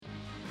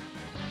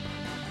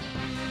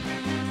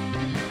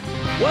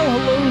Well,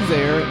 hello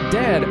there,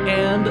 Dad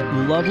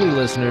and lovely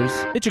listeners.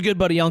 It's your good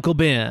buddy Uncle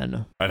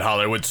Ben. And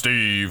Hollywood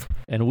Steve.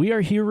 And we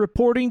are here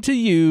reporting to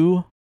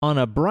you on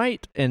a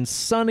bright and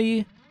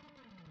sunny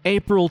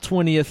April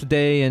 20th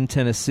day in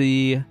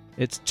Tennessee.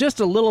 It's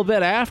just a little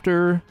bit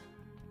after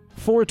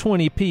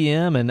 4:20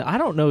 p.m., and I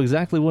don't know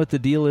exactly what the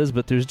deal is,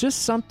 but there's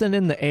just something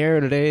in the air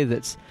today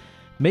that's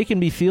making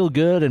me feel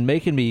good and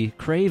making me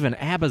crave an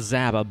Abba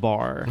Zaba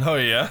bar. Oh,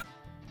 yeah?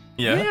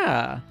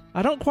 Yeah.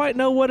 I don't quite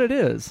know what it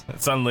is.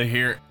 Suddenly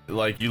hear,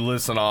 like, you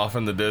listen off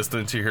in the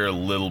distance, you hear a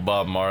little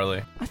Bob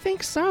Marley. I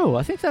think so.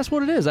 I think that's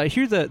what it is. I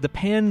hear the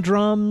pan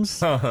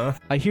drums. Uh-huh.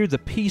 I hear the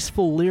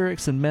peaceful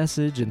lyrics and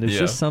message, and there's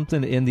just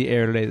something in the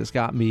air today that's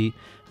got me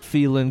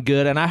feeling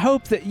good. And I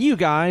hope that you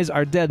guys,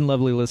 our dead and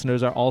lovely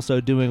listeners, are also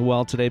doing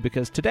well today,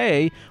 because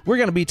today we're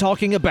going to be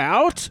talking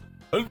about...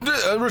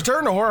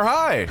 Return to Horror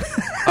High.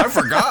 I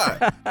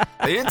forgot.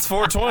 It's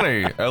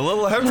 420. A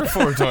little after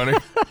 420.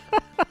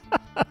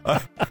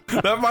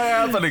 That might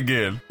happen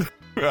again.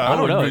 I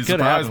don't know. It could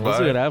happen. We'll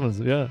see what happens.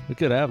 Yeah, it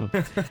could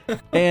happen.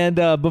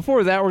 And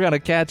before that, we're going to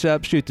catch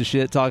up, shoot the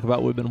shit, talk about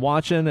what we've been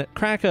watching,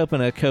 crack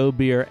open a cold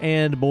beer,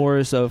 and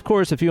more. So, of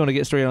course, if you want to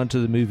get straight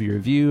onto the movie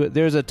review,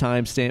 there's a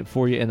timestamp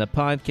for you in the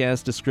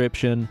podcast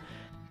description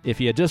if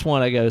you just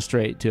want to go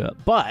straight to it.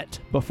 But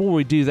before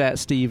we do that,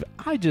 Steve,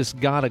 I just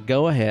got to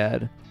go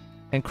ahead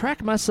and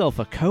crack myself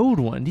a cold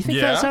one. Do you think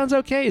that sounds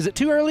okay? Is it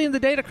too early in the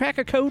day to crack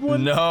a cold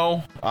one?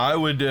 No, I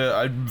would.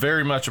 I'd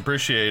very much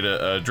appreciate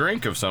a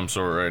drink of some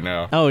sort right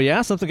now. Oh,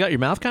 yeah? Something got your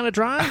mouth kind of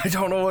dry? I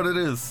don't know what it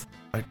is.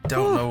 I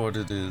don't know what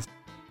it is.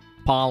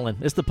 Pollen.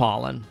 It's the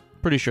pollen.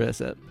 Pretty sure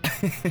that's it.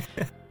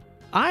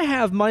 I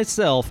have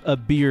myself a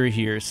beer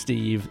here,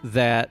 Steve,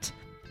 that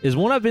is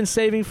one I've been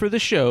saving for the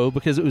show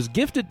because it was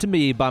gifted to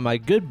me by my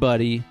good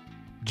buddy,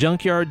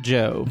 Junkyard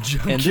Joe.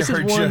 And this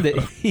is one that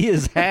he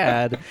has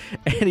had,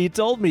 and he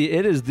told me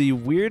it is the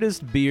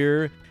weirdest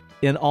beer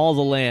in all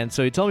the land.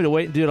 So he told me to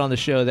wait and do it on the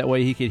show. That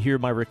way he could hear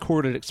my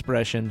recorded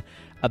expression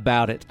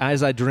about it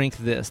as I drink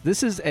this.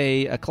 This is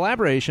a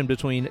collaboration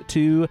between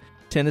two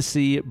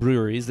Tennessee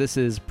breweries. This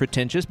is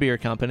Pretentious Beer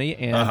Company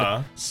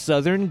and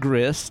Southern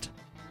Grist.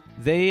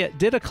 They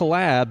did a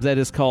collab that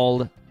is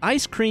called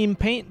Ice Cream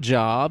Paint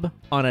Job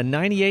on a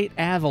 98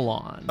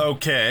 Avalon.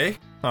 Okay.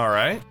 All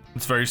right.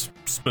 It's very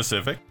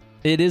specific.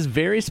 It is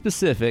very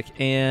specific,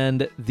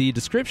 and the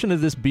description of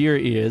this beer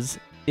is,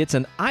 it's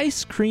an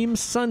ice cream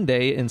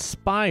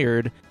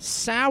sundae-inspired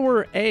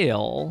sour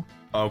ale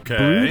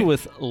brewed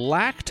with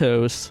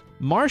lactose,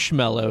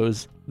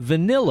 marshmallows,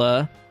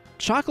 vanilla,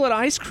 chocolate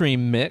ice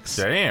cream mix,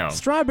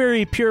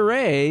 strawberry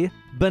puree,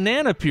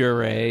 banana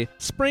puree,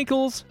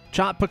 sprinkles,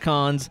 chopped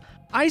pecans,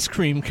 ice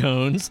cream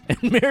cones,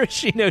 and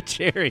maraschino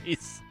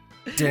cherries.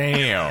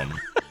 Damn.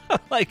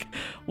 Like,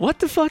 what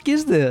the fuck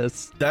is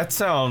this? That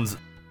sounds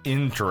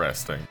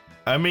interesting.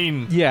 I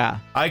mean, yeah,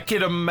 I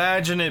could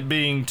imagine it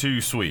being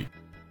too sweet.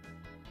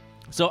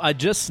 So I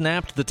just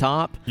snapped the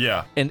top.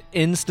 Yeah. And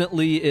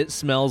instantly it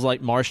smells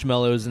like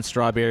marshmallows and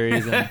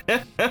strawberries and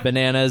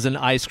bananas and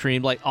ice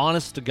cream. Like,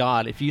 honest to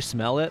God, if you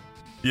smell it,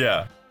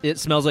 yeah, it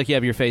smells like you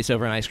have your face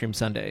over an ice cream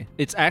sundae.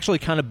 It's actually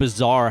kind of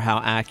bizarre how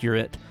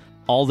accurate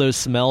all those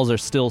smells are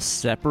still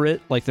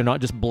separate. Like, they're not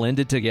just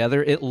blended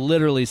together. It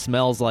literally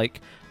smells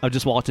like I've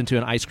just walked into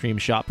an ice cream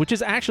shop, which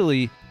is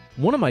actually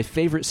one of my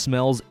favorite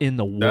smells in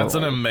the world. That's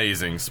an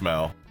amazing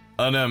smell.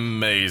 An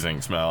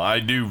amazing smell. I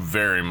do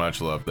very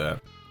much love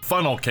that.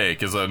 Funnel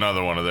cake is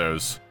another one of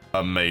those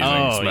amazing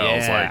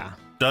smells. Yeah. Like,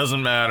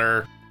 doesn't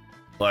matter,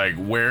 like,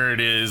 where it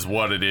is,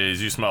 what it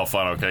is. You smell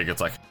funnel cake, it's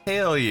like,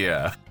 hell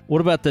yeah.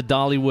 What about the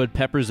Dollywood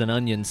peppers and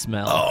onion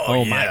smell?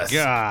 Oh yes. My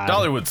God.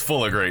 Dollywood's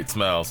full of great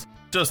smells.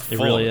 Just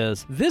full. It really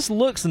is. This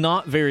looks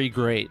not very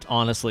great,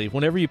 honestly.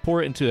 Whenever you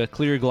pour it into a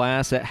clear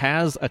glass, it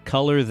has a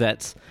color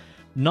that's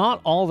not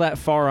all that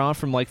far off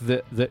from, like,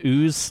 the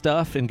ooze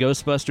stuff in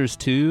Ghostbusters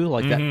 2,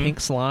 like that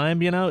pink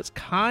slime, you know? It's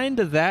kind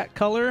of that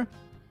color.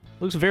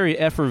 Looks very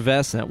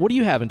effervescent. What are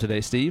you having today,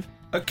 Steve?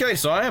 Okay,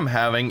 so I am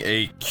having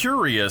a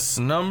Curious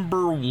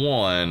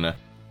 #1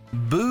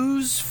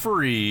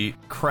 booze-free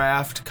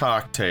craft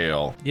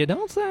cocktail. You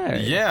don't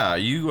say. Yeah,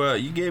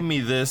 you gave me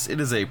this. It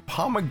is a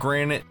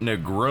pomegranate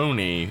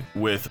Negroni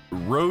with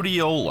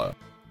rhodiola.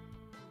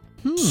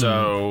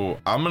 So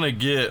I'm gonna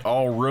get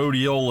all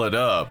rhodiola'd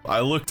up.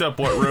 I looked up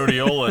what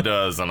rhodiola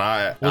does, and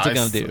what's it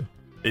gonna do?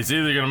 It's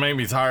either gonna make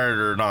me tired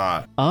or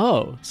not.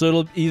 Oh, so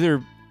it'll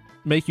either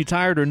make you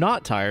tired or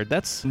not tired.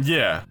 That's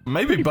maybe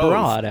pretty both.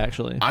 Broad,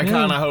 actually. I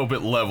kind of hope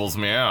it levels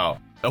me out.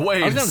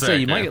 Wait, I was going to say,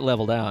 you might get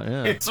leveled out,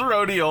 yeah. It's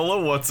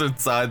rhodiola. What's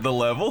inside the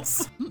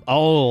levels?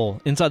 Oh,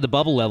 inside the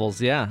bubble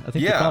levels, yeah. I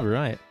think you're probably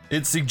right.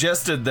 It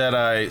suggested that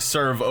I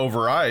serve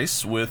over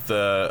ice with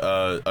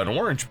an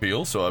orange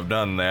peel, so I've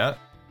done that.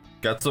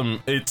 Got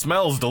some... It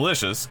smells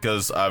delicious,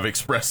 because I've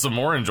expressed some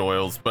orange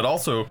oils, but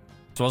also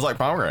smells like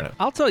pomegranate.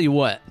 I'll tell you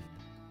what.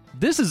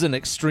 This is an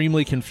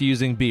extremely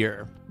confusing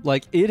beer.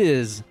 Like, it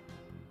is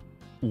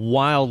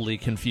wildly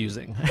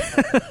confusing.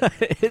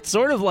 It's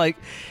sort of like...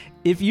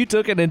 if you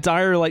took an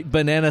entire, like,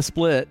 banana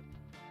split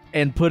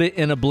and put it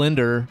in a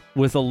blender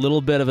with a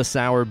little bit of a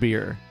sour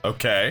beer.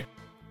 Okay.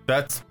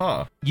 That's,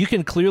 You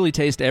can clearly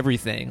taste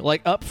everything.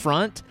 Like up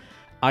front,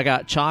 I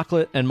got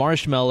chocolate and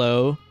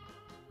marshmallow,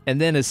 and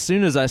then as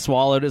soon as I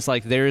swallowed, it's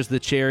like there's the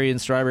cherry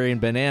and strawberry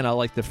and banana,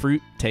 like the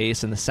fruit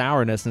taste and the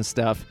sourness and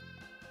stuff.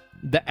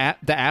 The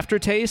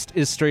aftertaste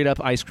is straight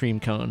up ice cream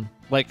cone.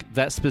 Like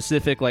that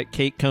specific like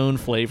cake cone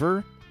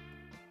flavor.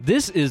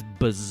 This is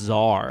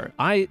bizarre.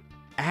 I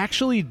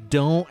actually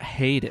don't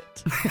hate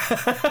it.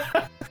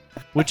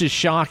 Which is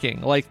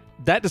shocking. Like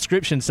that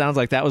description sounds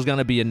like that was going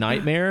to be a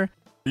nightmare.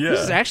 yeah.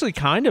 This is actually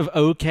kind of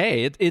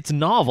okay. It's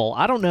novel.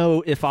 I don't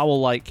know if I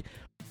will like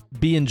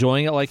be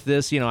enjoying it like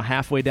this,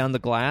 halfway down the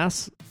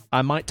glass.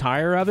 I might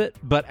tire of it,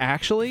 but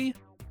actually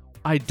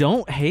I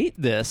don't hate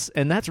this,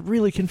 and that's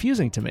really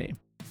confusing to me.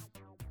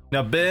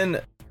 Now, Ben,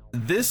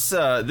 this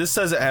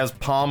says it has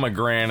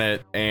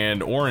pomegranate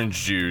and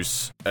orange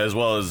juice, as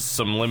well as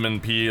some lemon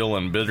peel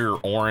and bitter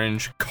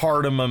orange,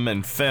 cardamom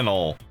and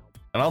fennel.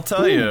 And I'll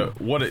tell you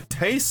what it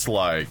tastes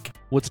like.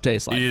 What's it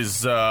taste like?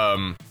 Is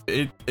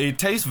it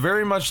tastes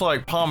very much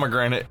like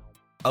pomegranate,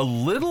 a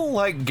little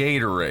like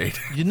Gatorade.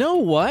 You know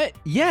what?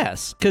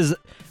 Yes, because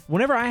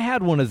whenever I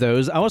had one of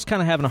those, I was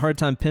kind of having a hard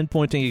time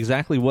pinpointing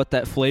exactly what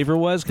that flavor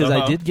was, because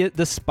I did get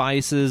the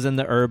spices and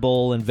the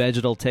herbal and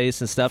vegetal taste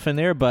and stuff in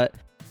there, but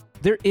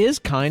there is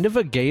kind of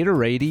a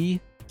Gatorade-y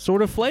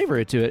sort of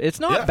flavor to it. It's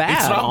not bad,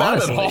 it's not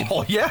honestly. bad at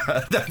all. Yeah,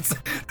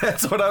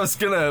 that's what I was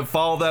gonna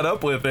follow that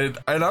up with, and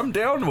I'm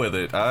down with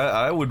it.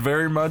 I would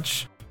very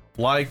much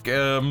like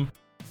an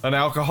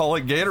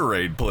alcoholic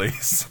Gatorade,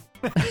 please.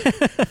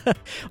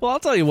 Well, I'll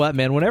tell you what,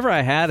 man. Whenever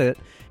I had it,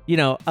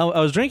 I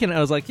was drinking it, I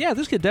was like, yeah,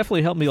 this could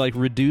definitely help me like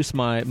reduce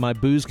my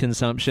booze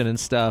consumption and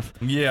stuff.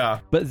 Yeah.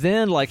 But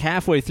then like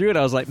halfway through it,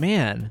 I was like,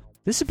 man,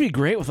 this would be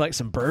great with like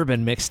some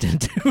bourbon mixed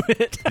into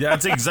it. Yeah,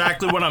 that's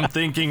exactly what I'm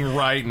thinking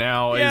right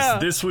now. Yeah.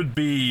 Is this would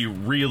be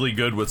really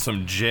good with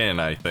some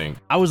gin, I think.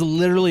 I was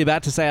literally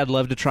about to say I'd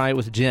love to try it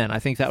with gin. I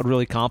think that would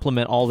really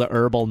complement all the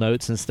herbal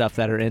notes and stuff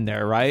that are in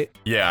there, right?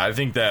 Yeah, I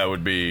think that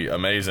would be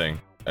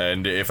amazing.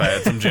 And if I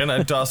had some gin,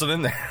 I'd toss it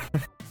in there.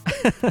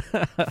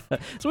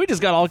 So we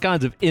just got all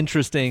kinds of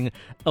interesting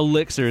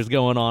elixirs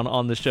going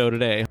on the show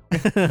today.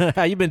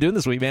 How you been doing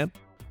this week, man?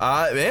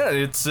 Man,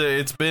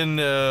 it's been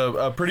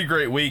a pretty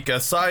great week.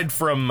 Aside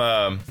from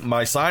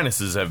my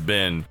sinuses have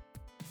been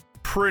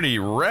pretty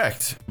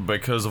wrecked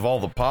because of all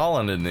the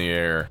pollen in the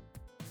air.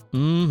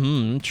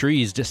 Mm-hmm.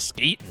 Trees just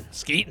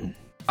skeeting.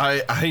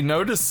 I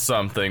noticed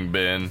something,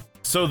 Ben.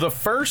 So the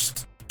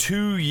first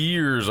 2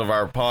 years of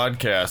our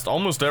podcast,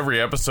 almost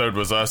every episode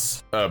was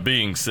us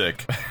being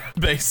sick,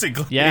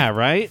 basically. Yeah,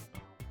 right?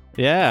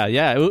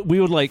 Yeah. We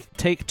would like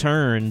take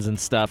turns and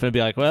stuff and be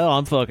like, well,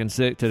 I'm fucking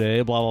sick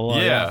today, blah, blah,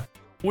 blah. Yeah.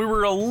 We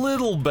were a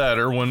little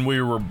better when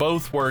we were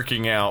both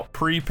working out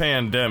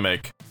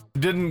pre-pandemic.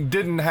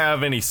 Didn't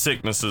have any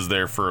sicknesses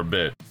there for a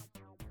bit.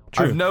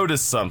 True. I've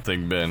noticed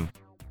something, Ben.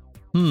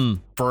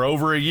 For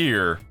over a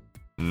year,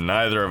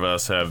 neither of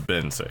us have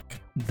been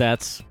sick.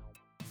 That's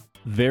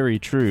very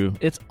true.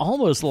 It's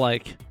almost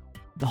like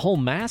the whole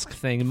mask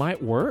thing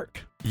might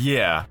work.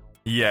 Yeah,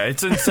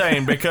 it's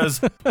insane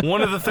because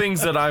one of the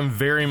things that I'm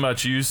very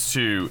much used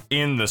to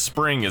in the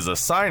spring is a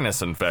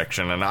sinus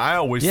infection, and I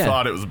always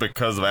thought it was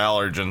because of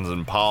allergens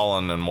and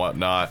pollen and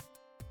whatnot.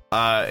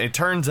 It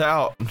turns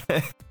out,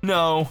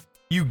 no,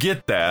 you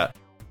get that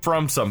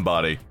from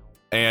somebody.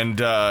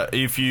 And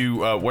if you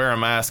wear a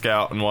mask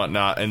out and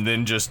whatnot and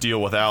then just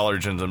deal with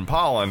allergens and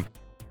pollen,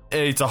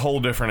 it's a whole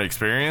different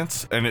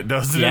experience, and it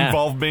doesn't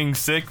involve being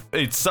sick.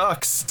 It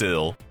sucks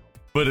still,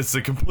 but it's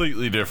a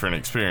completely different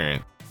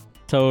experience.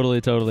 Totally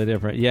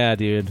different. Yeah,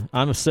 dude.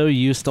 I'm so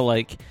used to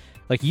like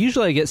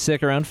usually I get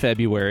sick around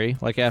February,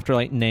 like after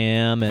like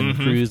NAMM and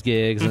cruise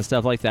gigs and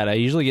stuff like that. I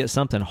usually get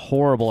something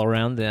horrible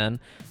around then.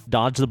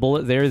 Dodged the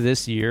bullet there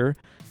this year,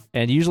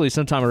 and usually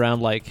sometime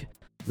around like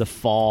the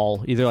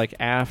fall, either like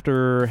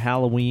after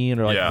Halloween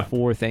or like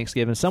before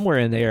Thanksgiving, somewhere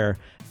in there,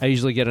 I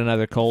usually get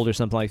another cold or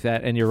something like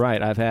that. And you're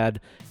right, I've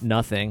had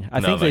nothing. I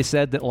think they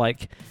said that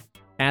like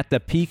at the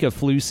peak of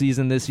flu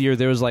season this year,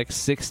 there was like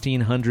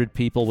 1,600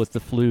 people with the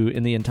flu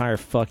in the entire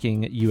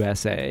fucking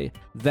USA.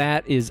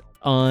 That is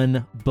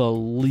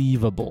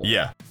unbelievable.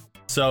 Yeah.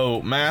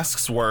 So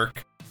masks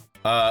work.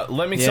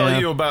 Let me tell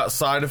you about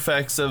side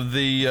effects of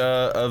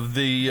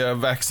the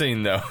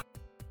vaccine, though.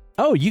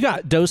 Oh, you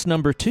got dose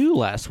number 2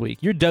 last week.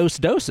 Your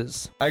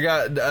doses. I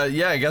got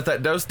that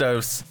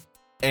dose,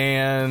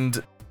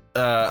 and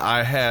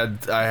I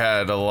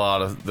had a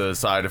lot of the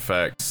side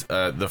effects,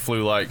 the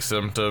flu-like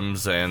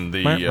symptoms and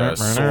the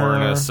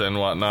soreness and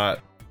whatnot.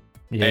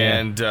 Yeah.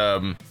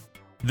 And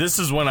this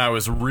is when I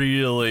was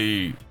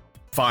really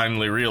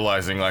finally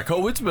realizing, like,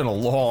 oh, it's been a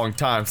long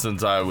time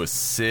since I was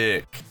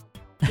sick.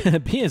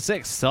 Being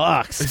sick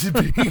sucks.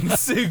 Being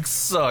sick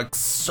sucks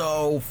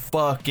so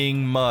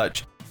fucking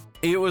much.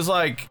 It was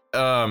like,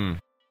 I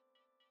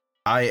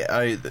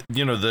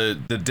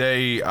the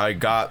day I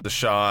got the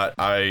shot,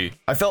 I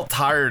felt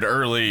tired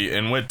early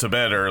and went to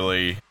bed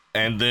early,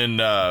 and then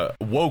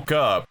woke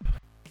up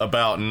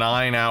about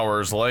 9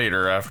 hours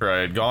later after I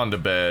had gone to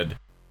bed,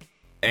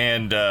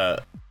 And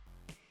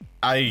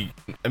I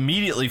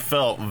immediately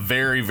felt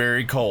very,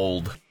 very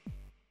cold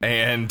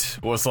and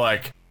was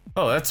like,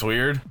 oh, that's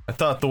weird. I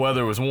thought the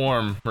weather was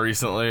warm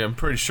recently. I'm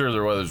pretty sure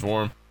the weather's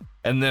warm.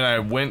 And then I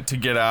went to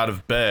get out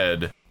of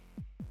bed,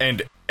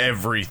 and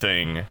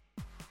everything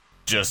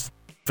just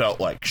felt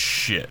like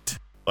shit.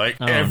 Like,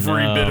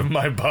 every bit of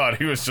my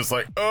body was just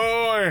like,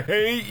 oh, I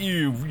hate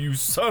you, you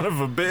son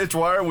of a bitch.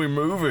 Why are we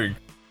moving?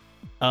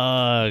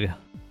 Ugh.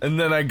 And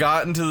then I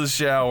got into the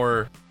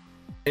shower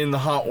in the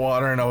hot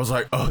water, and I was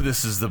like, oh,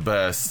 this is the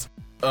best.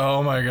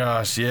 Oh my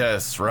gosh,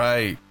 yes,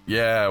 right.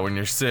 Yeah, when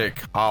you're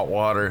sick, hot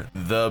water,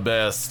 the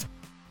best.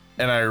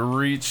 And I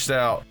reached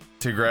out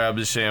to grab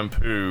the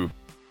shampoo,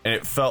 and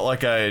it felt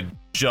like I had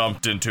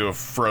jumped into a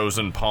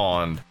frozen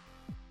pond.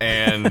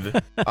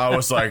 And I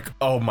was like,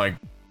 oh my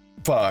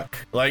fuck.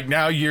 Like,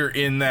 now you're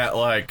in that,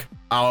 like,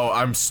 oh,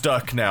 I'm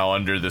stuck now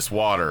under this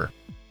water.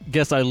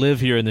 Guess I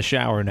live here in the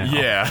shower now.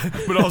 Yeah,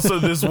 but also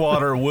this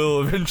water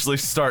will eventually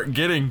start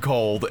getting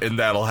cold, and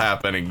that'll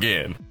happen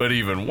again, but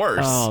even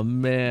worse. Oh,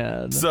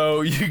 man.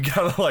 So you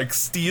gotta, like,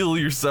 steel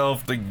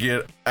yourself to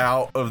get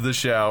out of the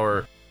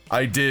shower.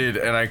 I did,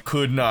 and I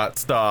could not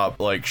stop,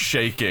 like,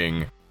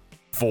 shaking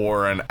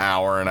for an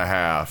hour and a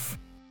half.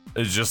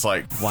 It's just,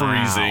 like,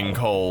 freezing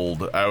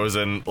cold. I was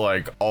in,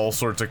 like, all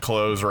sorts of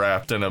clothes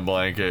wrapped in a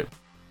blanket.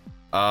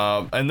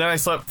 And then I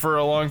slept for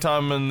a long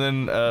time, and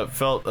then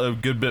felt a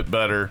good bit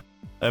better.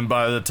 And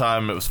by the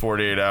time it was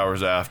 48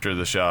 hours after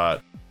the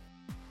shot,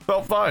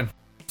 felt fine.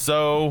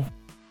 So,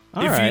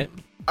 I'm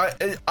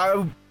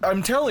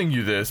telling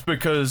you this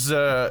because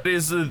it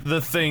is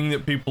the thing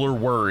that people are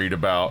worried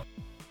about.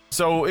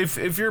 So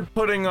if you're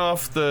putting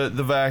off the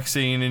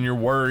vaccine and you're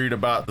worried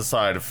about the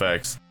side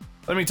effects,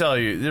 let me tell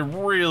you, they're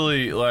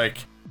really, like,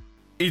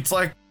 it's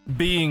like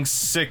being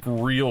sick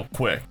real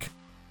quick.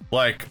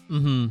 Like,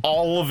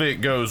 all of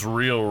it goes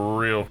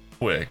real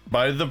quick.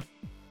 By the,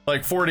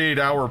 like,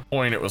 48-hour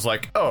point, it was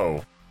like,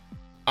 oh,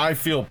 I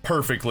feel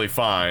perfectly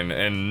fine,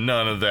 and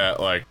none of that,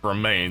 like,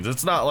 remains.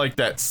 It's not like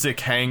that sick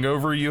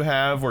hangover you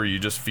have where you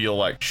just feel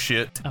like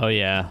shit. Oh,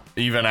 yeah.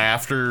 Even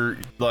after,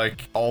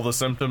 like, all the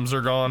symptoms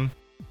are gone.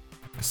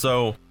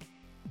 So,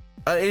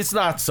 it's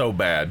not so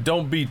bad.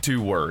 Don't be too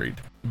worried.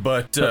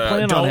 But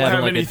don't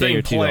have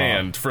anything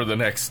planned for the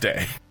next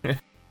day.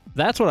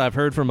 That's what I've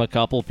heard from a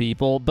couple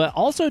people. But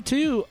also,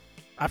 too,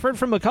 I've heard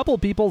from a couple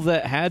people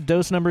that had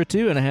dose number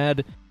 2 and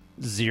had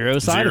zero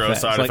side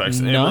effects. Zero side effects.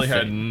 Emily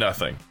had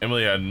nothing.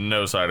 Emily had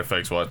no side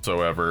effects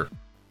whatsoever.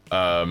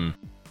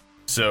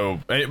 So,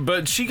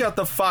 but she got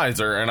the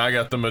Pfizer and I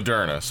got the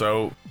Moderna.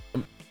 So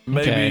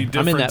maybe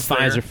I'm in that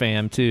Pfizer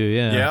fam too.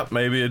 Yeah. Yeah,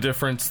 maybe a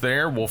difference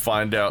there. We'll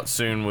find out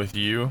soon with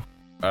you.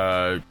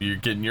 You're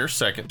getting your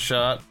second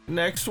shot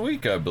next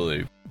week, I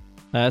believe.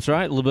 That's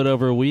right. A little bit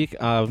over a week.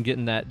 I'm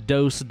getting that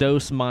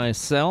dose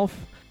myself.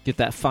 Get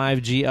that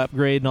 5G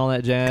upgrade and all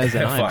that jazz.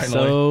 And I'm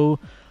so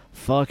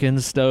fucking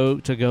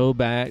stoked to go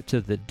back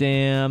to the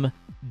damn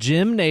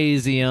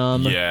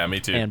gymnasium. Yeah, me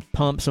too. And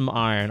pump some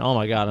iron. Oh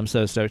my God, I'm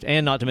so stoked.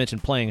 And not to mention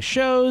playing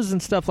shows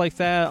and stuff like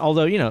that.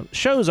 Although, you know,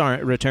 shows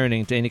aren't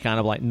returning to any kind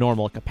of like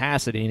normal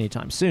capacity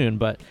anytime soon.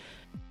 But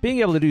being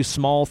able to do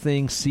small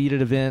things,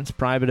 seated events,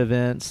 private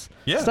events,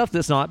 stuff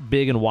that's not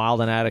big and wild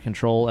and out of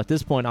control. At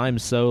this point, I'm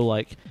so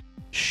like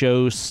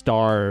show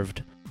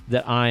starved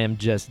that I am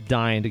just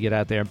dying to get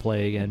out there and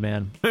play again,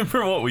 man.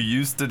 Remember what we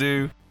used to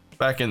do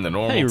back in the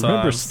normal times? Hey,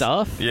 remember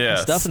stuff? Yeah,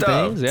 stuff and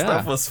things? Yeah.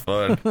 Stuff was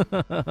fun.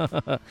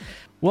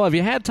 Well, have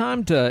you had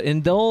time to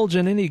indulge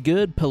in any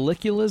good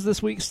pelliculas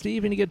this week,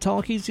 Steve? Any good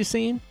talkies you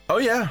seen? Oh,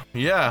 yeah.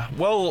 Yeah.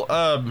 Well,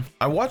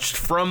 I watched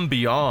From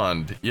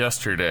Beyond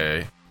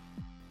yesterday,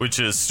 which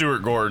is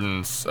Stuart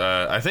Gordon's,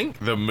 I think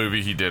the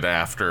movie he did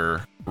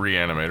after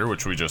Reanimator,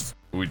 which we just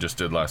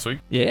did last week.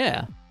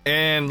 Yeah.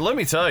 And let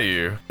me tell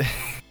you,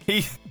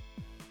 it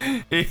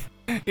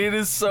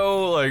is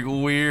so, like,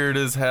 weird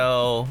as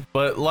hell,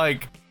 but,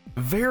 like,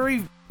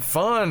 very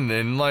fun,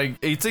 and, like,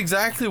 it's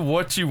exactly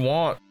what you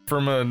want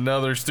from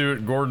another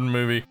Stuart Gordon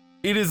movie.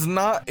 It is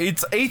not,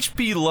 it's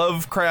H.P.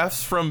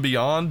 Lovecraft's From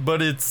Beyond,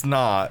 but it's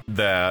not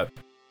that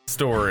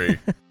story.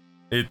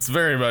 It's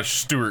very much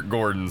Stuart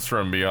Gordon's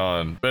From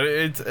Beyond, but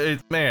it's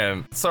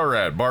man, it's so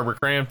rad. Barbara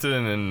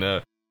Crampton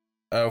and,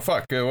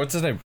 what's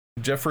his name?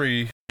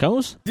 Jeffrey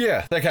Combs?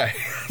 Yeah, that guy.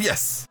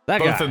 Yes, that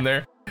both guy in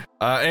there.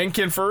 And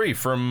Ken Faree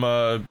from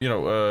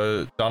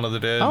Dawn of the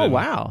Dead. Oh,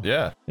 wow.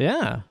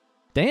 Yeah.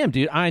 Damn,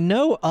 dude, I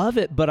know of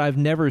it, but I've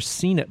never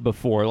seen it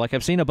before. Like,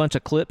 I've seen a bunch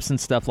of clips and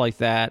stuff like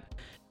that,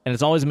 and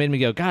it's always made me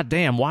go, God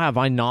damn, why have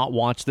I not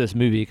watched this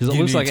movie? Because it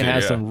looks like it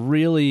has some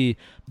really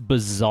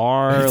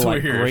bizarre,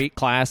 like, great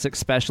classic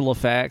special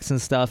effects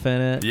and stuff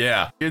in it.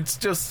 Yeah, it's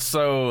just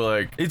so,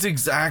 like, it's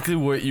exactly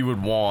what you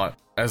would want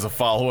as a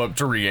follow-up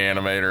to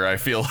Reanimator, I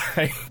feel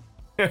like.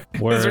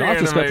 Word. I'll have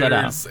to scope that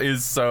out.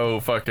 Is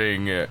so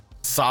fucking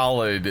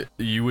solid,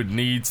 you would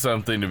need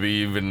something to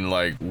be even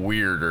like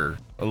weirder,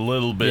 a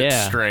little bit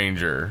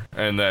stranger,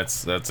 and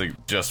that's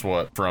just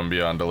what From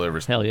Beyond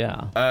delivers. Hell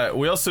yeah.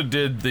 We also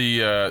did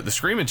the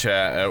Screamin'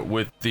 Chat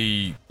with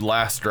the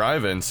Last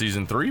Drive-In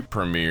Season 3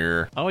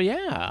 premiere. Oh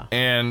yeah.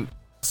 And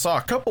saw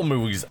a couple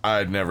movies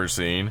I'd never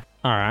seen.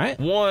 All right.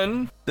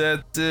 One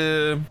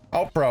that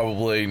I'll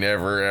probably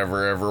never,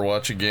 ever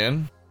watch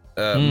again.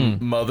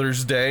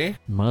 Mother's Day.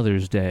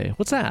 Mother's Day.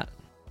 What's that?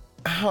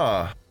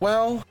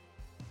 Well,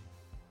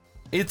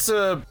 it's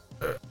a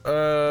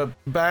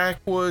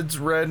backwoods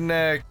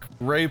redneck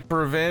rape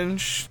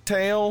revenge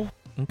tale.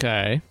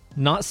 Okay.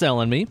 Not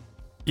selling me.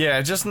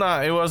 Yeah, just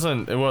not. It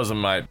wasn't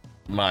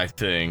my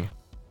thing.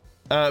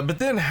 But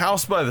then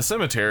House by the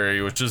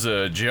Cemetery, which is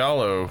a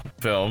giallo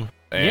film,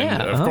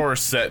 and of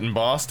course set in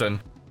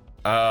Boston,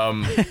 where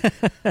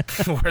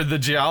the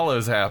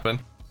giallos happen.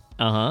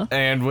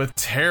 And with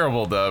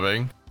terrible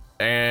dubbing,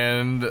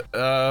 and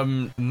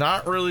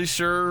not really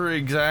sure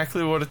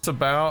exactly what it's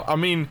about. I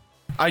mean,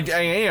 I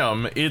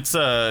am. It's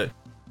a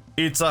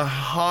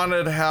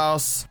haunted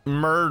house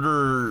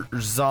murder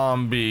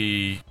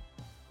zombie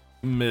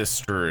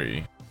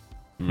mystery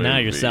movie. Now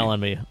you're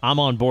selling me. I'm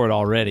on board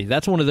already.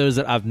 That's one of those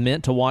that I've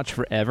meant to watch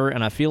forever,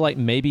 and I feel like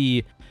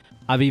maybe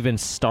I've even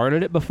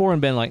started it before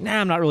and been like,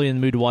 nah, I'm not really in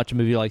the mood to watch a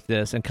movie like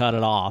this, and cut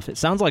it off. It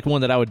sounds like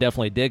one that I would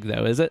definitely dig,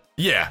 though, is it?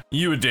 Yeah,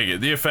 you would dig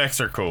it. The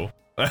effects are cool.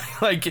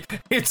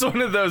 Like, it's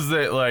one of those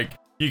that, like,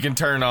 you can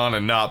turn on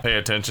and not pay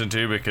attention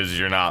to because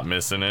you're not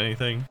missing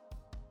anything.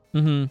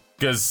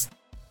 Because,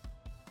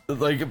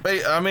 like,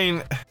 I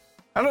mean,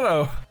 I don't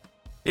know.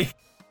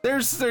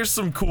 There's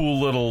some cool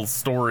little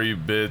story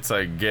bits,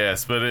 I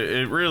guess, but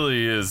it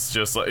really is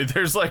just like,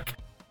 there's like,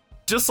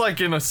 just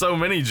like in so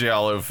many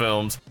giallo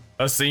films,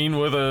 a scene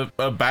with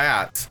a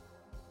bat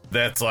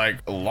that's like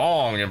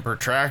long and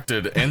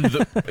protracted, and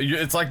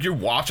it's like you're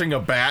watching a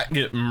bat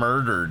get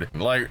murdered,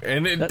 like,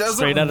 and it That's doesn't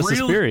straight out of really,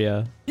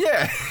 Suspiria.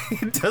 Yeah,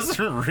 it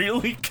doesn't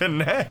really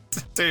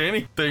connect to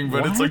anything,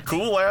 but it's a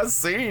cool ass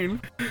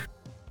scene.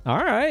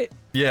 All right.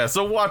 Yeah,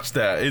 so watch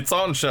that. It's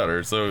on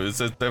Shudder, so it's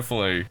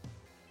definitely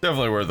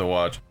worth a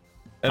watch.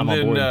 And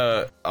then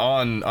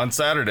on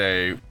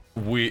Saturday,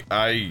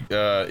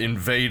 I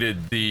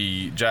invaded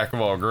the Jack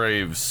of All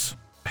Graves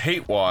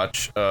hate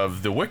watch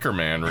of the Wicker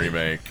Man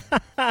remake.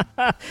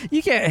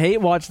 You can't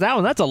hate watch that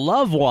one. That's a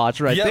love watch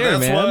there, man. Yeah,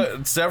 that's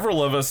what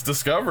several of us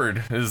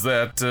discovered, is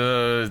that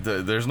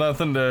there's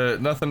nothing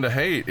to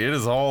hate. It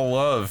is all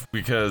love,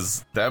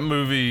 because that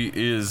movie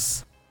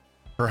is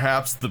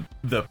perhaps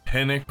the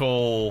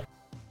pinnacle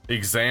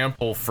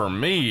example for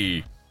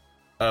me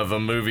of a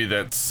movie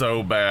that's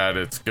so bad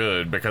it's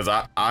good, because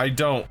I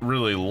don't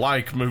really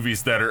like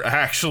movies that are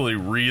actually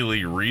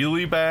really,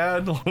 really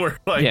bad, where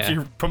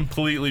you're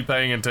completely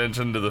paying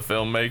attention to the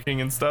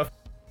filmmaking and stuff.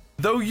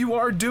 Though you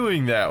are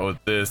doing that with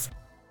this,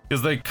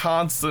 because they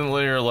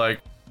constantly are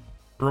like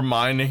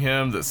reminding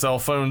him that cell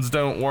phones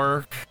don't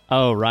work.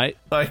 Oh, right.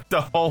 Like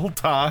the whole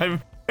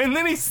time. And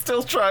then he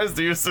still tries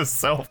to use his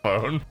cell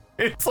phone.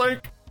 It's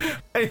like,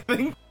 I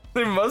think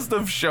they must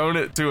have shown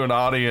it to an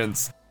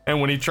audience, and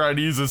when he tried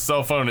to use his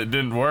cell phone, it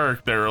didn't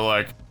work. They were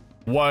like,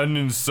 why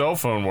didn't his cell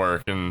phone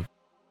work? And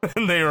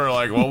they were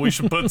like, well, we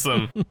should put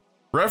some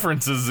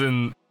references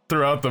in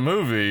throughout the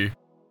movie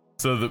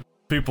so that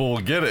people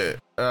will get it.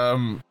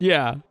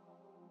 Yeah,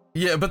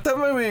 but that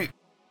movie,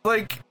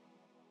 like,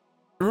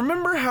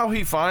 remember how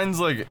he finds,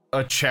 like,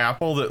 a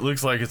chapel that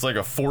looks like it's like a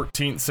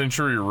 14th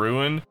century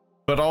ruin?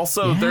 But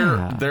also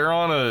they're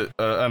on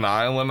an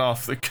island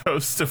off the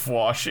coast of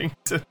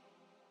Washington.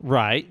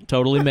 Right,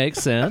 totally makes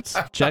sense.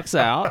 Checks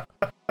out.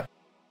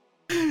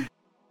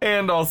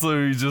 And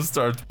also he just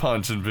starts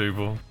punching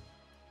people.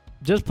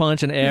 Just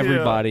punching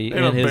everybody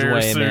in his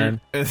way, man.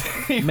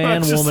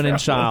 Man, woman, and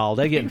child.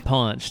 They getting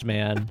punched,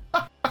 man.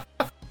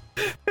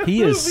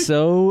 He is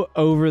so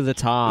over the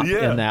top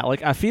in that.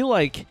 Like, I feel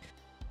like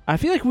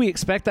we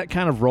expect that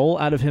kind of role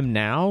out of him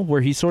now,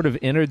 where he sort of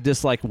entered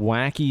this like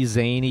wacky,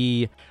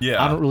 zany,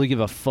 I don't really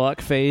give a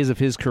fuck phase of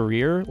his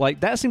career.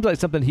 Like, that seems like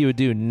something he would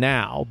do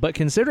now. But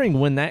considering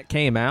when that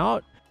came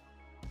out,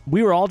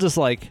 we were all just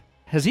like,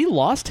 has he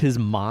lost his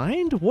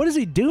mind? What is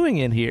he doing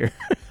in here?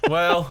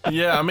 Well,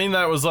 yeah, I mean,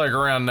 that was like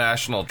around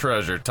National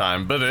Treasure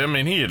time, but I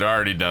mean, he had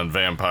already done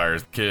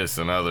Vampire's Kiss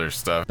and other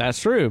stuff. That's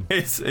true.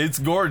 It's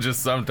gorgeous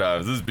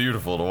sometimes. It's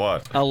beautiful to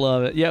watch. I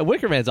love it. Yeah,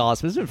 Wicker Man's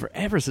awesome. It's been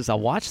forever since I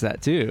watched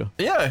that, too.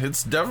 Yeah,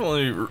 it's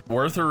definitely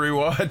worth a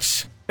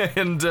rewatch.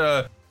 And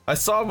I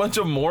saw a bunch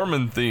of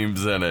Mormon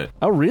themes in it.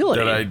 Oh, really?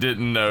 That I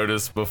didn't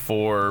notice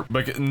before.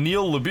 But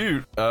Neil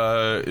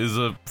LaBute is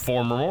a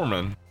former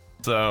Mormon,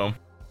 so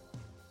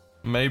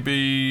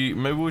maybe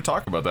we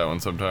talk about that one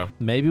sometime.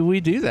 Maybe we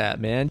do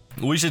that, man.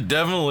 We should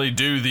definitely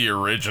do the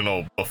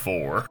original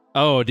before.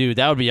 Oh, dude,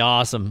 that would be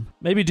awesome.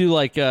 Maybe do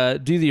like do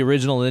the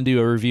original and then do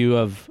a review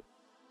of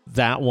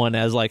that one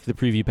as like the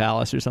Preview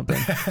Palace or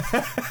something.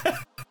 A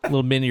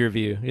little mini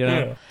review, you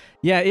know?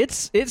 Yeah,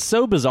 it's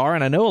so bizarre,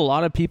 and I know a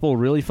lot of people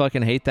really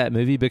fucking hate that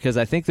movie because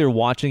I think they're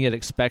watching it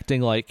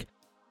expecting like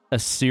a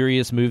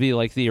serious movie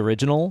like the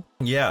original.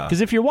 Yeah.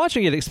 Because if you're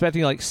watching it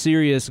expecting like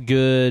serious,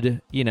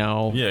 good, you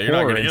know, Yeah, you're not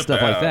horror gonna and get stuff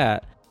that. like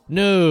that.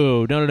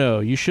 No.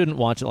 You shouldn't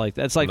watch it like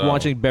that. It's like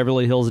watching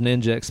Beverly Hills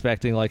Ninja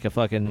expecting like a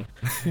fucking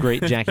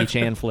great Jackie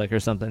Chan flick or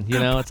something. You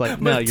know, it's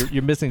like, no,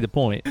 you're missing the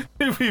point.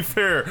 To be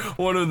fair,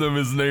 one of them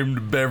is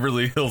named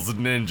Beverly Hills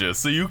Ninja,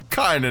 so you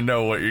kind of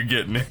know what you're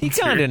getting into. You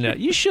kind of know.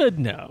 You should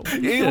know.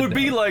 It would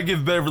be like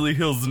if Beverly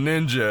Hills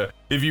Ninja,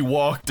 if you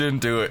walked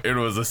into it, it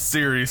was a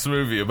serious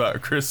movie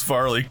about Chris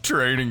Farley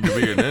training to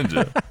be a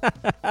ninja.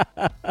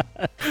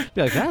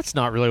 Be like, that's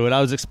not really what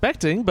I was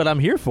expecting, but I'm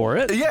here for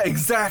it. Yeah,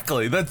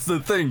 exactly. That's the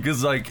thing.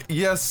 Because, like,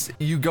 yes,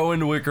 you go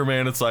into Wicker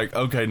Man, it's like,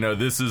 okay, no,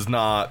 this is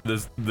not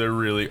the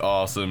really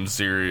awesome,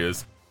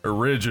 serious,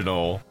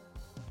 original.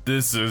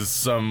 This is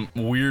some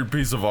weird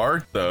piece of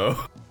art, though.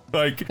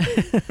 Like,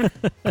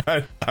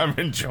 I'm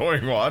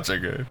enjoying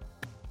watching it.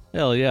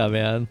 Hell yeah,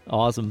 man.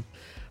 Awesome.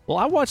 Well,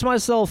 I watched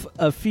myself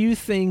a few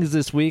things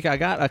this week. I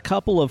got a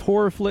couple of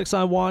horror flicks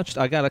I watched.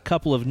 I got a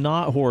couple of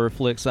not horror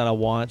flicks that I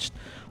watched.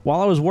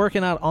 While I was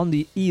working out on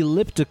the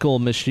elliptical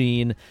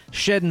machine,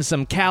 shedding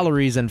some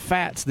calories and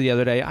fats the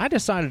other day, I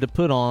decided to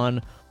put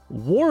on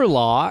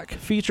Warlock,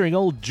 featuring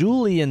old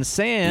Julian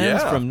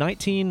Sands from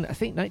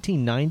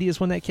 1990 is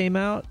when that came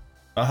out.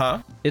 Uh-huh.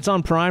 It's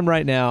on Prime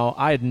right now.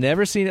 I had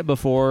never seen it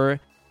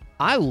before.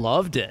 I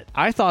loved it.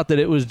 I thought that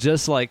it was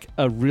just like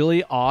a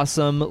really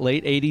awesome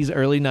late 80s,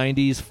 early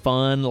 90s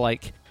fun,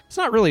 like, it's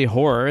not really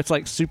horror. It's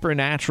like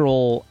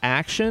supernatural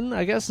action,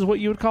 I guess is what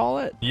you would call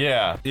it.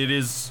 Yeah, it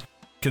is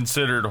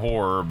considered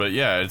horror, but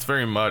yeah, it's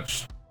very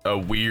much a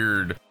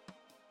weird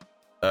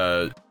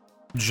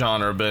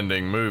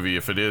genre-bending movie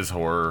if it is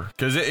horror.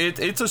 Because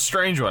it's a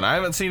strange one. I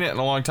haven't seen it in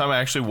a long time. I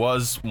actually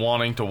was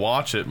wanting to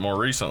watch it more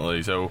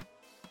recently, so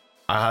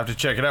I have to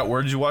check it out.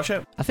 Where did you watch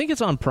it? I think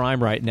it's on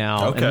Prime right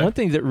now. Okay. And one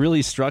thing that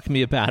really struck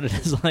me about it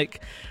is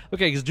like,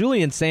 okay, because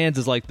Julian Sands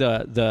is like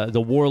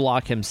the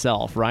warlock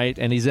himself, right?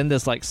 And he's in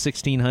this like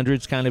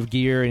 1600s kind of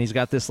gear, and he's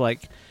got this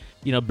like,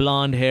 you know,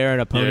 blonde hair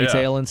and a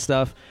ponytail and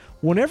stuff.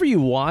 Whenever you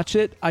watch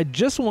it, I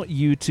just want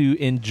you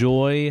to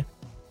enjoy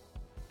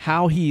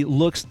how he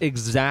looks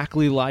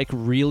exactly like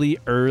really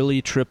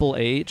early Triple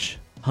H,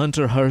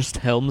 Hunter Hearst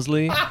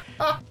Helmsley.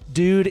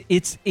 Dude,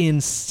 it's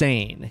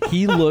insane.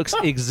 He looks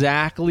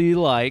exactly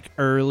like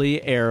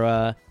early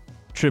era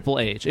Triple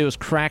H. It was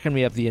cracking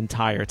me up the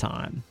entire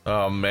time.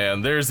 Oh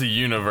man, there's a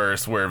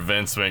universe where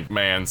Vince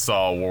McMahon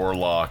saw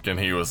Warlock and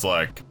he was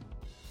like,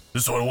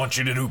 "This is what I want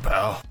you to do,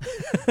 pal."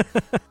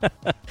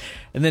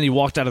 And then he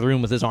walked out of the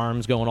room with his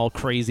arms going all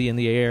crazy in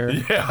the air.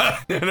 Yeah,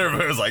 and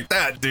everybody was like,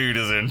 "That dude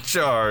is in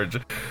charge."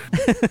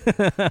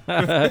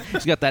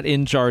 He's got that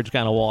in charge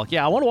kind of walk.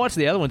 Yeah, I want to watch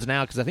the other ones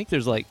now because I think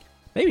there's like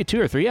maybe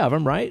 2 or 3 of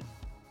them, right?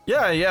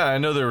 Yeah, I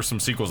know there were some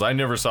sequels. I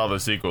never saw the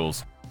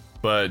sequels,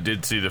 but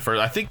did see the first.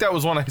 I think that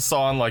was one I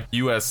saw on like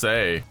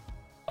USA,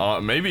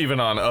 maybe even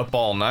on Up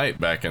All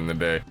Night back in the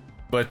day.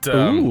 But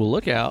ooh,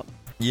 look out.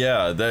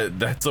 Yeah,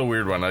 that's a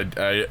weird one.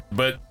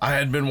 But I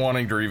had been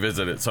wanting to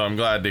revisit it, so I'm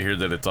glad to hear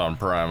that it's on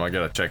Prime. I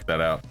gotta check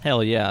that out.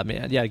 Hell yeah,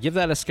 man. Yeah, give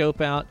that a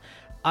scope out.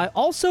 I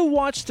also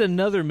watched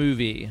another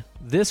movie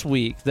this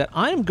week that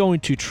I'm going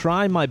to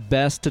try my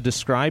best to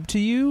describe to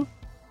you,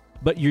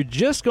 but you're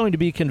just going to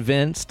be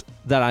convinced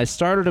that I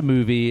started a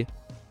movie,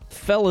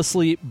 fell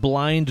asleep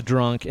blind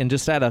drunk, and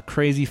just had a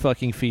crazy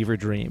fucking fever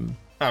dream.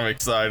 I'm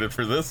excited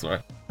for this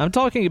one. I'm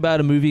talking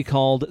about a movie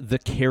called The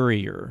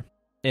Carrier.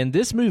 And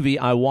this movie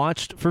I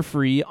watched for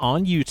free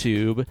on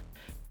YouTube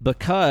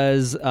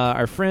because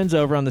our friends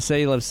over on the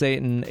Say Love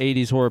Satan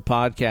 80s Horror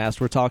Podcast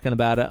were talking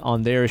about it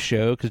on their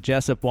show because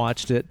Jessup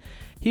watched it.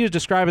 He was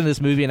describing this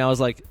movie, and I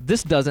was like,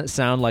 this doesn't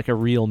sound like a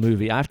real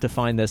movie. I have to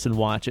find this and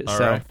watch it. All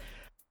so right.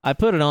 I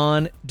put it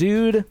on.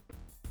 Dude,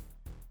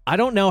 I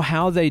don't know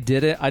how they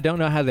did it. I don't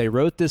know how they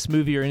wrote this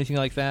movie or anything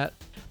like that.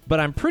 But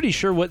I'm pretty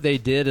sure what they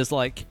did is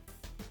like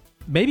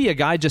maybe a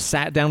guy just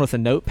sat down with a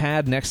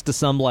notepad next to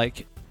some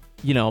like,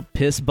 you know,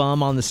 piss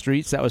bum on the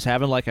streets that was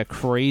having like a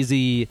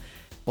crazy,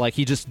 like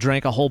he just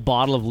drank a whole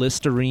bottle of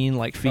Listerine,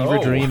 like fever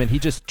dream, and he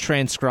just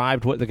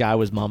transcribed what the guy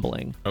was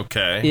mumbling.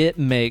 Okay. It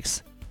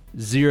makes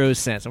zero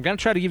sense. I'm going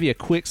to try to give you a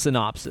quick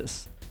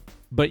synopsis,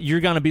 but you're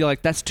going to be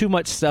like, that's too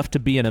much stuff to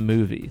be in a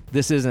movie.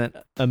 This isn't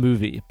a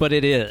movie, but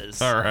it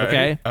is. All right.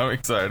 Okay? I'm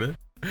excited.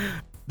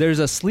 There's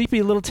a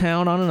sleepy little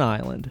town on an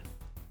island.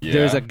 Yeah.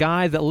 There's a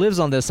guy that lives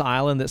on this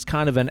island that's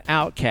kind of an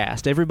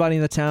outcast. Everybody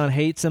in the town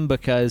hates him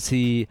because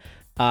he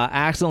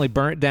accidentally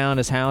burnt down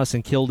his house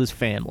and killed his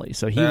family.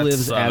 So he That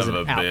lives son as of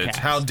an a bitch. outcast.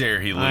 How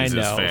dare he lose I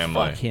know, his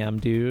family? Fuck him,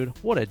 dude.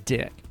 What a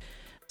dick.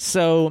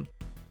 So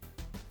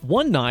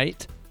one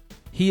night,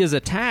 he is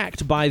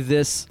attacked by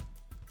this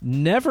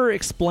never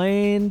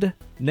explained,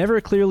 never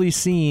clearly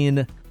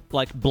seen,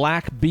 like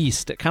black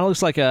beast. It kind of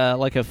looks like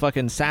a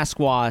fucking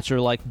Sasquatch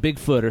or like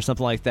Bigfoot or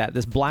something like that.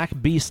 This black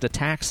beast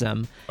attacks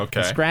him,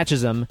 Okay. and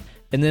scratches him,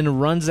 and then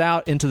runs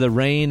out into the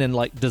rain and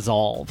like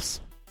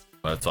dissolves.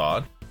 That's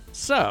odd.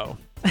 So,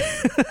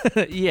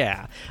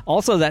 yeah.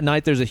 Also that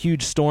night there's a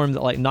huge storm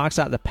that like knocks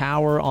out the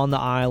power on the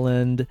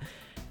island,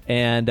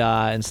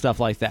 and stuff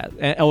like that.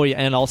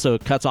 And also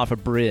cuts off a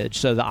bridge,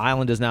 so the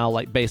island is now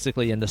like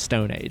basically in the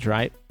Stone Age,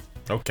 right?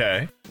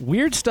 Okay.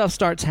 Weird stuff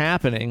starts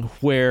happening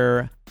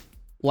where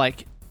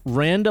like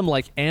random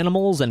like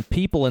animals and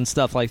people and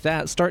stuff like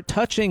that start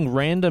touching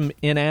random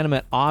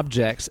inanimate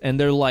objects, and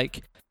they're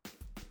like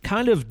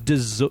kind of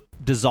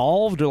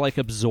dissolved or like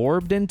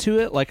absorbed into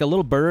it. Like a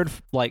little bird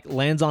like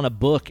lands on a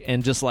book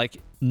and just like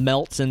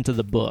melts into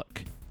the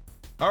book.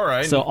 All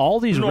right. So all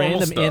these Normal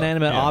random stuff.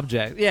 inanimate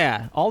objects,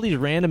 all these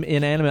random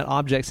inanimate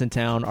objects in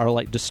town are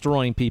like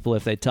destroying people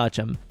if they touch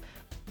them.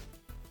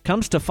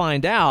 Comes to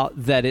find out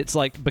that it's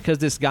like because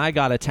this guy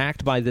got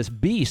attacked by this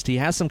beast, he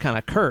has some kind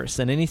of curse,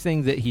 and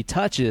anything that he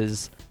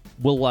touches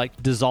will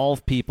like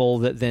dissolve people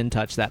that then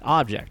touch that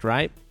object,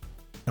 right?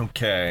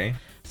 Okay.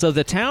 So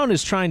the town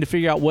is trying to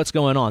figure out what's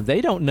going on.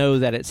 They don't know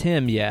that it's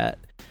him yet.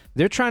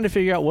 They're trying to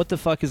figure out what the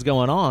fuck is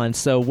going on.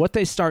 So what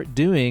they start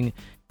doing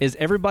is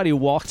everybody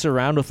walks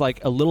around with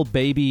like a little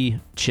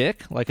baby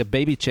chick, like a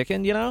baby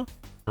chicken, you know?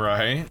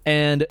 Right.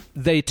 And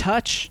they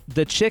touch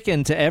the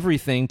chicken to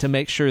everything to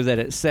make sure that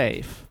it's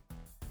safe.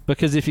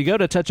 Because if you go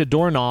to touch a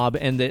doorknob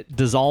and it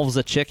dissolves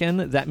a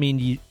chicken, that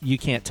means you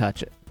can't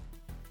touch it.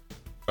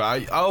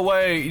 I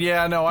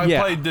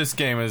played this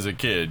game as a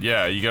kid.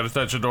 Yeah, you got to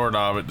touch a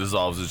doorknob, it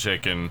dissolves the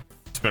chicken.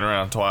 Spin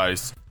around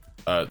twice.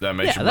 That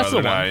makes your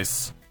brother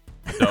nice.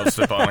 Don't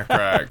step on a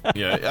crack.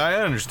 Yeah,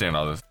 I understand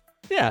all this.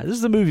 Yeah, this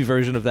is the movie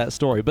version of that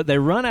story. But they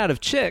run out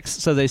of chicks,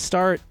 so they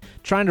start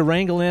trying to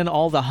wrangle in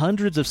all the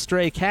hundreds of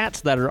stray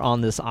cats that are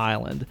on this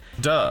island.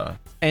 Duh.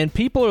 And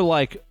people are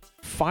like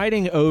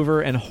fighting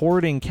over and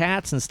hoarding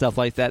cats and stuff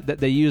like that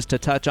they use to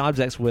touch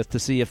objects with to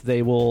see if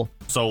they will...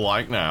 So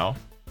like now.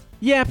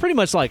 Yeah, pretty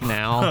much like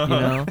now, you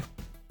know.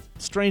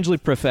 Strangely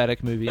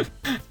prophetic movie.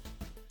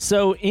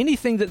 So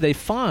anything that they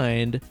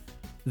find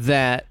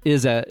that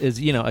is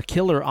a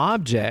killer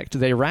object,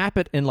 they wrap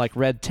it in like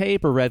red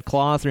tape or red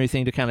cloth or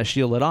anything to kind of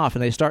shield it off,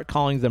 and they start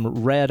calling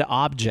them red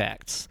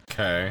objects.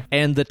 Okay.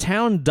 And the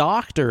town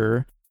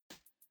doctor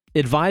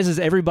advises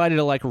everybody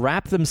to like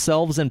wrap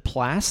themselves in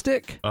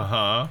plastic.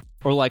 Uh-huh.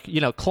 Or like,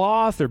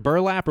 cloth or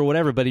burlap or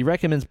whatever, but he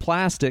recommends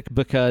plastic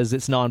because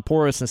it's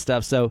non-porous and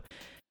stuff. So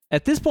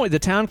at this point, the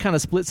town kind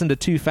of splits into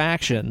two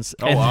factions.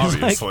 Oh,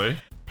 obviously. Like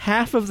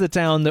half of the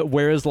town that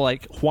wears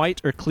like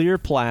white or clear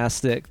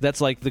plastic,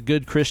 that's like the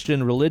good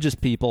Christian religious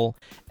people.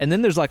 And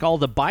then there's like all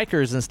the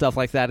bikers and stuff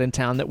like that in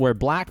town that wear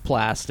black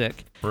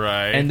plastic.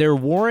 Right. And they're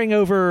warring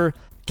over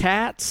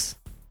cats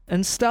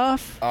and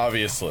stuff.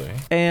 Obviously.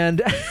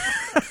 And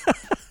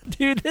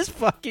dude, this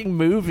fucking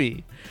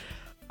movie,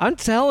 I'm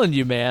telling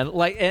you, man,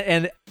 like,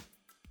 and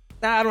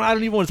I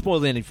don't even want to spoil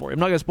the ending for you. I'm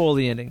not going to spoil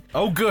the ending.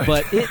 Oh, good.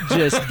 But it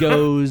just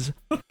goes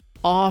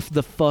off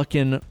the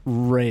fucking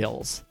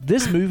rails.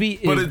 This movie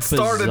is But it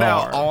started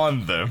bizarre. out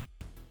on them.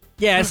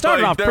 Yeah, it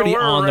started off pretty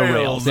on the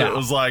rails. It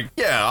was like,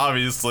 yeah,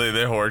 obviously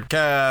they hoard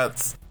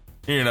cats,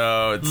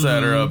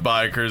 etc.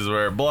 Bikers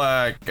wear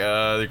black,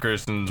 the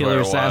Christians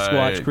Killer wear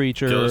Sasquatch white.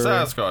 creature. Killer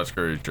Sasquatch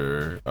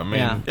creature. I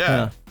mean,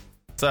 yeah.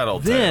 It's that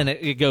old Then tale.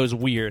 it goes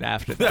weird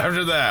after that.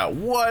 After that,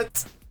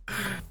 what?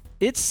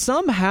 It's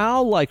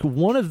somehow like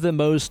one of the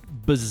most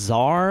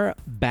bizarre,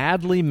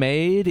 badly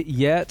made,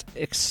 yet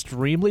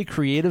extremely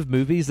creative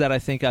movies that I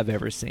think I've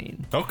ever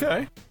seen.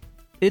 Okay.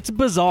 It's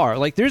bizarre.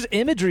 Like, there's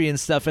imagery and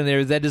stuff in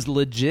there that is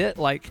legit,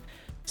 like,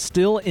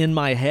 still in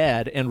my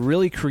head and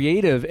really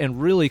creative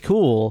and really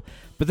cool.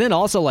 But then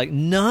also, like,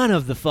 none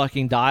of the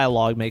fucking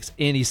dialogue makes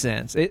any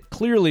sense. It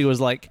clearly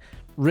was, like,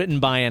 written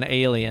by an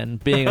alien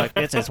being like,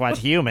 this is what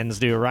humans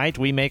do, right?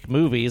 We make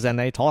movies and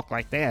they talk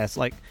like this.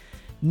 Like,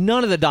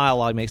 none of the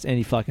dialogue makes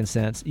any fucking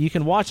sense. You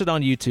can watch it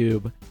on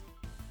YouTube.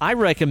 I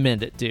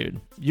recommend it,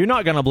 dude. You're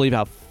not going to believe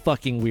how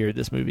fucking weird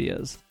this movie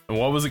is. And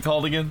what was it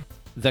called again?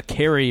 The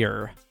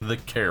Carrier. The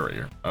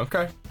Carrier.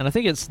 Okay. And I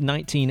think it's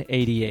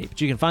 1988.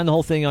 But you can find the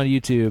whole thing on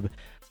YouTube.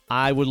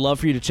 I would love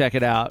for you to check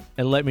it out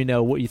and let me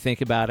know what you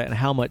think about it and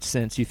how much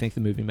sense you think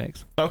the movie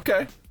makes.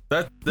 Okay.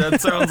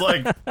 That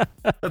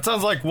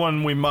sounds like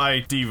one we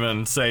might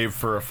even save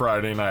for a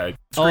Friday night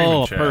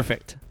screaming chat.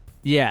 Perfect.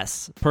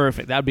 Yes,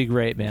 perfect. That'd be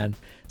great, man.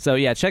 So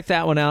yeah, check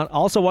that one out.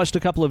 Also watched a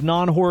couple of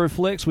non-horror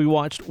flicks. We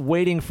watched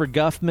Waiting for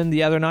Guffman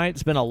the other night.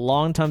 It's been a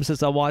long time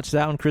since I watched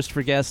that one.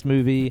 Christopher Guest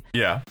movie.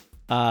 Yeah.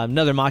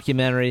 Another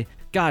mockumentary.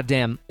 God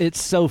damn,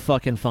 it's so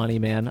fucking funny,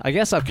 man. I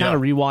guess I've kind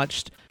of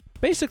rewatched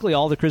basically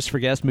all the Christopher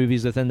Guest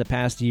movies within the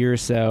past year or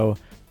so,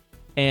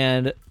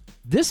 and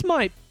this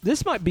might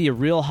be a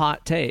real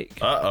hot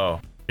take. Uh-oh.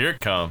 Here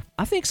it comes.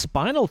 I think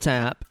Spinal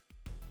Tap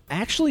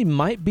actually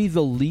might be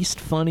the least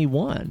funny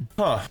one.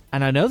 Huh.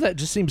 And I know that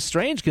just seems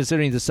strange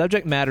considering the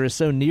subject matter is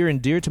so near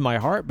and dear to my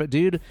heart, but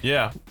dude,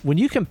 yeah, when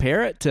you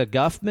compare it to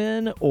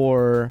Guffman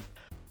or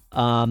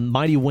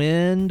Mighty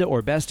Wind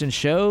or Best in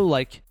Show,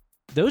 like,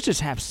 those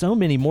just have so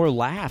many more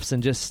laughs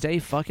and just stay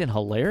fucking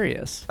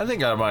hilarious. I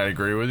think I might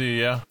agree with you,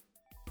 yeah.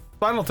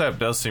 Spinal Tap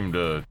does seem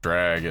to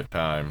drag at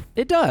times.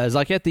 It does.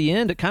 Like, at the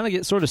end, it kind of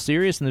gets sort of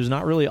serious, and there's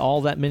not really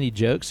all that many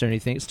jokes or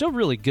anything. It's still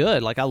really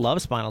good. Like, I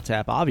love Spinal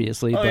Tap,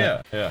 obviously. Oh,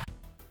 but yeah.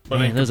 But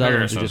man, in those other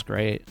ones comparison, are just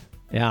great.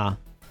 Yeah.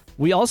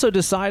 We also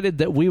decided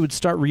that we would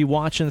start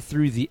rewatching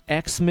through the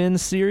X-Men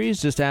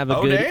series, just to have a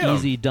good,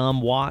 easy,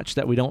 dumb watch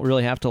that we don't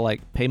really have to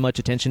like pay much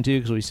attention to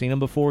because we've seen them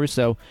before.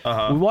 So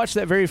we watched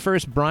that very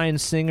first Bryan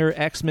Singer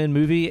X-Men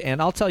movie,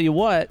 and I'll tell you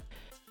what,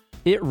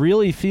 it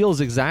really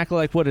feels exactly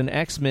like what an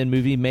X-Men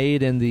movie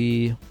made in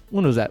the...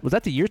 When was that? Was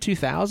that the year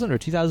 2000 or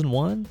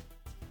 2001?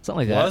 Something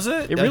like that. Was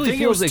it? It really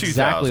feels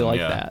exactly like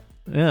that.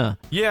 Yeah.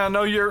 Yeah,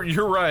 no,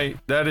 you're right.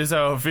 That is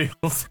how it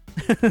feels.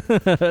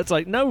 It's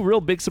like no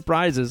real big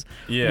surprises.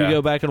 Yeah. You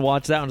go back and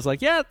watch that and it's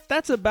like, yeah,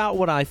 that's about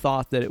what I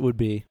thought that it would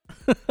be.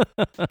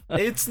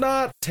 It's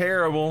not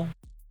terrible.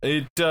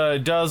 It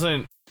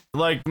doesn't,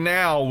 like,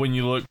 now when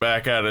you look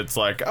back at it, it's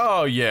like,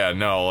 oh yeah,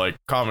 no, like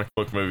comic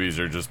book movies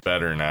are just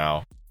better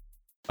now.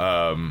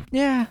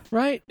 Yeah,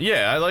 right.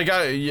 Yeah,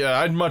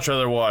 I'd much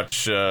rather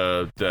watch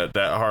that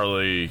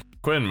Harley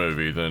Quinn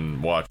movie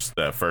than watch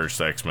that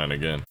first X-Men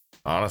again,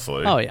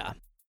 honestly. Oh yeah.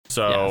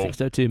 So yeah, I think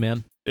so too,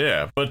 man.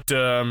 Yeah, but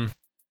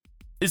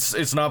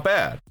it's not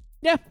bad.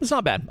 Yeah, it's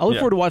not bad. I look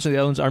forward to watching the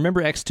other ones. I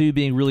remember X2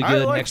 being really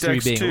good and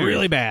X3 being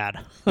really bad.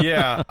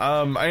 Yeah,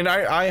 and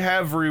I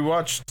have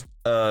rewatched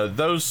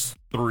those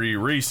three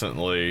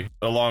recently,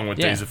 along with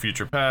Days of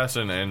Future Past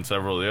and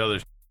several of the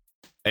others.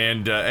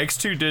 And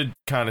X2 did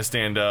kind of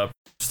stand up.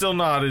 Still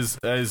not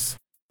as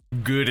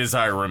good as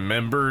I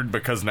remembered,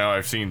 because now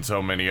I've seen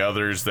so many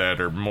others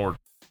that are more,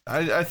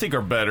 I think,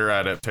 are better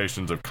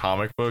adaptations of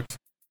comic books.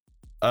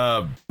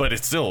 But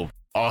it's still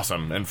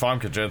awesome, and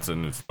Famke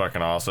Janssen is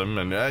fucking awesome.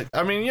 And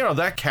I mean, you know,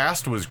 that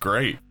cast was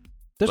great.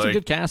 There's a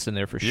good cast in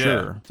there for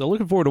sure. So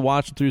looking forward to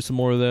watching through some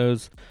more of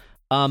those.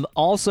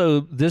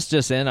 Also, this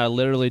just in, I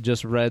literally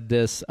just read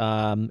this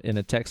in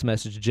a text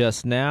message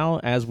just now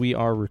as we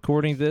are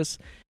recording this.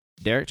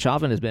 Derek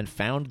Chauvin has been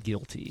found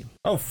guilty.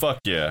 Oh, fuck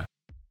yeah.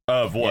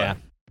 Of what? Yeah.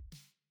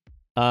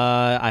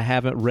 I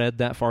haven't read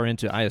that far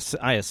into it.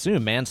 I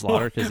assume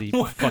manslaughter because he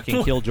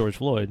fucking killed George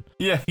Floyd.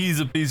 Yeah, he's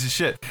a piece of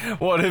shit.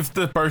 What if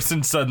the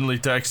person suddenly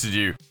texted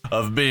you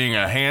of being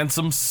a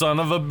handsome son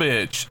of a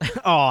bitch?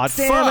 Aw,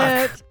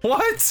 damn it.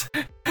 What?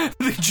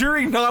 The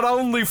jury not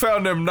only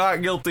found him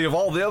not guilty of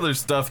all the other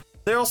stuff,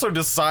 they also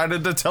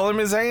decided to tell him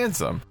he's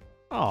handsome.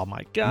 Oh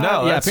my god!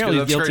 No, yeah, apparently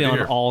he's guilty on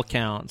hear. all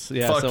counts.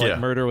 Yeah, Fuck so like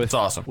murder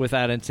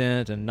without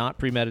intent and not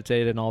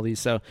premeditated and all these.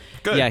 So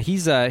good. Yeah,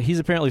 he's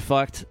apparently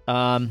fucked.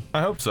 I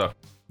hope so.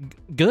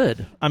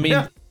 Good. I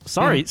mean,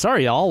 sorry,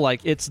 y'all. Like,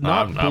 it's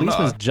not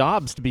policemen's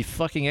jobs to be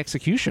fucking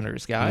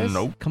executioners, guys.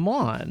 Nope. Come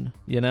on,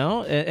 you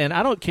know. And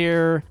I don't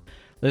care.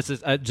 This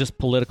is just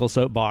political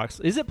soapbox.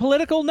 Is it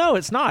political? No,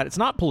 it's not. It's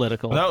not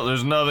political. No,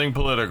 there's nothing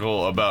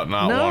political about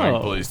not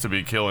wanting police to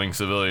be killing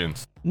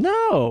civilians.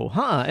 No,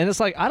 And it's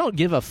like, I don't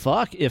give a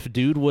fuck if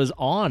dude was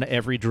on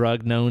every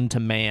drug known to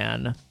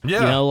man.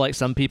 Yeah. You know, like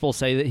some people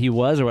say that he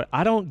was or what.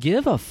 I don't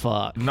give a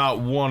fuck. Not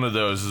one of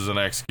those is an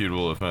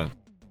executable offense.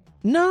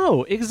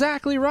 No,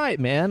 exactly right,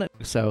 man.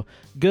 So,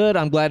 good.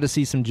 I'm glad to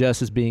see some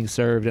justice being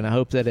served, and I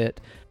hope that it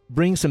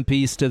brings some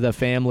peace to the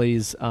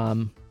families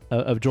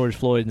of George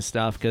Floyd and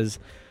stuff, because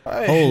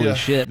holy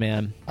shit,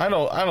 man. I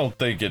don't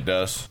think it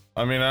does.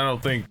 I mean, I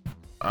don't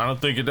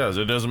think it does.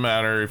 It doesn't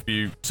matter if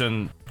you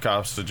send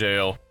cops to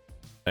jail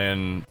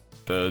and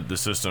the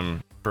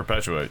system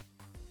perpetuates.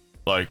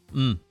 Like,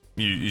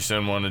 you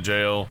send one to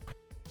jail,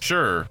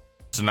 sure,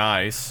 it's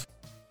nice.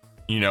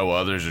 You know,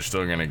 others are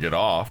still going to get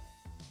off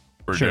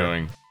for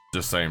doing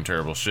the same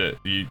terrible shit.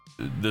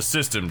 The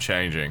system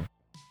changing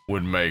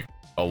would make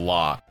a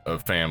lot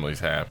of families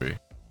happy.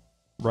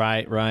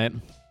 Right.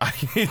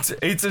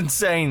 It's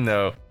insane,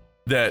 though,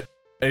 that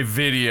a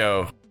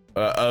video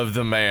of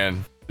the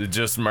man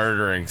just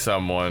murdering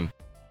someone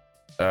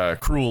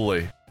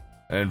cruelly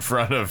in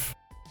front of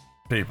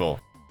people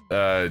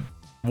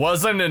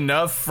wasn't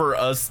enough for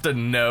us to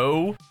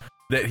know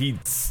that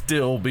he'd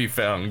still be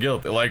found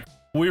guilty. Like,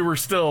 we were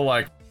still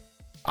like,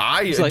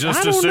 I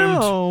don't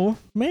know.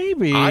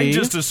 Maybe. I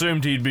just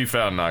assumed he'd be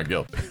found not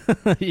guilty.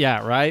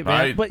 Yeah, right,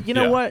 man. But you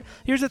know what?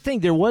 Here's the thing.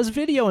 There was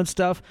video and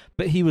stuff,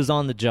 but he was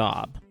on the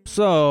job.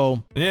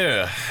 So...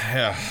 Yeah.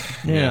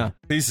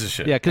 Piece of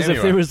shit. Yeah, because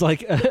if there was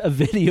like a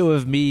video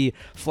of me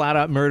flat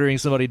out murdering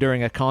somebody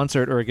during a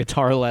concert or a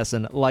guitar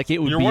lesson, like,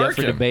 it would be up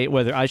for debate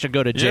whether I should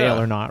go to jail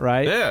or not,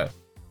 right? Yeah.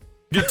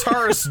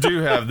 Guitarists do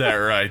have that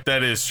right.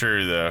 That is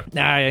true, though.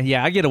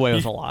 Yeah, I get away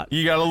with a lot.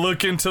 You got to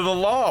look into the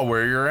law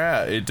where you're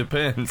at. It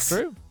depends.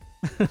 True.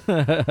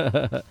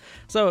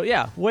 So,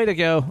 yeah, way to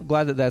go.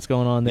 Glad that that's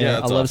going on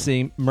there. I love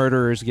seeing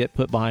murderers get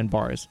put behind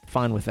bars.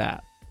 Fine with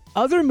that.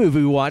 Other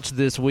movie we watched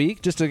this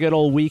week, just a good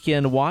old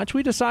weekend watch,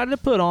 we decided to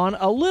put on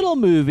a little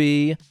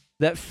movie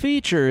that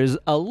features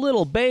a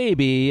little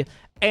baby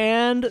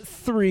and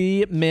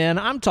 3 men.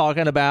 I'm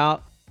talking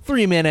about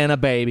 3 Men and a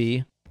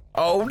Baby.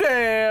 Oh,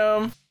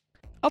 damn.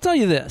 I'll tell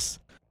you this.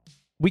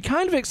 We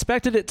kind of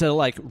expected it to,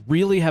 like,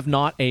 really have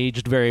not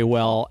aged very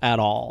well at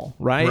all,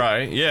 right?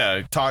 Right,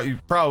 yeah.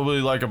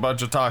 Probably like a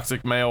bunch of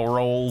toxic male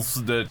roles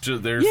that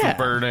they're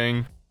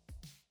subverting.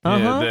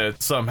 That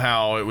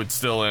somehow it would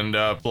still end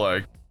up,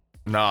 like,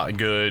 not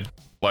good.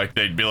 Like,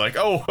 they'd be like,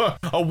 oh,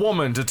 a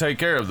woman to take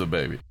care of the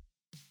baby.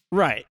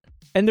 Right.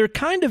 And there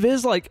kind of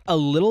is like a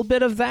little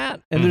bit of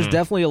that, and there's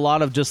definitely a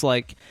lot of just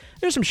like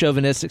there's some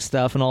chauvinistic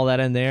stuff and all that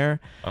in there.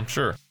 I'm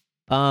sure.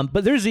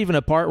 But there's even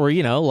a part where,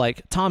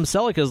 like Tom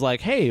Selleck is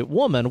like, hey,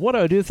 woman, what do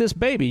I do with this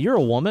baby? You're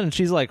a woman. And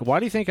she's like, why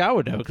do you think I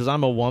would know? Because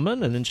I'm a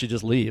woman. And then she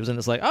just leaves. And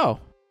it's like, oh,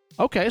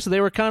 okay. So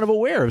they were kind of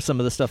aware of some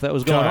of the stuff that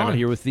was going on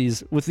here with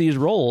these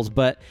roles.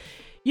 But,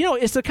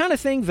 it's the kind of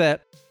thing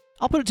that,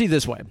 I'll put it to you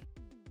this way.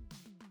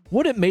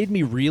 What it made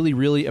me really,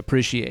 really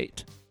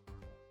appreciate,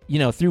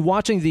 through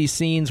watching these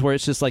scenes where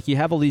it's just like you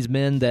have all these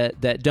men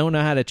that don't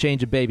know how to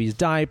change a baby's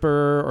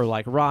diaper or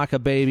like rock a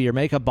baby or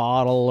make a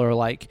bottle or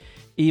like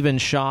even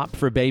shop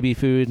for baby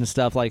food and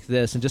stuff like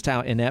this, and just how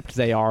inept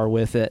they are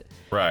with it.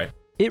 Right.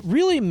 It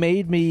really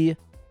made me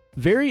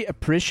very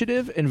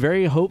appreciative and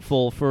very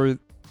hopeful for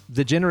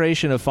the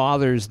generation of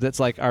fathers that's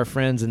like our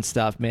friends and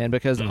stuff, man,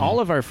 because all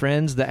of our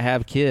friends that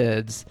have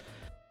kids,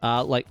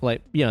 like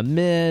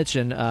Mitch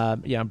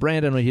and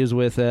Brandon when he was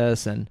with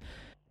us, and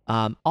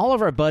all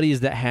of our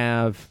buddies that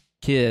have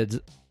kids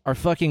are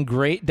fucking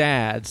great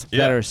dads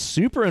that are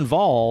super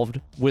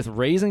involved with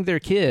raising their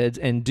kids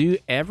and do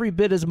every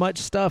bit as much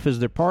stuff as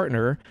their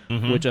partner,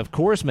 which of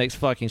course makes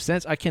fucking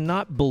sense. I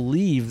cannot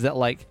believe that,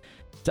 like,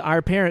 to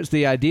our parents,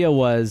 the idea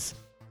was,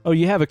 oh,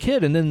 you have a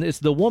kid and then it's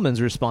the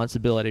woman's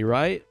responsibility,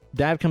 right?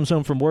 Dad comes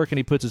home from work and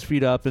he puts his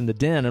feet up in the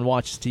den and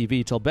watches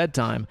TV till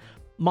bedtime.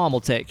 Mom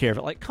will take care of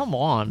it. Like, come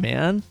on,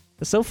 man.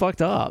 It's so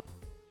fucked up.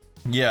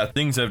 Yeah,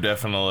 things have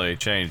definitely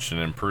changed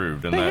and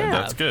improved, and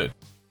that's good.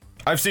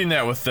 I've seen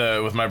that with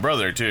my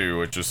brother too,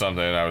 which is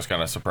something I was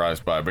kind of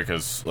surprised by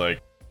because,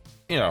 like,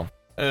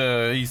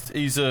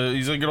 he's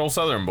a good old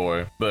Southern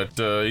boy, but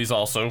he's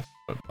also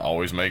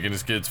always making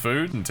his kids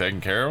food and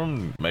taking care of them,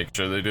 and making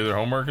sure they do their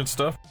homework and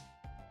stuff.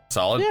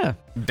 Solid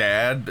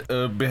dad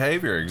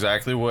behavior,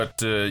 exactly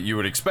what you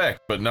would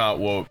expect, but not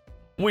what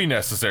we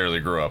necessarily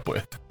grew up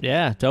with.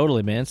 Yeah,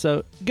 totally, man.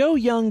 So go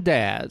young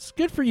dads.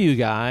 Good for you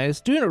guys.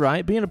 Doing it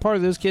right, being a part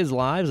of those kids'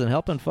 lives and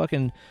helping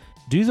fucking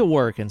do the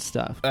work and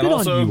stuff. And good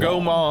also, on you go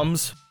all.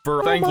 Moms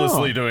for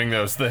thanklessly doing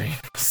those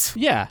things.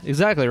 Yeah,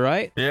 exactly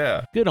right.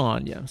 Yeah. Good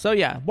on you. So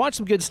yeah, watch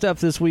some good stuff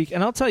this week.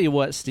 And I'll tell you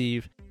what,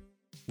 Steve,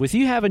 with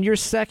you having your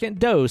second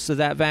dose of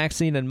that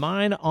vaccine and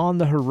mine on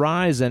the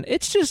horizon,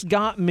 it's just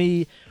got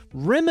me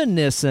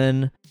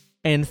reminiscing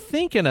and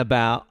thinking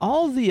about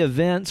all the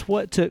events,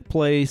 what took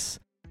place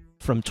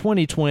from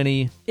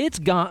 2020. It's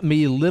got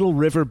me Little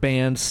River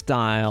Band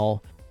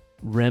style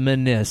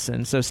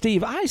reminiscing. So,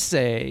 Steve, I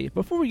say,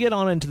 before we get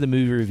on into the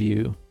movie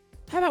review,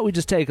 how about we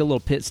just take a little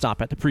pit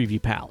stop at the Preview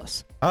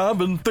Palace? I've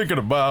been thinking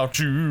about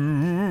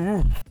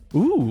you.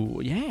 Ooh,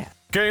 yeah.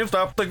 Can't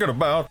stop thinking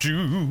about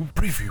you.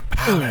 Preview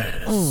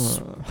Palace.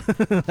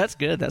 That's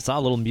good. That's a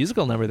little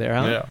musical number there,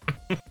 huh?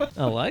 Yeah.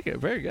 I like it.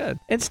 Very good.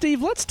 And,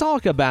 Steve, let's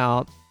talk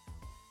about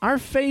our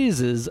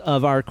phases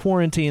of our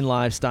quarantine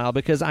lifestyle,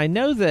 because I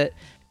know that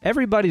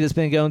everybody that's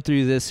been going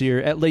through this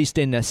year, at least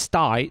in the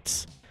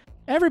States,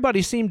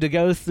 everybody seemed to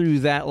go through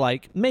that,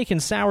 like, making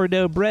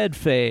sourdough bread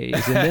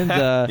phase, and then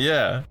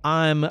the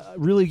I'm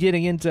really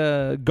getting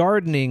into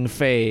gardening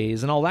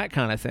phase and all that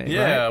kind of thing.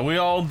 Yeah, right? We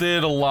all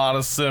did a lot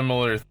of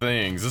similar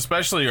things,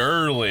 especially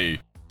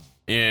early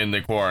in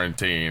the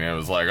quarantine. It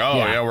was like,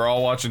 we're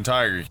all watching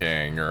Tiger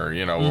King, or,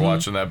 we're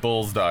watching that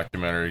Bulls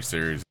documentary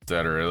series,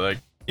 etc. Like,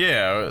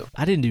 yeah.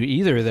 I didn't do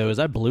either of those.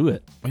 I blew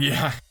it.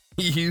 Yeah,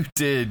 you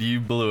did. You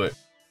blew it.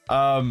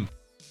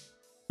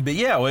 But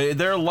yeah,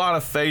 there are a lot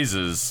of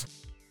phases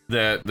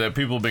that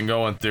people have been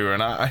going through,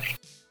 and I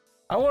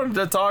wanted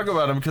to talk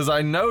about them because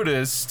I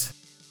noticed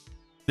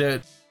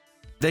that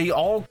they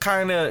all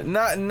kind of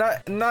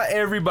not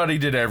everybody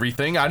did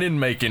everything. I didn't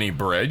make any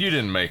bread. You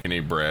didn't make any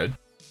bread.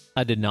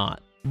 I did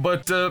not.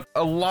 But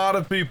a lot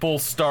of people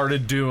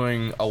started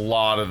doing a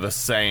lot of the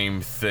same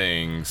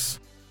things.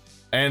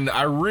 And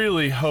I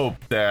really hope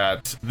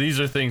that these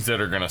are things that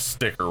are going to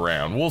stick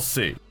around. We'll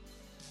see.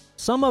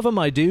 Some of them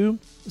I do.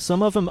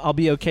 Some of them I'll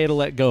be okay to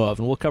let go of,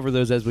 and we'll cover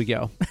those as we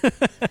go.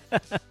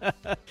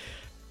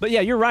 But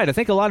yeah, you're right. I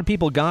think a lot of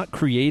people got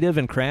creative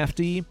and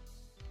crafty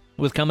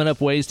with coming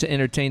up ways to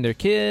entertain their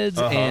kids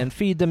and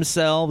feed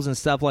themselves and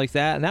stuff like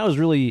that. And that was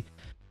really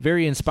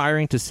very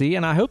inspiring to see.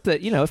 And I hope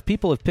that, if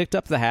people have picked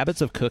up the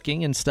habits of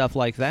cooking and stuff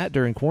like that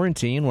during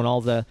quarantine when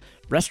all the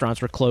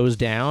restaurants were closed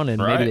down and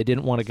maybe they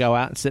didn't want to go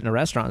out and sit in a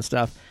restaurant and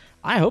stuff,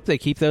 I hope they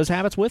keep those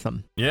habits with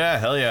them. Yeah,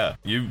 hell yeah.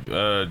 You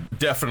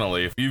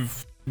definitely, if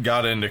you've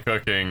got into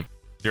cooking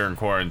during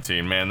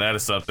quarantine, man, that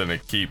is something to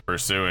keep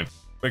pursuing.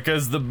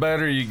 Because the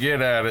better you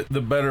get at it,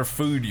 the better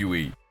food you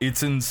eat.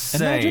 It's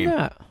insane. Imagine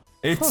that.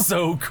 It's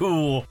so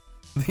cool.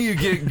 You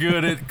get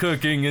good at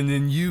cooking, and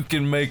then you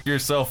can make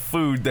yourself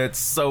food that's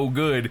so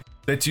good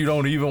that you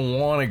don't even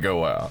want to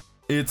go out.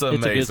 It's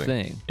amazing. It's a good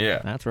thing.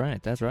 Yeah. That's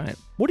right. That's right.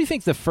 What do you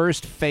think the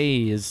first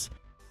phase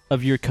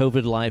of your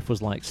COVID life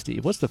was like,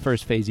 Steve? What's the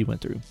first phase you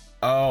went through?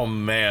 Oh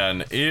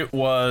man, it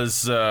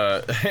was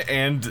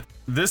and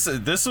this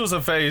was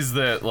a phase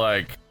that,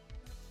 like,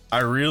 I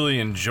really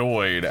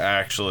enjoyed,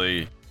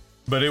 actually,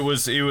 But it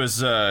was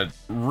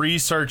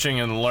researching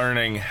and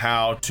learning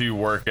how to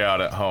work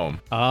out at home.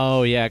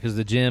 Oh yeah, because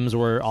the gyms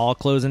were all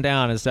closing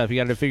down and stuff. You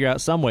got to figure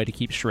out some way to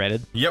keep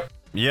shredded. Yep.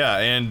 Yeah,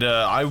 and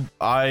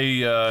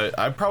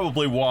I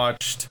probably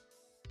watched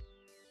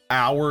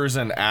hours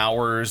and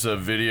hours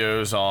of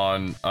videos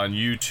on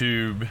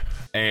YouTube,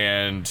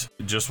 and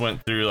just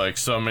went through like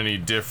so many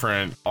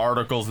different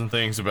articles and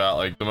things about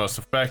like the most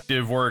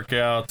effective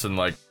workouts and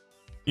like,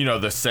 you know,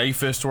 the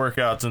safest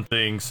workouts and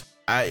things.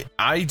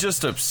 I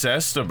just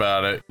obsessed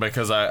about it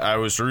because I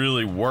was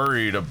really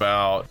worried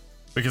about,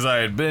 because I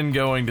had been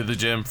going to the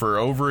gym for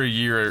over a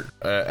year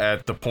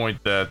at the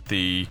point that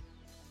the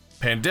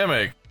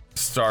pandemic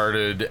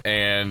started,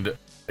 and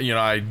you know,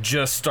 I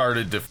just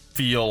started to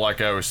feel like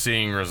I was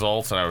seeing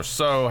results, and I was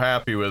so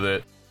happy with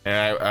it,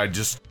 and I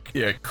just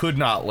could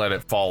not let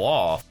it fall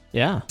off.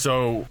 Yeah.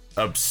 So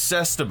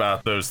obsessed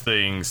about those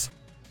things,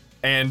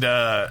 and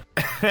I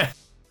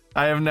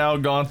have now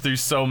gone through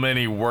so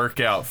many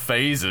workout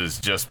phases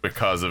just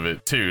because of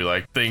it too,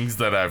 like things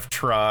that I've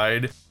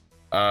tried,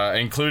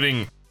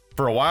 including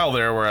for a while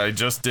there where I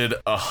just did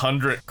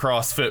 100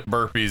 CrossFit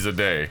burpees a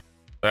day.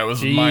 That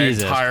was my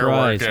entire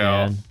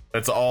workout. Man.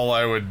 That's all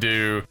I would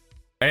do.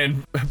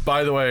 And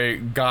by the way,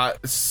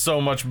 got so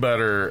much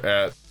better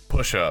at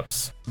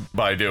push-ups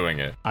by doing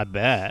it. I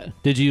bet.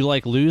 Did you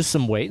like lose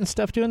some weight and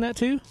stuff doing that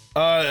too?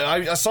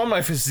 I saw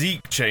my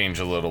physique change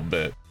a little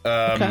bit.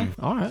 Okay,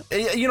 all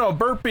right. You know,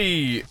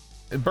 burpees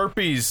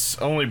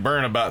only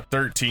burn about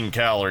 13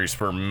 calories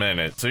per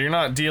minute, so you're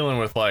not dealing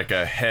with like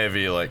a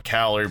heavy like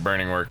calorie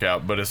burning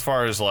workout. But as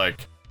far as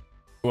like,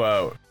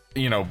 well,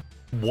 you know,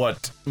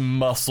 what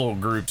muscle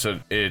groups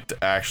it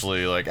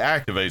actually like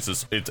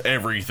activates, it's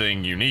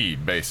everything you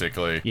need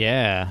basically.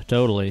 Yeah,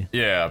 totally.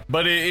 Yeah,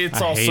 but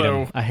it's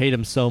I hate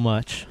them so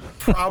much.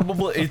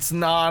 Probably it's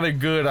not a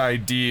good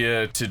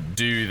idea to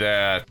do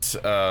that.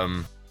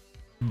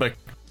 But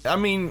I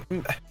mean,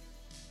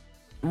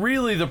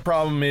 really the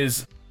problem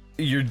is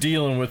you're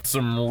dealing with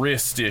some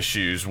wrist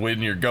issues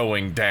when you're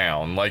going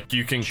down. Like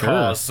you can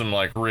cause some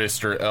like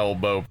wrist or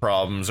elbow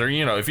problems, or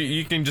you know, if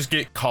you can just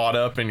get caught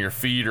up in your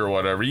feet or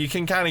whatever, you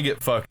can kind of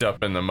get fucked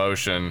up in the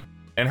motion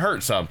and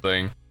hurt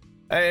something.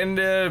 And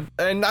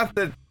not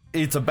that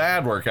it's a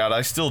bad workout.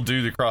 I still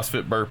do the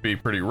CrossFit burpee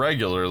pretty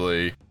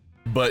regularly,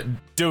 but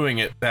doing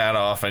it that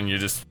often, you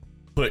just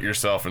put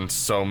yourself in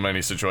so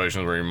many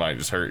situations where you might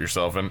just hurt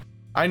yourself. And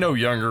I know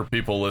younger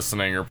people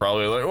listening are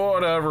probably like,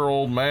 whatever,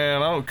 old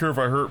man, I don't care if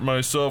I hurt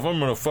myself, I'm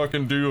gonna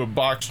fucking do a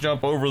box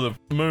jump over the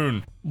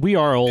moon. We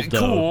are old though,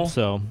 cool,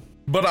 so.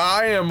 But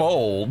I am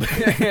old,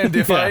 and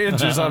if I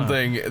injure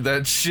something,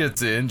 that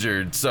shit's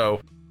injured.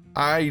 So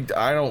I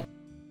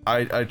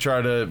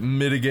try to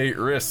mitigate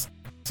risk.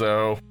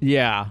 So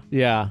yeah.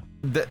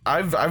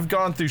 I've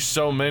gone through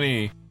so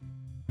many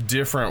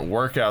different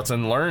workouts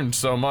and learned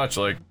so much,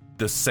 like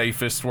the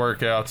safest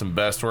workouts and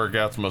best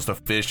workouts, most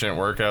efficient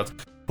workouts.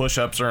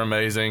 Push-ups are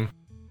amazing.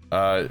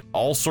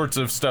 All sorts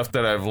of stuff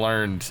that I've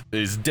learned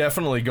is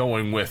definitely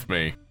going with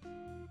me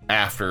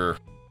after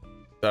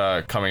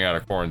coming out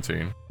of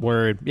quarantine.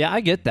 Word. Yeah,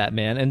 I get that,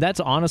 man. And that's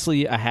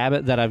honestly a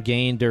habit that I've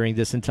gained during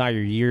this entire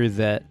year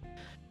that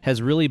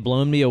has really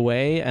blown me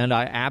away, and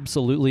I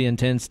absolutely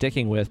intend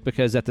sticking with,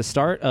 because at the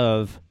start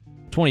of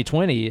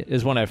 2020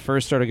 is when I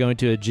first started going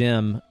to a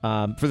gym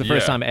for the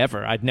first time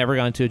ever. I'd never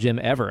gone to a gym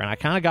ever, and I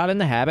kind of got in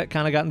the habit,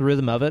 kind of got in the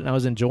rhythm of it, and I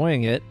was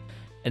enjoying it.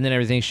 And then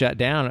everything shut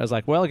down. I was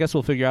like, well, I guess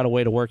we'll figure out a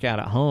way to work out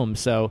at home.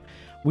 So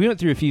we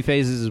went through a few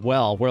phases as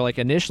well, where like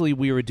initially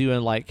we were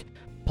doing like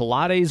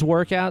Pilates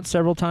workouts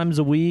several times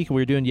a week. We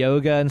were doing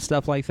yoga and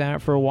stuff like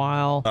that for a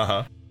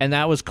while. And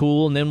that was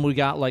cool. And then we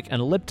got like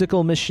an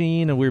elliptical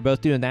machine, and we were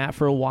both doing that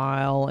for a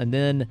while. And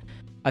then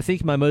I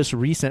think my most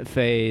recent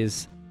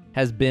phase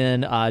has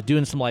been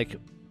doing some like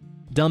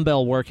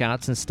dumbbell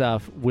workouts and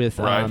stuff with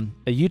a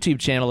YouTube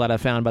channel that I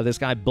found by this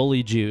guy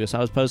Bully Juice. I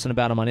was posting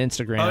about him on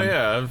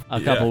Instagram a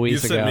couple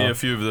weeks ago. You sent me a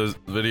few of those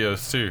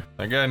videos too.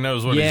 That guy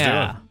knows what he's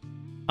doing.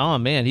 Oh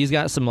man, he's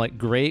got some like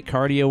great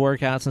cardio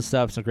workouts and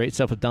stuff, some great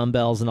stuff with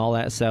dumbbells and all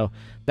that. So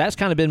that's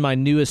kind of been my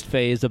newest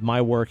phase of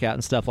my workout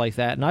and stuff like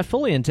that. And I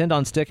fully intend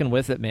on sticking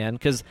with it, man,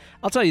 because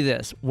I'll tell you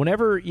this,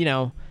 whenever, you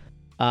know,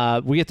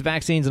 we get the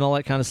vaccines and all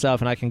that kind of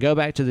stuff and I can go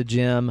back to the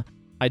gym,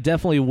 I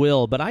definitely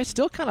will, but I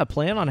still kind of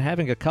plan on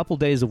having a couple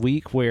days a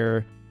week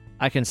where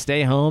I can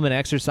stay home and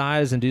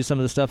exercise and do some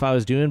of the stuff I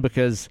was doing,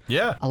 because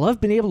I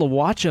love being able to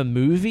watch a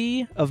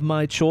movie of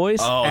my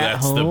choice at home. Oh,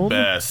 that's the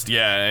best.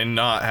 Yeah, and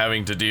not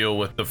having to deal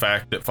with the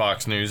fact that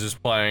Fox News is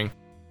playing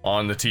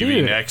on the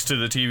TV next to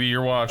the TV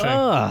you're watching.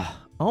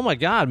 Oh my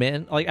God,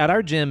 man. Like at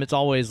our gym, it's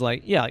always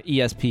like,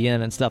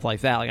 ESPN and stuff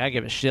like that. Like I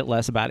give a shit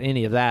less about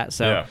any of that.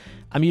 So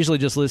I'm usually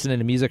just listening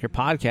to music or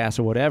podcasts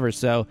or whatever.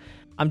 So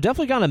I'm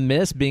definitely going to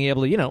miss being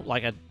able to, you know,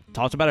 like I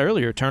talked about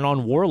earlier, turn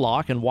on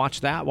Warlock and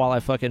watch that while I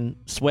fucking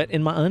sweat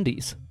in my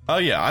undies. Oh,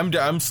 yeah,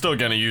 I'm still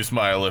going to use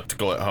my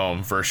elliptical at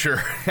home for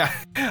sure.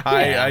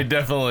 I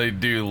definitely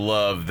do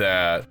love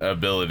that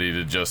ability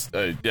to just,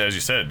 as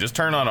you said, just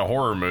turn on a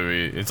horror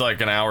movie. It's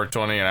like an hour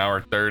 20, an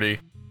hour 30.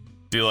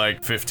 Do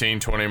like 15,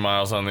 20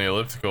 miles on the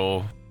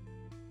elliptical.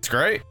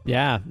 great.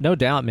 Yeah, no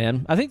doubt,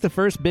 man. I think the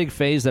first big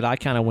phase that I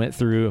kind of went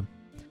through,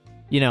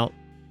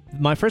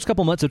 my first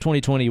couple months of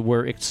 2020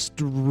 were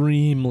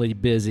extremely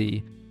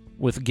busy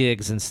with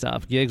gigs and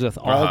stuff. Gigs with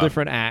all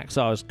different acts.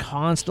 So I was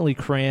constantly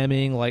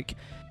cramming,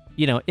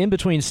 in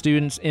between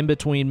students, in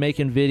between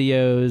making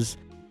videos,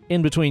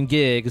 in between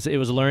gigs. It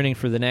was learning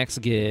for the next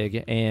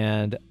gig,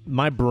 and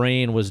my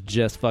brain was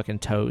just fucking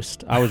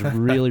toast. I was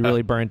really,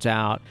 really burnt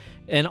out.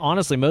 And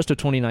honestly, most of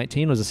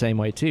 2019 was the same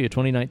way too.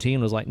 2019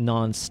 was like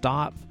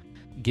nonstop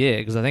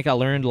gigs. I think I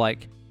learned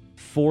like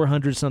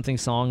 400 something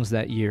songs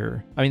that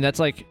year. I mean, that's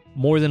like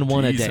more than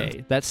one a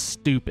day. That's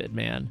stupid,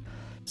 man.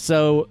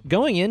 So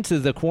going into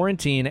the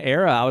quarantine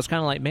era, I was kind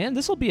of like, man,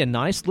 this will be a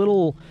nice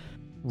little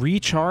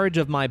recharge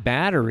of my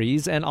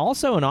batteries, and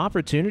also an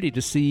opportunity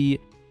to see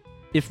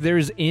if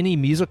there's any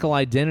musical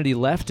identity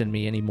left in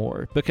me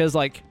anymore. Because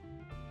like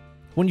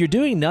when you're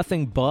doing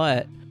nothing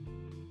but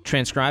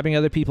transcribing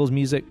other people's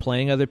music,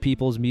 playing other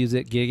people's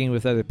music, gigging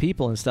with other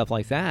people and stuff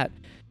like that,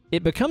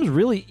 it becomes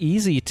really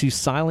easy to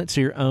silence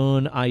your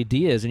own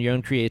ideas and your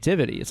own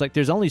creativity. It's like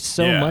there's only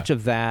so much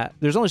of that.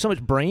 There's only so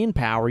much brain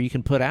power you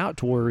can put out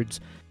towards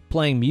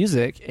playing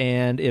music,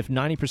 and if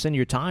 90% of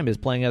your time is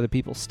playing other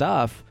people's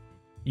stuff,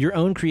 your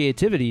own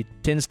creativity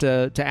tends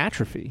to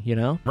atrophy,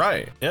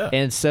 Right, yeah.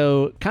 And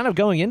so kind of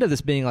going into this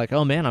being like,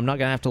 oh man, I'm not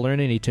going to have to learn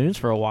any tunes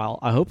for a while.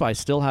 I hope I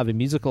still have a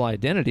musical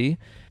identity.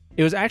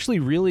 It was actually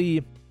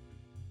really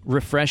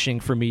refreshing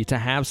for me to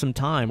have some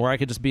time where I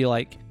could just be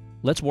like,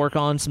 let's work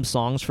on some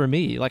songs for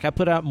me. Like I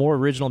put out more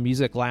original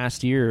music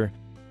last year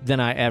than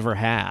I ever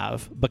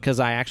have because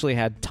I actually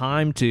had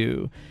time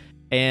to.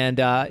 And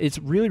it's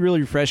really,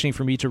 really refreshing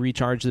for me to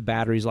recharge the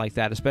batteries like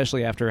that,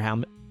 especially after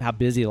how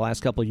busy the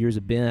last couple of years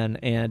have been.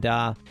 And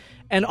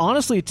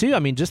honestly, too, I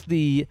mean, just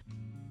the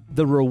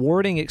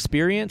rewarding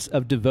experience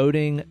of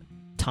devoting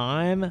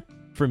time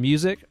for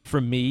music for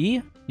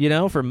me,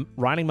 from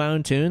writing my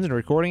own tunes and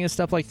recording and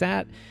stuff like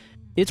that.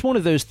 It's one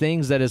of those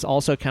things that has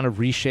also kind of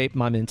reshaped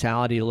my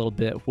mentality a little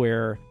bit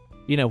where,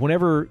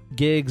 whenever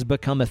gigs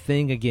become a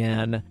thing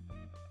again,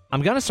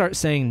 I'm going to start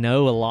saying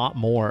no a lot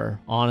more,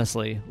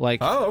 honestly. Like,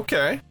 oh,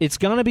 okay. It's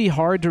going to be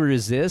hard to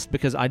resist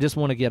because I just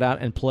want to get out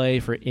and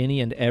play for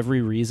any and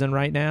every reason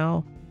right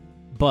now.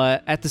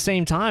 But at the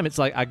same time, it's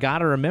like I got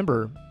to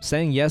remember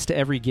saying yes to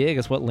every gig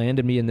is what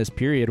landed me in this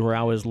period where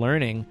I was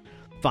learning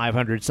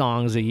 500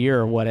 songs a year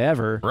or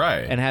whatever.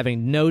 Right. And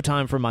having no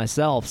time for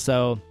myself.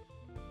 So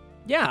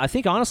yeah, I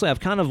think honestly I've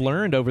kind of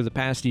learned over the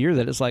past year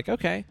that it's like,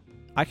 okay,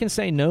 I can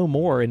say no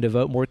more and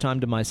devote more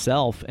time to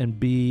myself and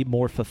be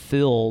more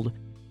fulfilled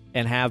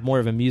and have more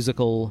of a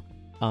musical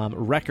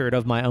record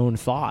of my own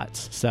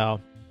thoughts. So,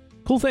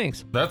 cool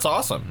things. That's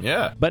awesome,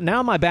 yeah. But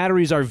now my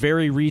batteries are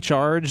very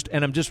recharged,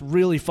 and I'm just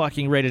really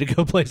fucking ready to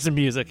go play some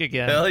music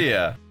again. Hell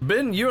yeah.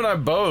 Ben, you and I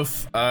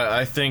both,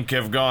 I think,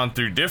 have gone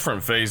through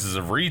different phases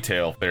of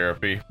retail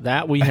therapy.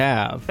 That we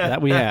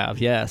have.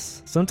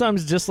 Yes.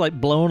 Sometimes just like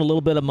blowing a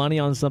little bit of money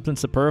on something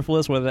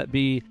superfluous, whether that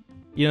be,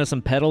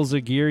 some pedals or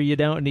gear you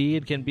don't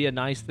need, can be a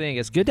nice thing.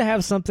 It's good to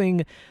have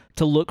something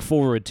to look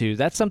forward to.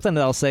 That's something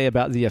that I'll say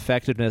about the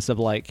effectiveness of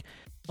like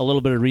a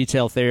little bit of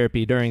retail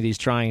therapy during these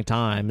trying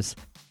times.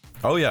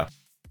 Oh, yeah.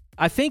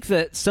 I think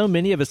that so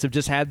many of us have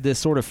just had this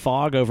sort of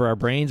fog over our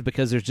brains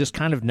because there's just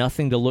kind of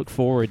nothing to look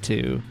forward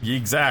to.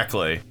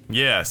 Exactly.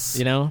 Yes.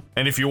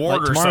 And if you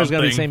order tomorrow's something,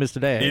 gonna be the same as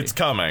today. It's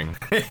coming.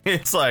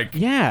 It's like...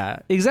 Yeah,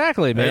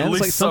 exactly, man.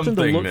 It's like something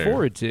to look new.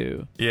 forward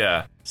to.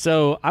 Yeah.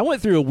 So I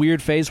went through a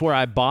weird phase where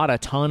I bought a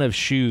ton of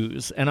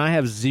shoes, and I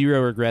have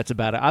zero regrets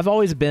about it. I've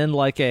always been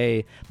like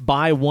a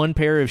buy one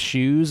pair of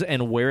shoes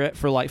and wear it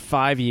for like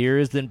 5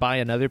 years, then buy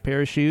another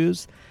pair of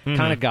shoes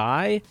kind of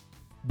guy.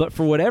 But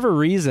for whatever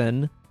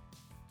reason,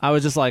 I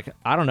was just like,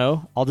 I don't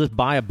know, I'll just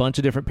buy a bunch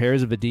of different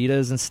pairs of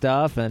Adidas and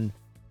stuff, and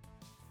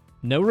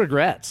no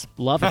regrets.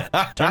 Love it.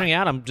 Turning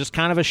out I'm just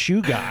kind of a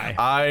shoe guy.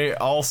 I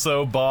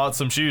also bought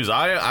some shoes.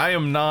 I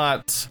am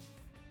not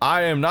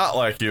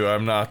like you.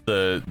 I'm not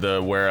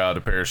the wear out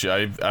a pair of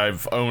shoes.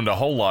 I've owned a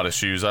whole lot of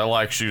shoes. I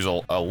like shoes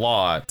a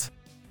lot.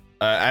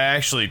 I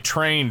actually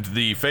trained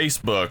the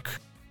Facebook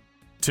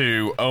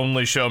to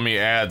only show me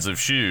ads of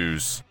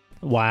shoes.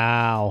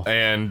 Wow.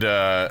 And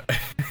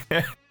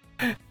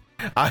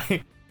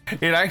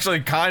it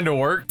actually kind of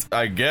worked,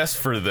 I guess,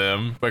 for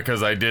them,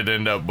 because I did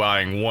end up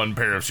buying one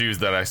pair of shoes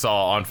that I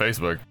saw on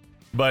Facebook.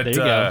 But there you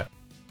go.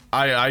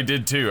 I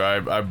did too.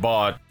 I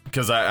bought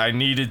because I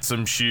needed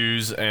some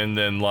shoes, and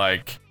then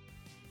like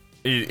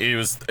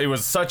it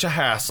was such a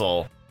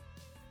hassle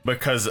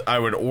because I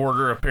would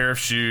order a pair of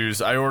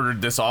shoes. I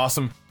ordered this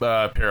awesome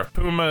pair of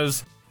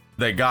Pumas.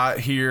 They got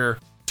here.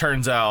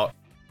 Turns out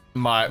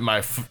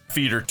my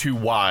feet are too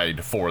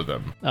wide for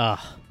them.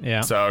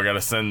 Yeah. So I got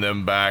to send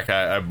them back.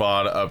 I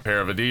bought a pair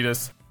of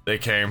Adidas. They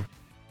came.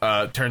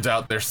 Turns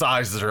out their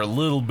sizes are a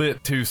little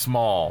bit too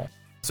small.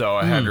 So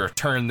I had to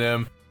return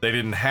them. They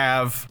didn't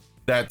have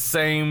that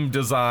same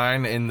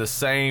design in the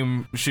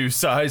same shoe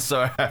size,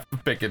 so I have to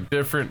pick a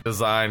different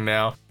design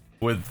now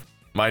with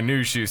my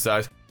new shoe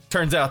size.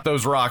 Turns out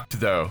those rocked,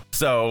 though.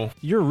 So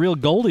you're a real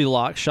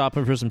Goldilocks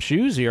shopping for some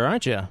shoes here,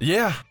 aren't you?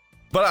 Yeah.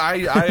 But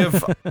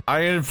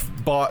I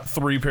have bought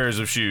 3 pairs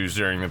of shoes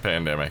during the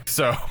pandemic,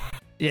 so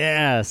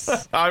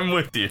Yes. I'm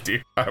with you,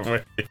 dude. I'm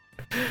with you.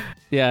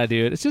 Yeah,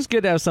 dude. It's just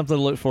good to have something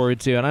to look forward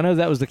to. And I know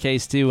that was the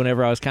case, too,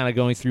 whenever I was kind of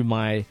going through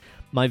my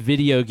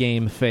video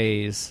game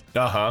phase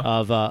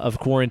of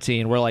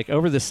quarantine, where, like,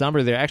 over the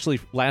summer there, actually,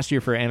 last year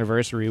for our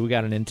anniversary, we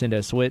got a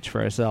Nintendo Switch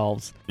for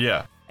ourselves.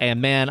 Yeah.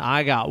 And, man,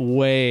 I got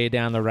way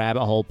down the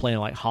rabbit hole playing,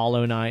 like,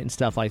 Hollow Knight and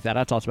stuff like that.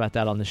 I talked about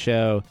that on the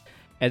show.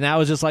 And that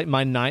was just, like,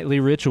 my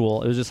nightly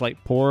ritual. It was just,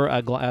 like, pour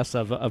a glass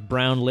of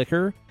brown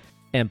liquor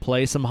and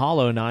play some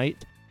Hollow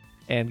Knight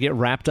and get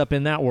wrapped up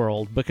in that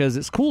world, because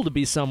it's cool to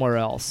be somewhere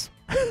else.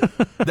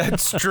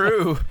 That's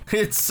true.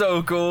 It's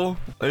so cool.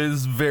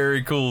 It's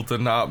very cool to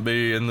not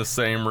be in the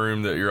same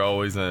room that you're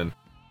always in.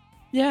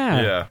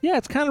 Yeah,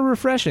 it's kind of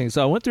refreshing.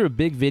 So I went through a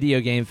big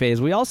video game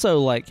phase. We also,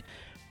 like,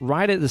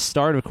 right at the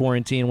start of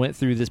quarantine, went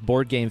through this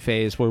board game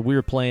phase where we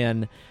were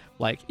playing,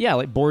 like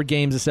board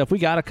games and stuff. We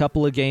got a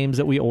couple of games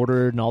that we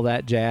ordered and all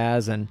that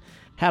jazz, and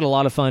had a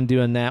lot of fun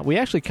doing that. We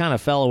actually kind of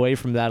fell away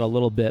from that a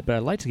little bit, but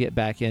I'd like to get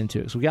back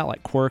into it. So we got,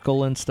 like,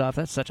 Quirkle and stuff.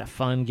 That's such a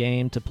fun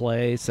game to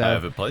play. So I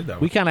haven't played that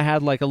one. We kind of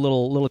had, like, a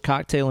little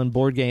cocktail and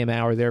board game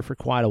hour there for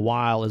quite a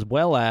while, as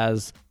well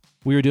as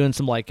we were doing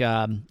some, like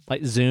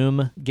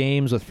Zoom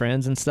games with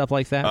friends and stuff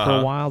like that for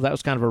a while. That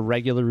was kind of a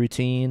regular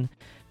routine.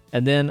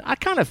 And then I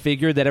kind of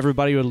figured that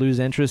everybody would lose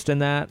interest in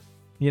that,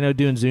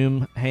 doing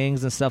Zoom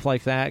hangs and stuff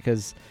like that,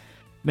 because,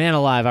 man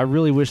alive, I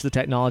really wish the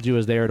technology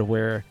was there to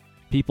where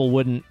people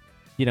wouldn't,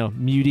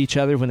 mute each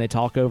other when they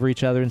talk over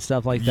each other and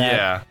stuff like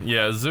that.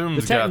 Yeah,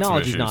 Zoom's the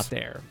technology's not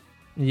there.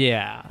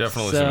 Yeah.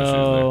 Definitely so some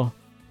issues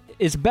there.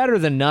 It's better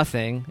than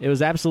nothing. It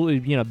was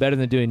absolutely, better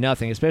than doing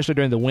nothing, especially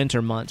during the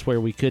winter months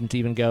where we couldn't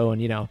even go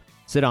and,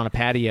 sit on a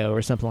patio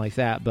or something like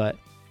that. But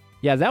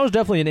yeah, that was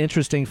definitely an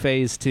interesting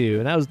phase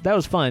too. And that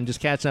was fun, just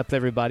catching up with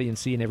everybody and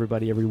seeing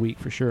everybody every week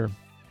for sure.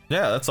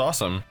 Yeah, that's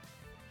awesome.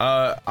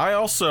 I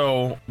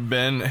also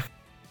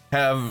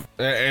have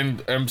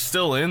and am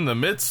still in the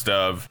midst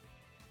of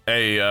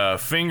a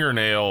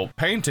fingernail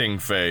painting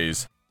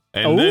phase,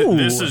 and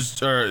this is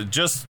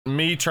just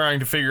me trying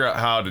to figure out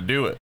how to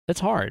do it.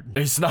 It's hard.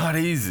 It's not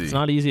easy. It's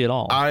not easy at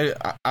all.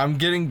 I'm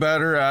getting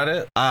better at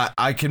it.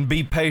 I can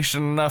be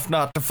patient enough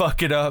not to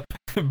fuck it up,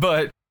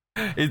 but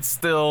it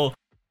still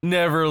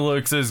never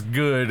looks as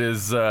good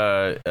as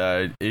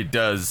it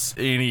does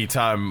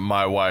anytime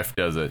my wife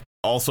does it.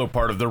 Also,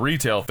 part of the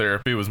retail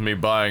therapy was me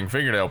buying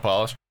fingernail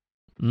polish.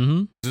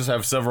 Mm-hmm. Just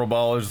have several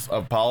bottles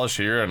of polish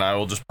here, and I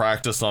will just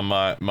practice on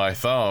my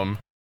thumb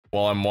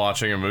while I'm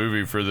watching a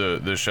movie for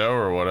the show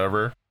or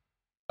whatever.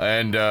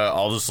 And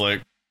I'll just,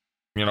 like,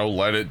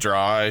 let it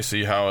dry,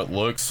 see how it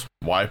looks,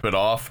 wipe it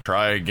off,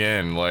 try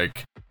again.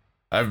 Like,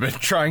 I've been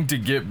trying to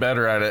get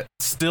better at it.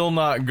 Still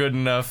not good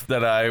enough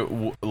that I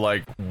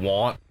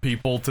want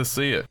people to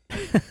see it.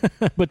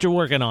 But you're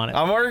working on it.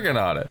 I'm working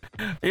on it.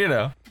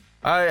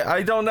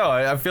 I don't know.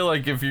 I feel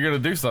like if you're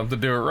going to do something,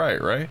 do it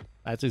right?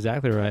 That's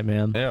exactly right,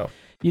 man. Yeah.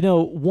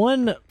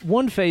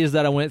 One phase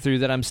that I went through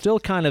that I'm still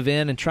kind of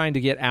in and trying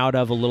to get out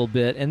of a little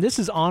bit, and this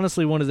is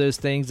honestly one of those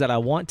things that I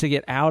want to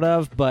get out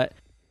of, but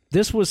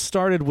this was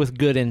started with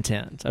good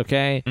intent,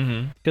 okay?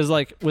 Because,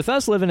 like, with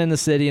us living in the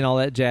city and all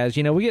that jazz,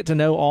 we get to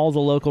know all the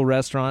local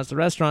restaurants. The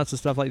restaurants and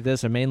stuff like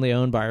this are mainly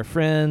owned by our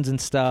friends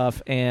and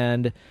stuff,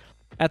 and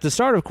at the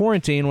start of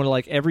quarantine, when,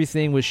 like,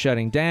 everything was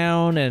shutting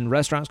down and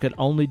restaurants could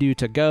only do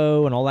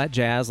to-go and all that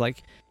jazz,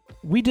 like,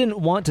 we didn't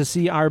want to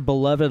see our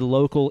beloved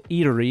local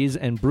eateries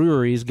and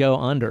breweries go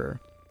under.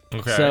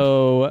 Okay.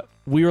 So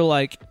we were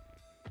like,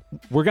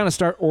 we're going to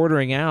start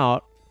ordering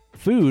out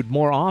food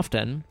more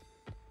often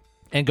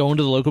and going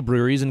to the local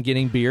breweries and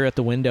getting beer at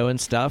the window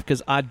and stuff,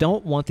 because I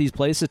don't want these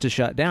places to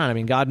shut down. I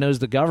mean, God knows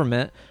the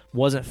government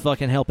wasn't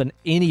fucking helping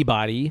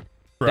anybody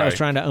that was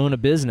trying to own a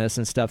business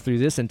and stuff through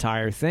this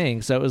entire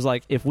thing. So it was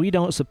like, if we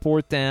don't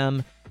support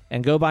them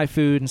and go buy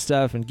food and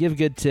stuff and give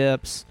good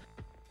tips,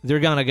 they're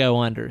going to go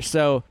under.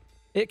 So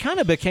it kind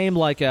of became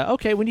like,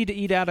 okay, we need to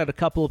eat out at a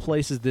couple of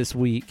places this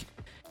week.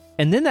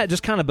 And then that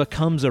just kind of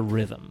becomes a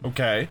rhythm.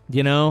 Okay.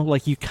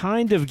 Like, you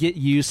kind of get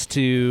used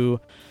to,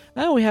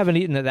 oh, we haven't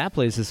eaten at that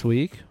place this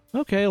week.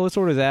 Okay, let's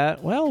order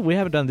that. Well, we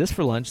haven't done this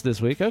for lunch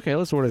this week. Okay,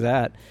 let's order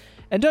that.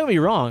 And don't get me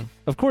wrong,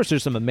 of course,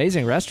 there's some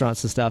amazing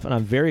restaurants and stuff, and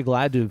I'm very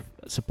glad to have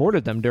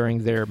supported them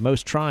during their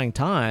most trying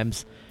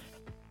times.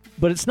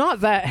 But it's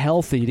not that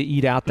healthy to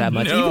eat out that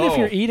much. No. Even if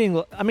you're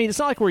eating, I mean, it's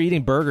not like we're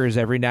eating burgers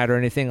every night or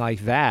anything like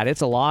that.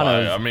 It's a lot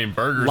of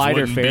burgers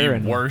lighter wouldn't fare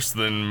be worse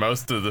than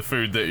most of the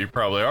food that you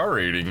probably are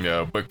eating,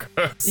 though,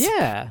 because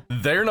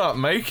they're not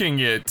making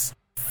it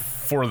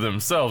for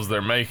themselves.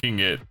 They're making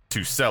it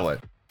to sell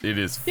it. It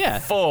is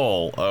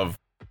full of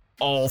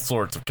all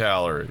sorts of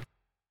calories.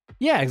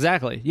 Yeah,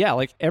 exactly. Yeah,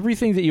 like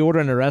everything that you order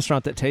in a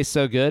restaurant that tastes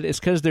so good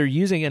is because they're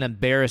using an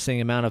embarrassing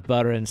amount of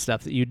butter and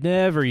stuff that you'd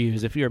never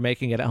use if you were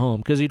making it at home,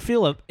 because you'd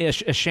feel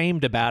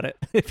ashamed about it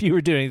if you were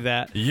doing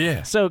that.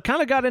 Yeah. So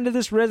kind of got into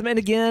this rhythm, and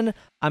again,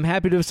 I'm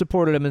happy to have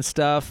supported them and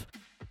stuff,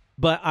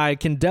 but I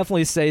can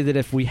definitely say that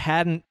if we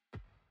hadn't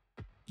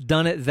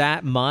done it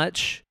that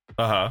much,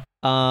 Uh-huh.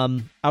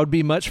 I would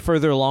be much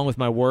further along with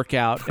my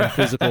workout and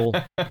physical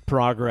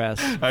progress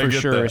I for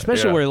get sure, that,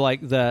 especially yeah. where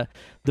like the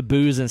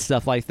booze and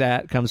stuff like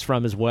that comes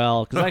from as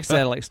well. Because like I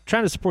said, like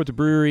trying to support the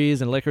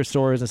breweries and liquor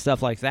stores and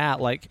stuff like that.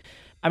 Like,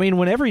 I mean,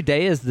 when every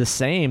day is the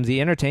same,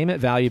 the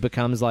entertainment value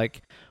becomes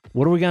like,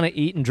 what are we going to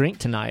eat and drink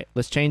tonight?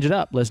 Let's change it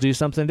up. Let's do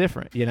something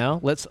different. You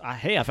know,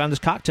 hey, I found this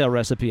cocktail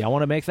recipe. I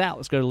want to make that.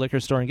 Let's go to the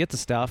liquor store and get the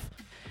stuff.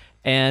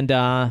 And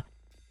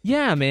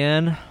yeah,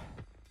 man,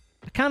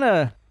 I kind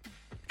of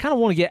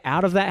want to get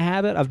out of that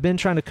habit. I've been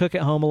trying to cook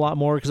at home a lot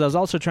more because I was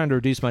also trying to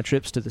reduce my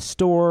trips to the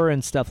store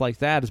and stuff like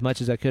that as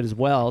much as I could as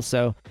well.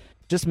 So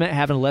just meant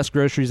having less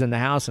groceries in the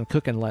house and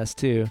cooking less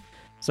too.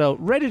 So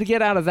ready to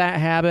get out of that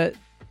habit,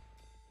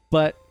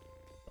 but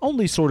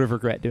only sort of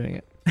regret doing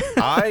it.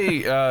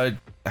 I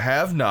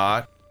have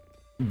not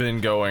been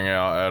going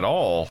out at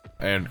all,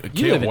 and You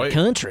can't live in wait. the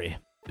country.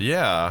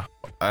 Yeah,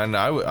 and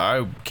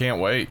I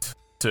can't wait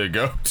to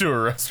go to a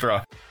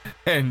restaurant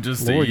and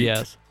just Lord, eat.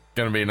 yes.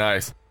 Gonna be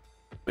nice.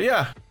 But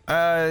yeah,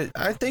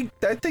 I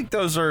think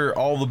those are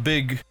all the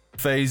big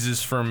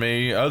phases for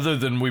me. Other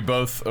than we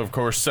both, of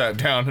course, sat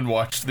down and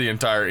watched the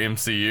entire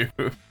MCU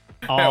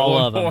All at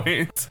of one them.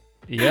 point.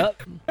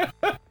 Yep.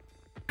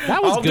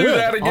 That was I'll good. do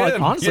that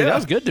again. Honestly, Yeah. that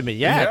was good to me.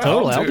 Yeah,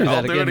 totally. I'll do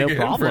that again. No for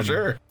problem.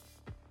 sure.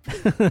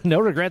 No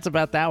regrets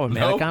about that one,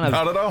 man. Nope, I kind of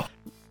not at all.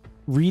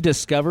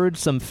 rediscovered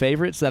some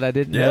favorites that I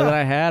didn't know Yeah. that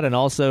I had, and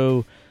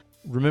also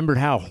remembered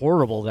how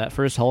horrible that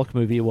first Hulk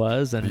movie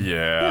was. And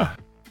Yeah,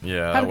 Had a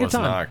that good was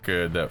time. not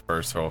good. That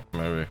first Hulk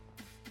movie.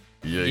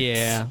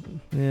 Yikes.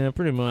 yeah,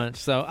 pretty much.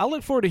 So I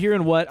look forward to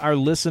hearing what our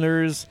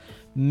listeners'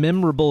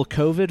 memorable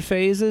COVID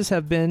phases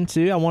have been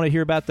too. I want to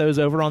hear about those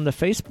over on the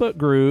Facebook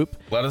group.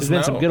 Let us There's been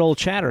know. some good old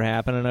chatter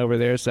happening over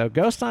there. So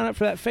go sign up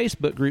for that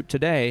Facebook group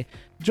today.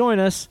 Join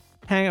us,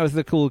 hang out with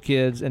the cool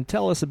kids, and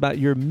tell us about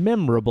your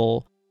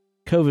memorable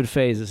COVID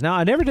phases. Now,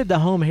 I never did the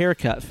home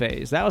haircut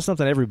phase. That was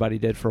something everybody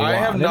did for a while. I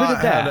have never not did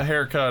that. had a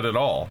haircut at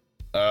all.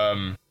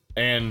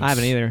 And I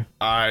haven't either.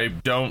 I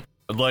don't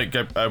like.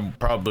 I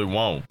probably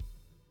won't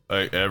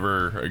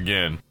ever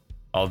again.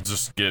 I'll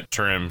just get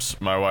trims.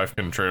 My wife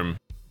can trim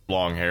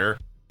long hair.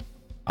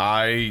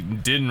 I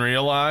didn't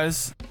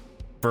realize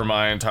for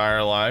my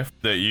entire life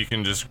that you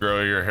can just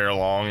grow your hair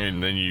long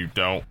and then you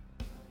don't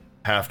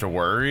have to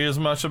worry as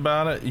much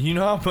about it. You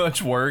know how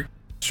much work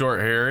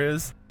short hair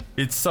is?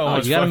 It's so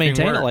much. You got to fucking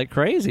maintain work. it like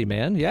crazy,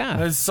 man.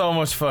 Yeah. It's so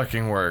much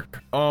fucking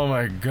work. Oh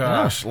my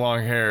gosh,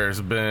 long hair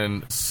has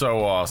been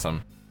so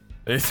awesome.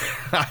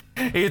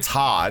 It's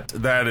hot.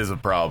 That is a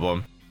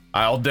problem.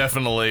 I'll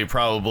definitely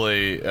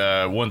probably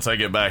once I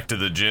get back to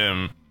the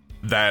gym,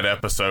 that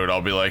episode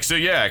I'll be like, so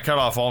yeah, I cut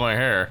off all my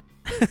hair.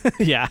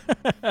 Yeah.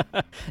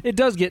 It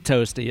does get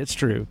toasty. It's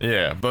true.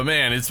 Yeah, but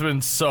man, it's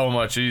been so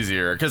much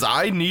easier because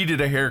I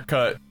needed a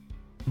haircut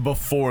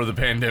before the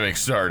pandemic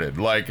started.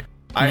 Like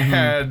I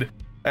had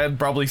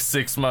probably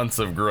 6 months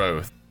of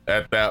growth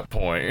at that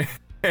point.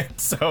 And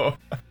so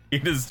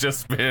it has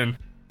just been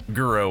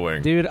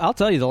growing. Dude, I'll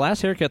tell you, the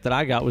last haircut that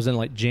I got was in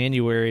like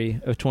January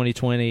of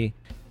 2020.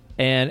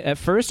 And at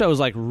first I was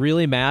like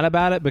really mad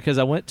about it because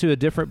I went to a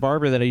different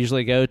barber that I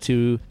usually go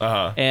to.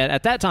 Uh-huh. And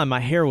at that time my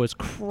hair was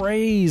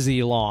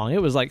crazy long.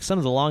 It was like some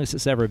of the longest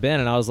it's ever been.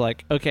 And I was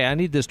like, okay, I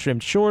need this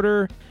trimmed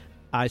shorter.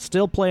 I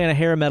still play in a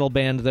hair metal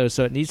band though,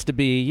 so it needs to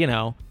be, you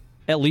know,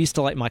 at least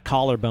to like my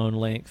collarbone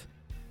length.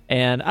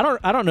 And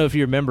I don't know if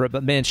you remember it,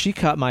 but man, she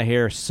cut my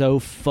hair so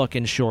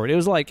fucking short. It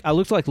was like I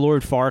looked like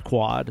Lord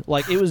Farquaad.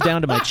 Like it was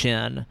down to my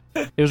chin.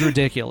 It was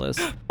ridiculous.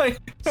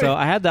 So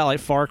I had that like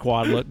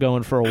Farquaad look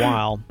going for a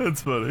while.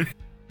 That's funny.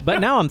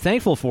 But now I'm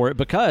thankful for it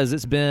because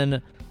it's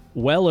been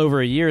well over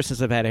a year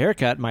since I've had a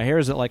haircut. My hair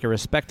is at like a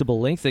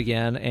respectable length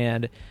again,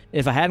 and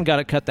if I hadn't got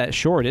it cut that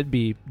short, it'd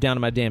be down to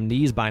my damn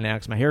knees by now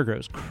because my hair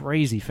grows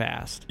crazy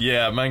fast.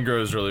 Yeah, mine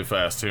grows really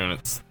fast too, and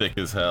it's thick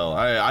as hell.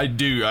 I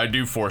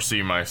do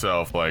foresee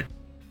myself, like,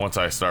 once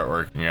I start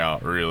working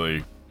out,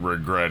 really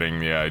regretting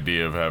the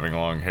idea of having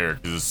long hair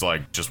because it's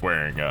like just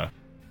wearing a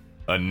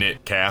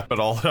knit cap at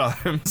all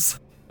times.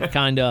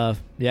 Kind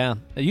of, yeah.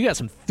 You got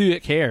some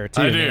thick hair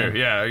too. I do, man.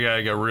 yeah,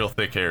 I got real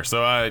thick hair.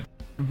 So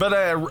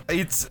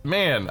it's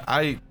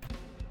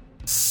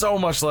so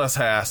much less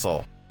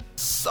hassle,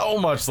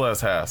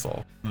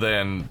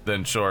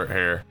 than short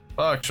hair.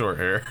 Fuck short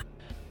hair.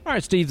 All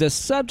right, Steve, the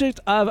subject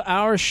of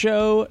our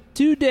show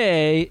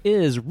today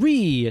is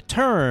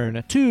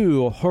Return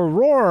to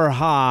Horror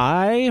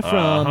High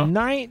from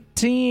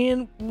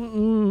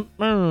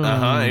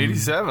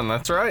 87.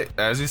 That's right,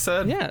 as you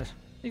said. Yeah,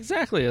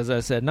 exactly as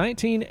I said,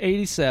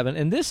 1987.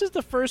 And this is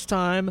the first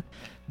time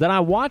that I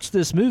watched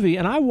this movie,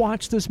 and I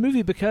watched this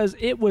movie because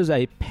it was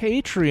a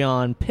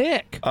Patreon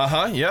pick.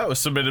 Yeah, it was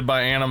submitted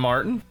by Anna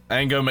Martin,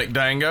 Ango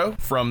McDango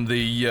from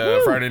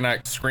the Friday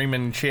Night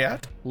Screamin'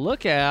 chat.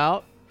 Look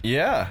out.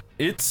 Yeah,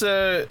 it's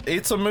a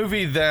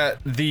movie that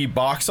the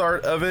box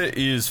art of it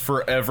is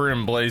forever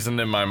emblazoned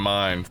in my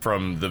mind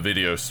from the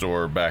video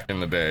store back in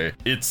the day.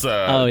 It's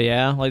oh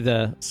yeah, like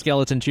the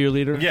skeleton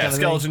cheerleader. yeah, kind of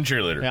skeleton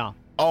cheerleader. Yeah.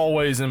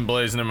 Always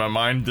emblazoned in my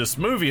mind. This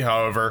movie,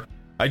 however,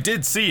 I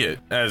did see it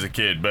as a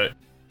kid, but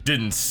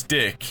didn't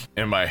stick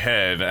in my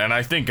head, and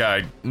I think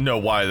I know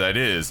why that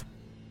is.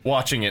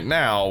 Watching it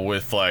now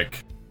with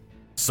like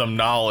some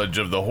knowledge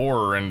of the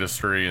horror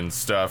industry and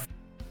stuff,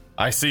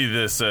 I see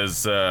this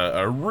as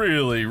a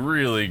really,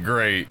 really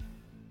great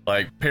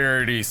like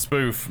parody,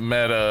 spoof,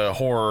 meta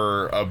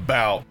horror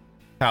about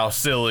how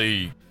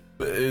silly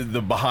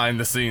the behind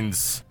the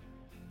scenes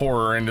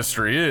horror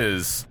industry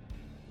is.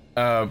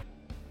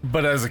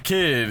 But as a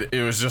kid,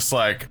 it was just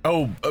like,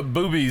 oh,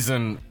 boobies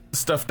and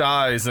stuff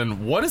dies,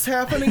 and what is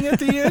happening at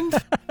the end?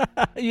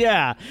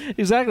 Yeah,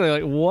 exactly.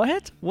 Like,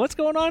 what? What's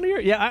going on here?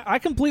 Yeah, I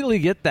completely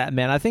get that,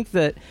 man. I think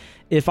that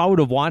if I would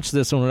have watched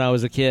this one when I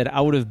was a kid,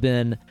 I would have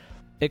been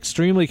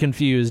extremely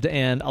confused,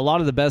 and a lot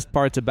of the best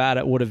parts about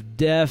it would have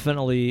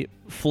definitely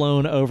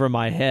flown over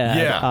my head.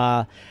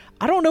 Yeah.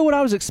 I don't know what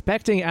I was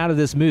expecting out of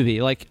this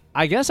movie. Like,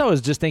 I guess I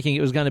was just thinking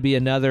it was going to be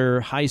another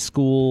high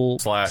school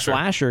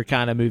slasher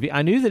kind of movie.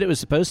 I knew that it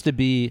was supposed to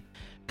be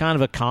kind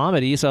of a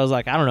comedy, so I was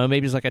like, I don't know,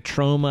 maybe it's like a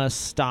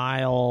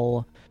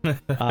Trauma-style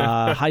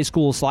high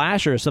school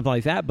slasher or something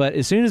like that. But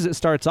as soon as it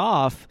starts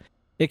off,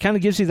 it kind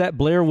of gives you that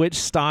Blair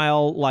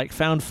Witch-style, like,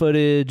 found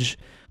footage,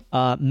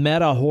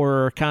 meta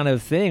horror kind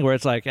of thing, where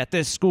it's like, at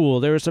this school,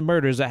 there were some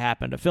murders that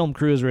happened. A film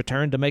crew has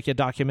returned to make a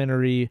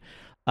documentary.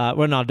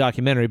 Well, not a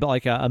documentary, but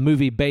like a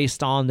movie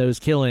based on those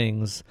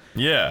killings.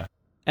 Yeah.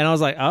 And I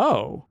was like,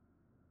 oh,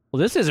 well,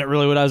 this isn't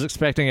really what I was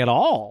expecting at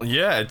all.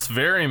 Yeah, it's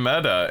very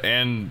meta,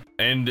 and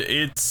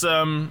it's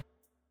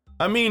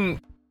I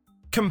mean,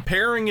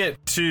 comparing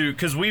it to,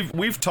 because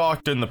we've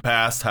talked in the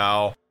past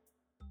how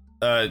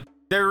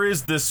there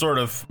is this sort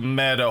of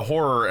meta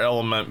horror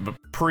element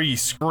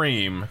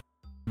pre-Scream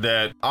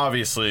that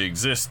obviously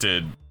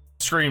existed.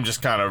 Scream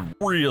just kind of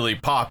really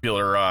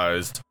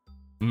popularized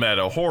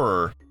meta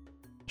horror.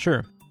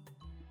 Sure.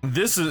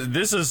 This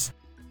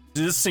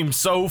seems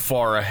so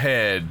far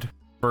ahead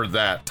for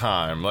that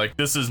time. Like,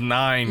 this is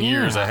 9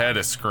 years ahead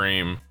of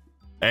Scream,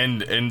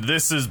 and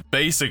this is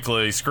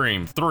basically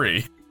Scream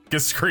 3,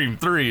 because Scream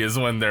 3 is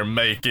when they're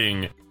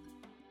making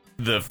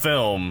the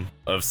film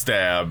of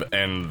Stab,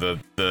 and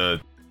the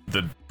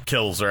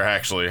kills are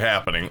actually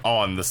happening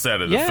on the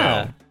set of the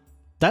film.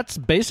 That's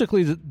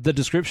basically the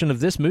description of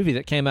this movie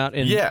that came out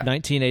in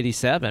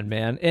 1987,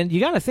 man. And you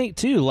got to think,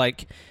 too,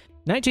 like,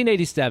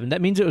 1987, that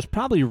means it was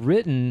probably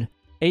written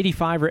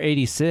 85 or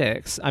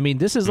 86. I mean,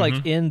 this is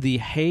like in the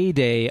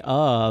heyday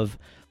of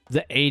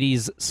the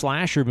 80s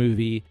slasher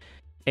movie,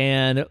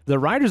 and the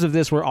writers of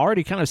this were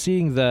already kind of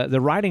seeing the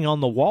writing on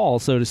the wall,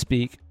 so to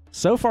speak,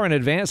 so far in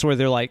advance where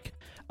they're like,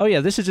 oh yeah,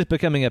 this is just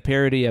becoming a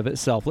parody of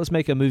itself. Let's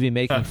make a movie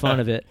making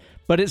fun of it.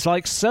 But it's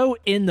like so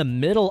in the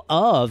middle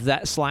of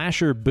that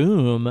slasher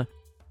boom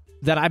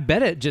that I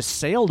bet it just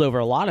sailed over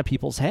a lot of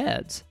people's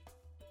heads.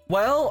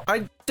 Well,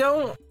 I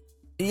don't...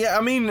 Yeah,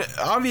 I mean,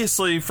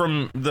 obviously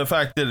from the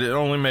fact that it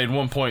only made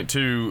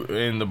 1.2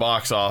 in the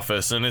box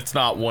office, and it's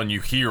not one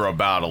you hear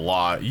about a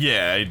lot,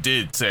 yeah, it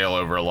did sail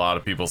over a lot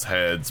of people's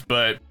heads,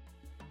 but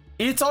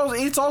it's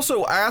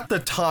also at the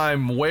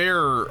time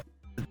where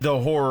the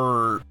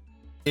horror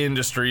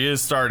industry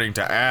is starting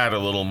to add a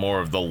little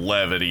more of the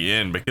levity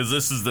in, because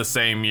this is the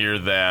same year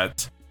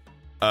that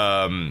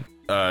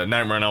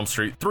Nightmare on Elm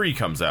Street 3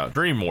 comes out,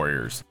 Dream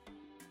Warriors.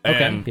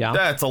 And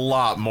that's a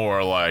lot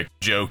more like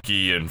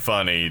jokey and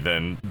funny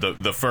than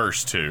the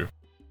first two.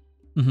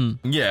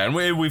 Mm-hmm. Yeah, and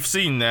we've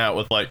seen that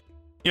with, like,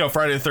 you know,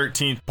 Friday the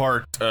 13th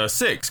Part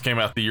 6 came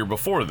out the year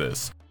before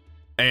this.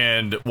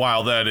 And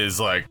while that is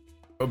like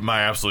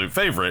my absolute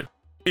favorite,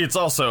 it's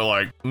also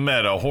like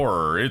meta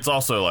horror. It's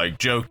also like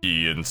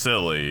jokey and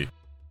silly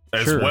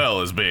as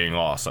well as being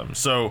awesome.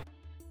 So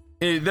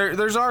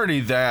there's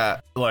already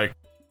that like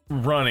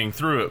running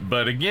through it.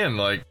 But again,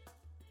 like,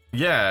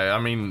 yeah,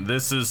 I mean,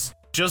 this is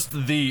just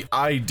the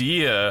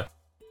idea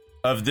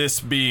of this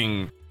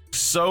being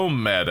so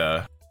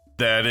meta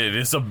that it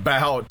is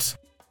about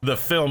the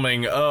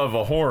filming of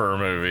a horror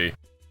movie.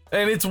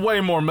 And it's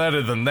way more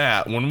meta than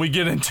that. When we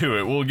get into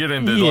it, we'll get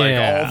into like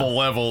all the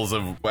levels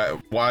of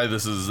why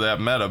this is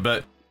that meta.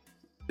 But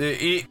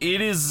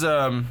it is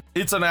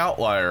it's an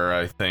outlier,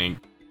 I think,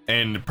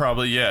 and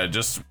probably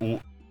just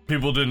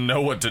people didn't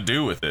know what to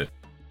do with it.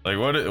 Like,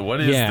 what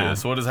is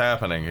this? What is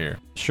happening here?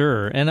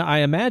 Sure, and I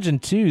imagine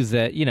too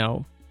that, you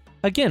know,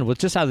 again, with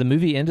just how the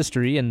movie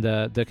industry and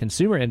the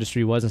consumer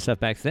industry was and stuff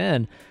back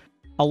then,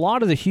 a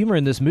lot of the humor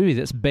in this movie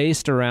that's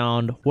based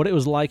around what it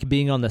was like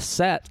being on the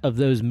set of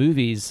those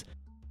movies,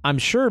 I'm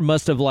sure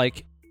must have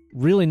like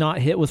really not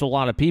hit with a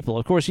lot of people.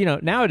 Of course, you know,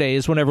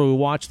 nowadays, whenever we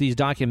watch these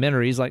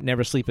documentaries like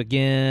Never Sleep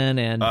Again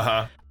and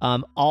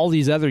all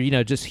these other, you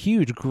know, just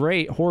huge,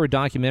 great horror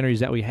documentaries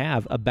that we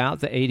have about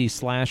the 80s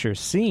slasher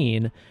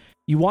scene,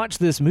 you watch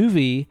this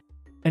movie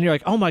and you're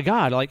like, oh my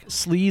God, like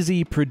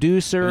sleazy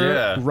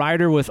producer,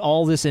 writer with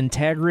all this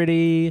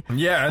integrity.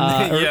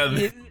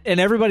 And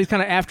everybody's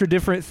kind of after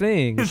different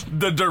things.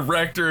 The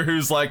director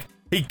who's like,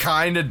 he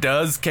kind of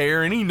does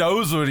care and he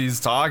knows what he's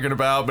talking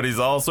about, but he's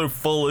also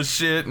full of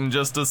shit and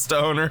just a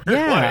stoner.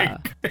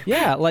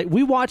 Yeah. Like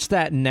we watch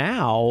that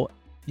now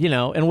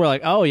and we're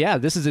like, oh yeah,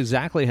 this is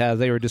exactly how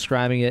they were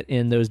describing it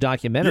in those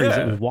documentaries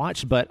that we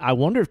watched. But I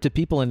wonder if to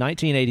people in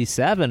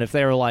 1987, if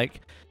they were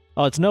like,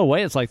 oh, it's no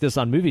way it's like this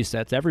on movie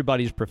sets.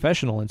 Everybody's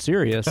professional and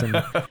serious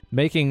and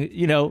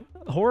making,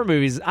 horror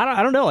movies.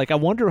 I don't know. Like, I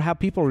wonder how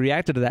people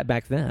reacted to that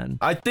back then.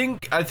 I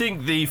think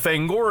the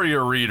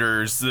Fangoria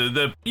readers,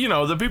 the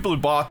people who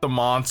bought the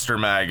monster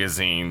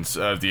magazines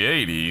of the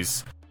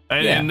 80s,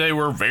 and they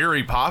were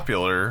very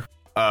popular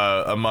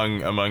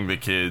among the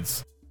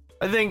kids.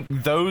 I think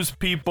those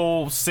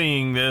people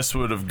seeing this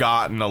would have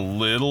gotten a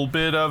little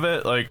bit of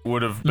it, like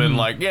would have been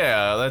like,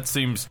 yeah, that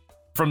seems,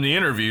 from the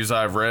interviews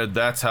I've read,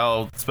 that's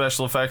how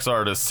special effects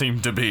artists seem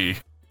to be.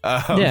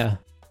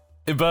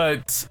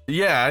 But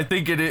yeah, I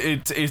think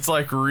it's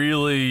like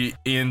really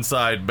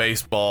inside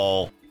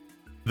baseball,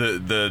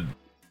 the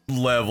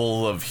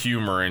level of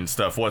humor and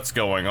stuff, what's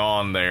going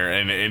on there,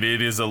 and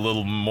it is a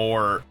little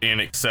more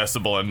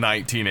inaccessible in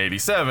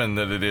 1987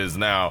 than it is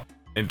now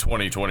in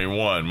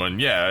 2021, when,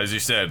 yeah, as you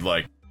said,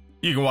 like,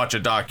 you can watch a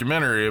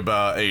documentary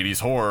about 80s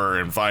horror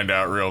and find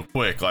out real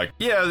quick, like,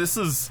 yeah, this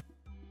is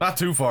not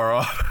too far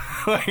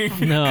off.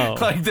 No.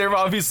 Like, they're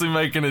obviously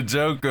making a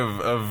joke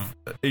of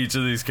each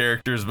of these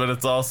characters, but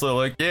it's also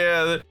like,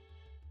 yeah,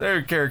 there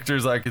are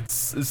characters I could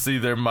see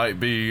there might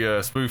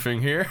be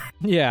spoofing here.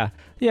 Yeah,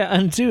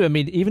 and too, I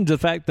mean, even to the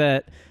fact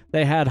that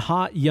they had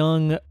hot,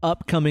 young,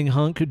 upcoming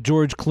hunk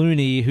George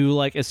Clooney, who,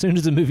 like, as soon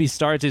as the movie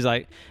starts, he's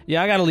like,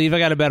 yeah, I gotta leave, I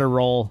got a better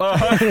role.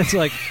 It's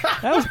like,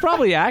 that was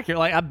probably accurate.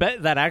 Like, I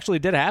bet that actually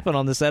did happen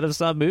on the set of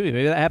some movie.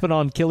 Maybe that happened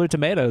on Killer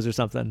Tomatoes or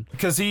something.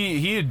 Because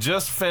he had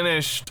just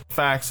finished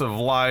Facts of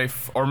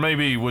Life, or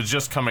maybe was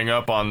just coming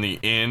up on the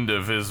end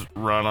of his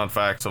run on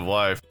Facts of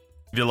Life.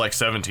 He did like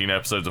 17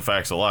 episodes of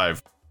Facts of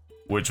Life,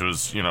 which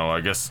was,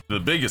 I guess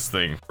the biggest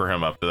thing for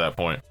him up to that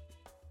point.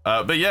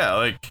 But yeah,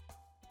 like,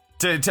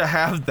 to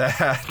have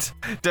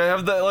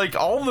that, like,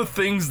 all the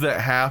things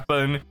that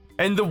happen,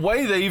 and the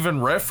way they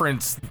even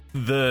reference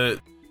the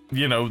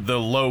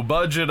low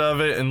budget of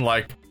it, and,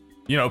 like,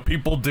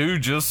 people do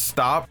just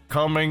stop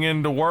coming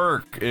into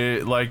work.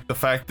 Like, the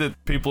fact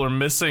that people are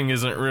missing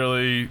isn't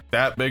really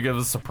that big of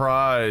a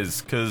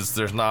surprise, because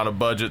there's not a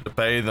budget to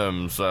pay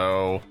them,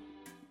 so,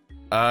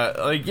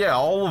 like, yeah,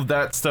 all of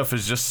that stuff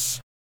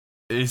is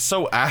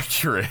so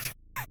accurate.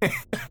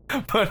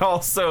 But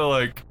also,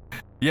 like,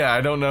 yeah,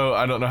 I don't know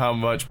how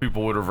much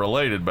people would have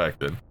related back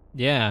then.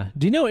 Yeah.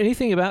 Do you know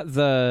anything about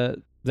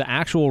the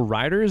actual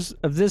writers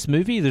of this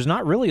movie? There's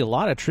not really a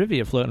lot of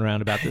trivia floating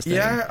around about this thing.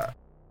 Yeah,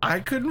 I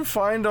couldn't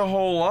find a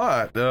whole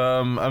lot.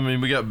 I mean,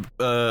 we got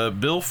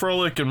Bill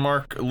Froelich and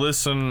Mark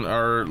Lisson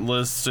are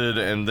listed,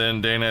 and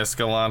then Dana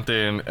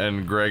Escalante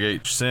and Greg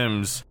H.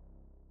 Sims.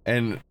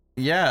 And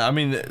yeah, I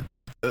mean,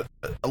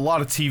 a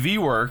lot of TV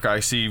work I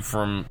see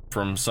from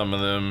some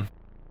of them.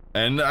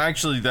 And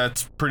actually,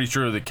 that's pretty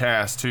true of the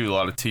cast, too. A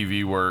lot of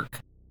TV work.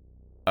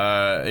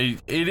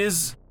 It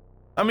is...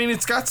 I mean,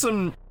 it's got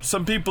some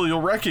people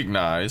you'll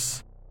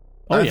recognize.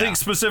 I think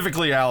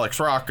specifically Alex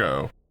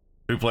Rocco,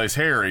 who plays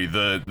Harry,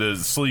 the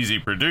sleazy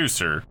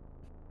producer.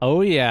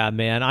 Oh, yeah,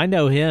 man. I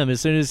know him. As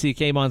soon as he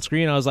came on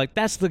screen, I was like,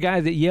 that's the guy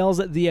that yells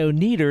at the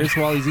Oneaters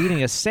while he's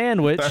eating a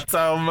sandwich. That's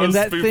how most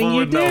that people thing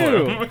would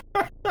know him.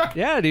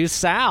 Yeah, dude,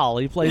 Sal.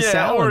 He plays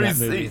Sal in that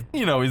movie.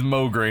 He's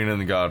Mo Green in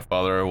The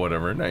Godfather or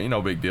whatever.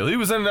 No big deal. He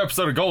was in an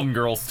episode of Golden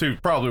Girls, too.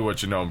 Probably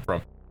what you know him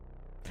from.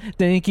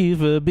 Thank you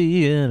for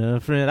being a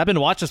friend. I've been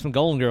watching some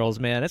Golden Girls,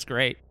 man. It's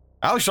great.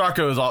 Alex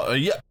Rocco is all...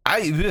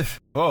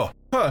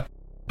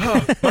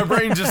 my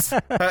brain just...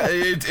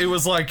 it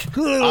was like,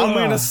 I'm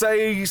going to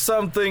say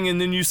something,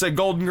 and then you said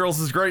Golden Girls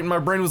is great, and my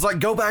brain was like,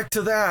 go back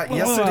to that.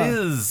 Yes, it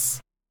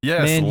is.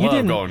 Yes, man, love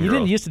Golden Girls. You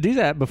didn't used to do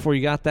that before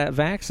you got that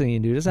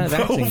vaccine, dude. Is that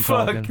vaccine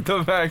talking? The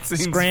vaccine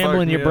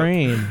scrambling your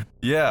brain.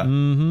 Yeah.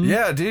 Mm-hmm.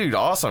 Yeah, dude.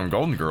 Awesome.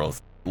 Golden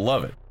Girls.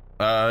 Love it.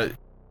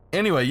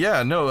 Anyway,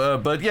 yeah, no,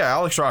 but yeah,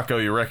 Alex Rocco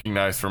you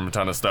recognize from a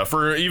ton of stuff,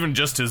 or even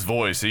just his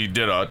voice. He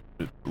did a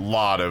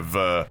lot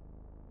of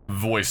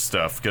voice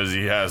stuff because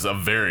he has a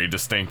very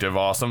distinctive,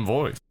 awesome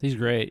voice. He's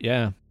great,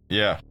 yeah.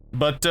 Yeah.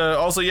 But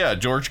also, yeah,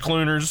 George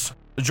Clooners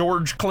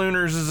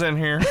is in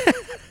here.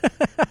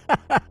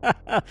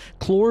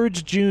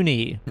 Clorge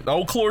Junie.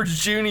 Oh,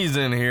 Clorge Junie's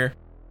in here.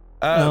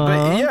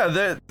 But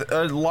yeah,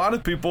 a lot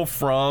of people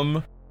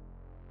from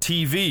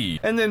TV.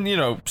 And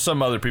then,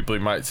 some other people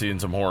you might see in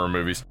some horror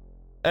movies.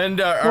 And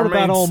what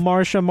about old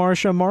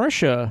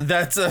Marsha?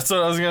 That's what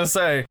I was going to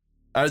say.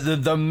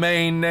 The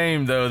main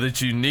name, though,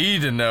 that you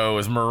need to know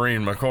is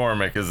Maureen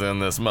McCormick is in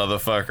this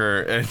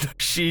motherfucker, and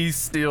she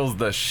steals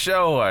the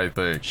show, I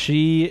think.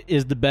 She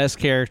is the best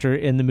character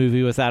in the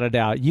movie, without a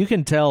doubt. You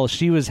can tell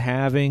she was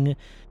having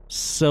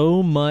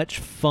so much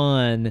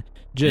fun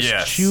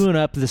just chewing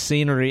up the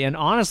scenery and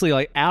honestly,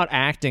 like,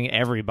 out-acting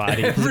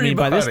everybody. I mean,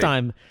 by this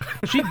time,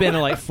 she'd been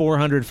in, like,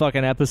 400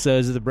 fucking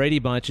episodes of The Brady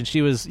Bunch, and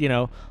she was,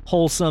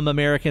 wholesome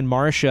American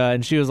Marsha,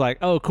 and she was like,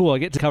 oh, cool, I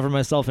get to cover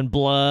myself in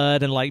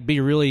blood and, like,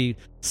 be really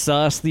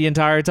sus the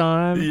entire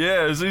time.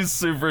 Yeah, she's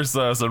super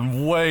sus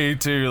and way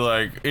too,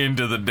 like,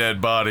 into the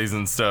dead bodies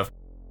and stuff.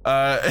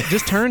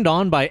 Just turned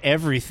on by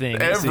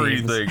everything.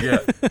 Everything,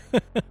 yeah.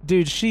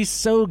 Dude, she's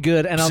so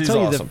good. And I'll She's tell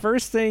you, awesome. the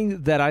first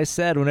thing that I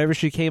said whenever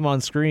she came on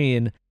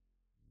screen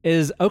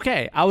is,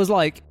 okay, I was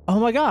like, oh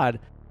my God,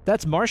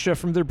 that's Marsha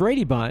from the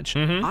Brady Bunch.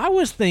 Mhm. I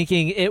was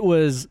thinking it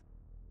was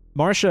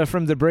Marsha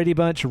from the Brady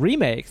Bunch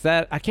remake.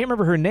 That I can't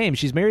remember her name.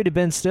 She's married to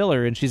Ben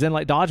Stiller, and she's in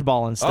like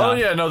Dodgeball and stuff. Oh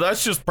yeah, no,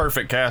 that's just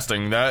perfect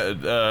casting. That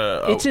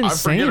It's I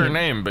forget her insane.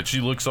 name, but she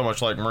looks so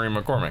much like Marie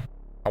McCormick.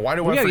 Why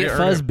do We I gotta forget get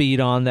her name?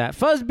 Fuzzbead on that.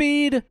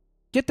 Fuzzbead,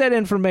 get that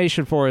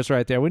information for us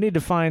right there. We need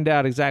to find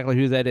out exactly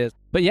who that is.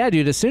 But yeah,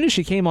 dude, as soon as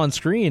she came on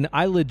screen,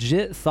 I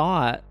legit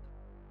thought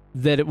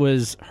that it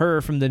was her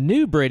from the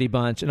new Brady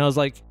Bunch, and I was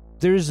like,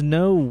 there's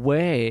no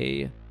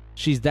way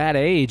she's that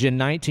age in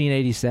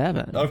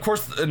 1987. Of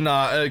course,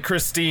 not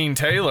Christine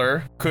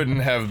Taylor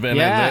couldn't have been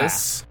Yeah. in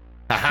this.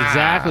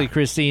 Exactly,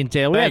 Christine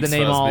Taylor. We had the Thanks,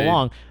 name all Fuzzbead.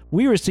 along.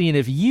 We were seeing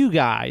if you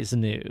guys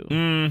knew.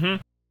 Mm-hmm.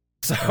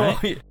 So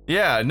Right.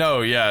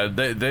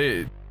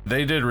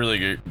 they did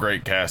really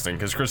great casting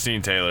because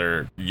Christine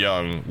Taylor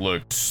young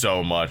looked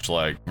so much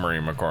like Marie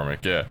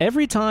McCormick. Yeah.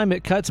 Every time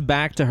it cuts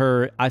back to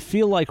her, I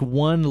feel like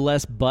one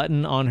less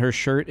button on her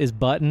shirt is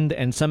buttoned,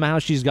 and somehow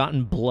she's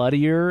gotten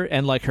bloodier,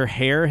 and like her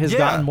hair has Yeah.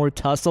 gotten more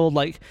tousled.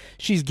 Like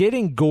she's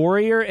getting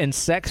gorier and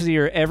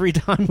sexier every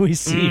time we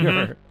see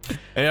her.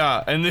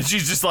 Yeah, and then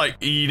she's just like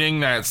eating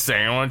that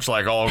sandwich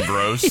like all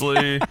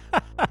grossly.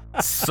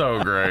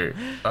 So great.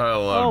 I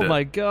loved Oh it.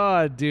 my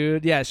God,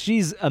 dude. Yeah,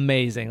 she's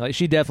amazing. Like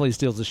she definitely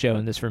steals the show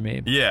in this for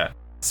me. Yeah.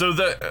 So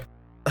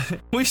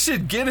we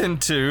should get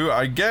into,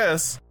 I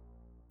guess,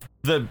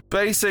 the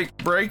basic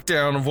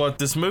breakdown of what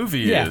this movie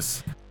Yeah.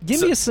 is.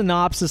 Give me a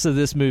synopsis of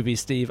this movie,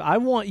 Steve. I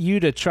want you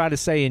to try to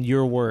say in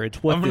your words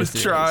what I'm going this to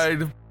is. try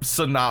to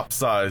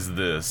synopsize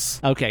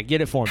this. Okay,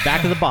 get it for him.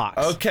 Back of the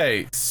box.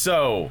 Okay,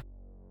 so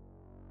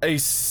a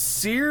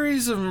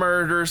series of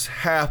murders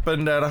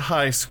happened at a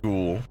high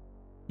school,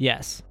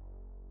 Yes.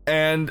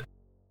 and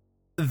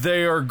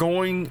they are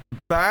going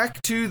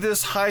back to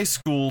this high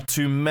school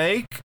to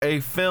make a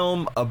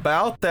film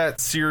about that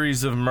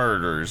series of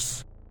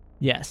murders.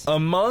 Yes.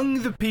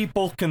 Among the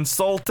people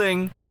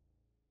consulting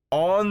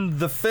on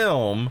the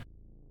film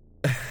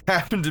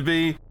happened to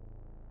be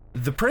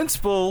the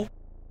principal,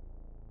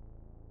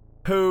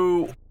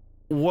 who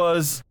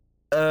was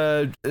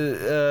had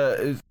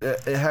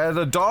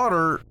a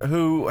daughter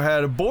who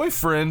had a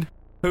boyfriend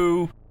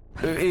who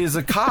is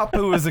a cop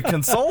who is a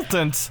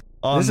consultant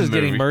on This the is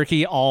getting movie.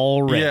 murky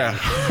already. Yeah,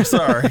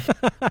 sorry,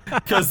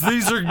 because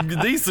these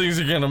things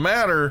are gonna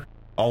matter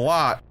a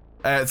lot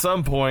at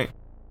some point.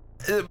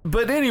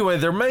 But anyway,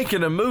 they're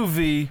making a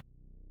movie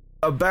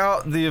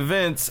about the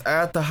events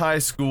at the high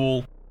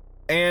school,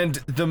 and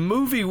the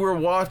movie we're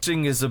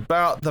watching is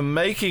about the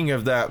making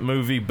of that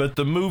movie, but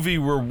the movie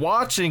we're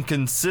watching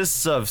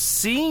consists of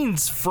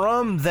scenes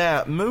from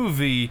that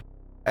movie,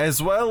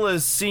 as well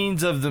as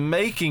scenes of the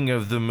making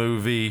of the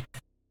movie,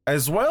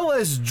 as well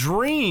as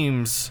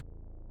dreams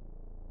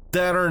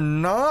that are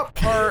not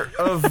part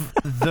of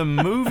the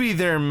movie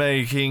they're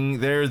making.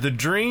 They're the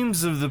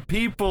dreams of the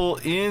people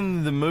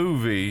in the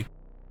movie,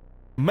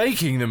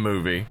 making the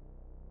movie.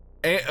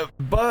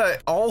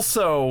 But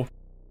also,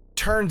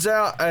 turns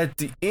out at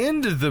the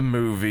end of the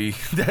movie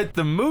that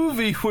the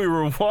movie we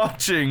were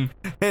watching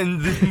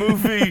and the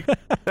movie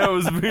that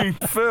was being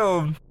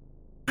filmed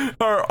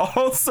are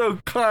also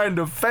kind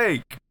of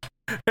fake,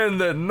 and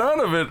that none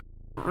of it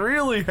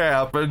really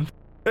happened,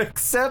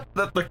 except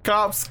that the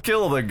cops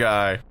killed a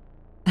guy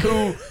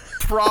who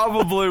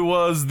probably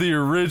was the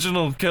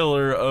original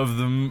killer of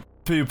the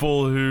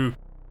people who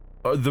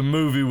the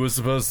movie was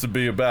supposed to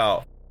be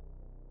about.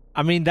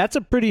 I mean, that's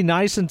a pretty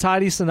nice and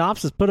tidy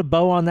synopsis. Put a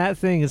bow on that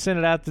thing and send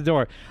it out the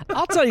door.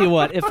 I'll tell you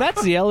what, if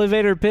that's the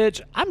elevator pitch,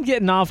 I'm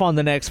getting off on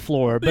the next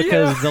floor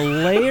because the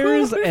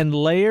layers and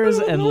layers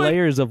and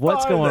layers of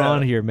what's going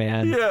on here,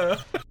 man.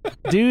 Yeah.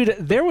 Dude,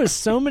 there was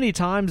so many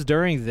times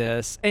during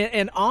this,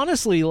 and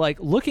honestly, like,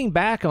 looking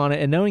back on it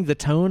and knowing the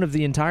tone of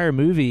the entire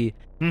movie,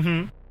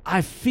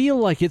 I feel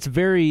like it's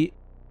very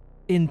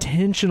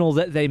intentional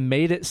that they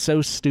made it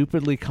so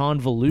stupidly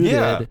convoluted.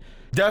 Yeah,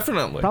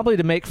 definitely. Probably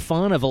to make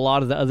fun of a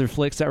lot of the other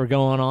flicks that were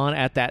going on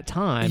at that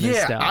time. and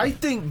Yeah, stuff. I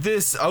think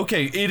this,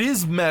 okay, it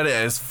is meta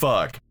as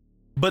fuck,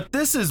 but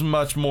this is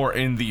much more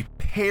in the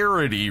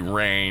parody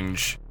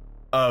range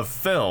of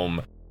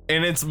film,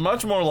 and it's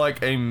much more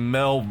like a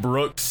Mel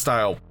Brooks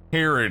style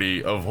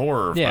parody of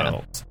horror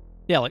films.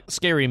 Yeah, like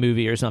Scary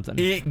Movie or something.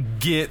 It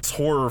gets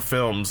horror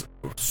films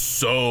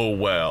so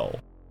well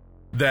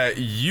that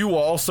you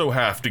also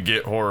have to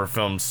get horror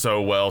films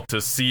so well to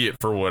see it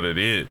for what it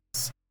is,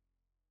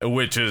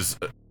 which is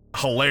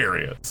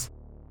hilarious.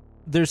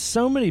 There's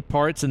so many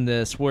parts in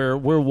this where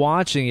we're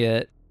watching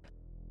it,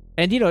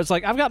 and, you know, it's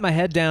like I've got my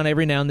head down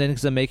every now and then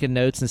because I'm making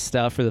notes and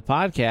stuff for the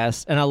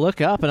podcast, and I look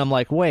up and I'm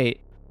like,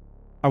 wait,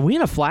 are we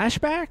in a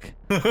flashback?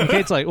 And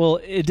Kate's like, well,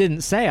 it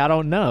didn't say, I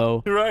don't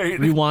know. Right.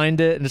 Rewind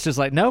it, and it's just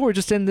like, no, we're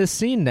just in this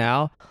scene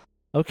now.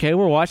 Okay,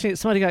 we're watching it.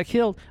 Somebody got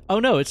killed. Oh,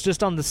 no, it's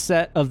just on the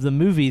set of the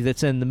movie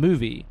that's in the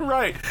movie.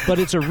 Right. But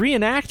it's a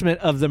reenactment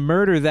of the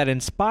murder that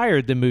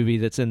inspired the movie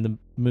that's in the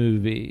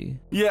movie.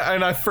 Yeah,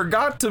 and I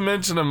forgot to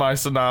mention in my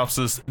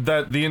synopsis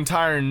that the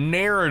entire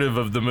narrative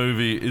of the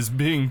movie is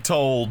being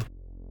told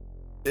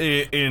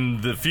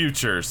in the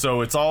future,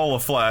 so it's all a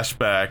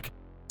flashback.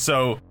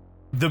 So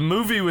the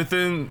movie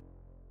within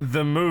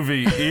the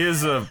movie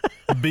is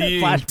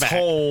being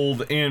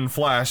told in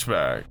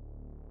flashback.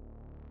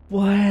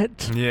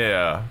 What?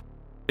 Yeah.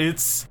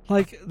 It's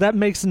like, that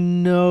makes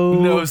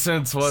no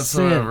sense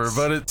whatsoever,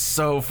 but it's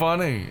so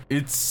funny.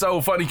 It's so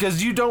funny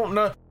because you don't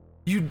know,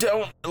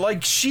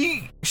 like,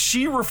 she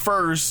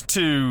refers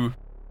to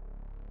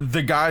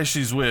the guy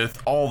she's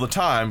with all the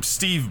time,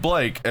 Steve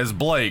Blake, as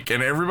Blake,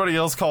 and everybody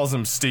else calls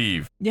him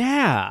Steve.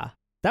 Yeah.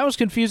 That was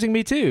confusing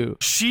me too.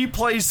 She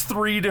plays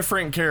 3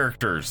 different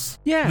characters.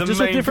 Yeah, the just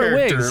main with different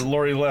character, wigs.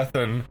 Lori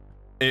Lethin,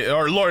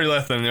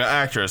 the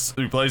actress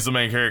who plays the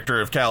main character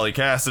of Callie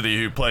Cassidy,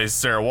 who plays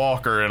Sarah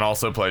Walker and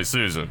also plays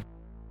Susan.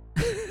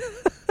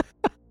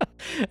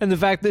 And the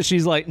fact that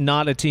she's like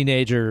not a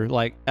teenager,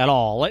 like, at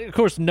all. Like, of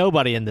course,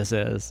 nobody in this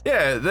is.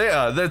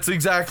 Yeah, that's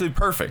exactly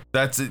perfect.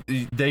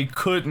 They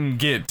couldn't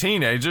get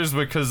teenagers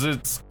because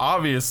it's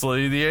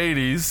obviously the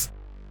 80s,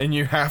 and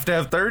you have to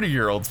have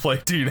 30-year-olds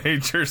play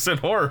teenagers in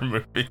horror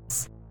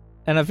movies.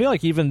 And I feel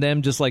like even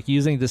them just like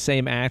using the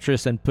same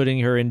actress and putting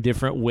her in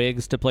different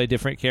wigs to play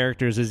different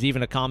characters is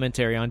even a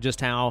commentary on just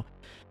how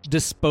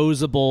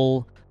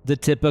disposable the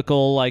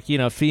typical, like, you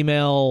know,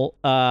 female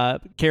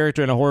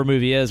character in a horror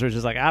movie is, which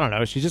is like, I don't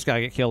know, she's just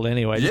gotta get killed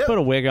anyway. Just put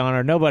a wig on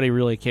her. Nobody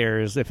really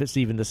cares if it's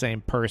even the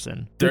same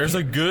person. There's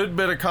a good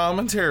bit of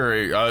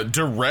commentary,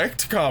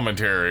 direct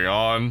commentary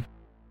on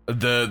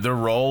the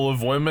role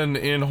of women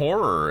in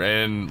horror,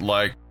 and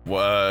like,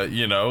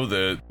 you know,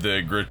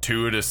 the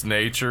gratuitous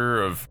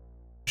nature of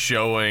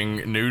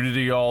showing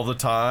nudity all the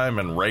time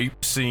and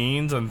rape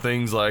scenes and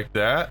things like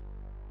that.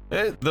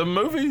 The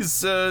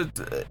movie's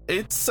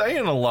it's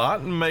saying a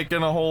lot and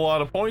making a whole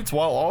lot of points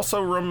while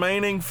also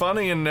remaining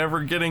funny and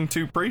never getting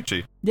too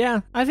preachy. Yeah,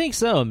 I think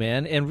so,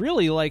 man. And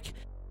really, like,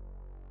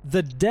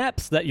 the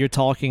depths that you're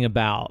talking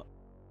about,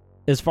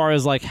 as far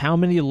as like how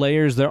many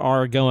layers there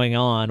are going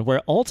on,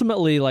 where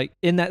ultimately, like,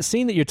 in that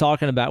scene that you're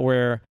talking about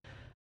where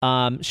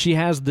she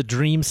has the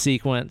dream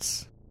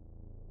sequence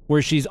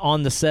where she's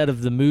on the set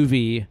of the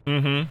movie,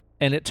 and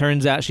it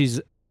turns out she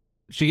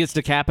gets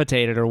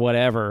decapitated or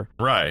whatever.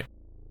 Right.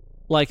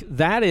 Like,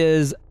 that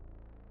is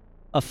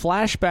a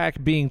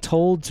flashback being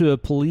told to a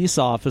police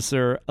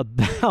officer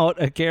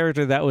about a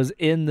character that was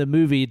in the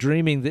movie,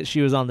 dreaming that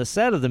she was on the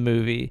set of the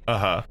movie,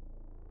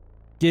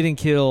 getting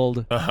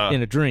killed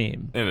in a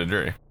dream. In a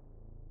dream.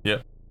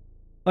 Yep.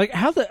 Like,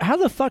 how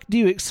the fuck do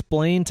you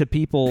explain to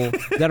people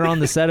that are on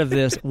the set of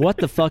this what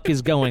the fuck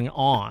is going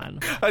on?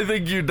 I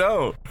think you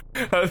don't.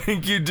 I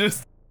think you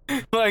just,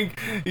 like,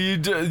 you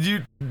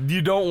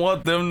don't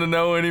want them to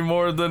know any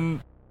more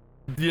than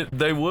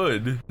they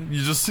would.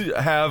 You just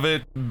have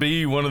it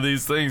be one of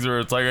these things where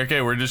it's like,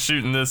 okay, we're just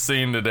shooting this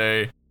scene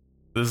today.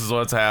 This is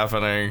what's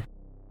happening.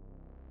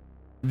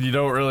 You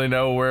don't really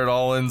know where it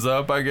all ends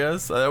up, I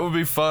guess. That would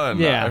be fun,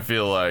 yeah. I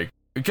feel like.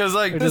 Because,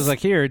 like, just like,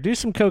 here, do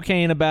some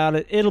cocaine about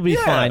it. It'll be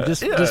fine.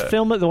 Just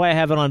film it the way I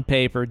have it on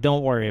paper.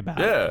 Don't worry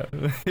about it.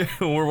 Yeah.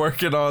 We're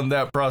working on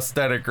that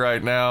prosthetic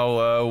right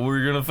now.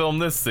 We're going to film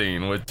this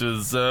scene, which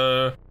is,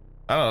 I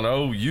don't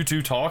know, you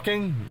two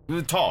talking?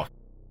 Talk.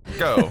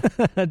 Go.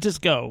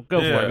 Just go for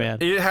it, man.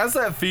 It has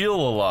that feel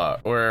a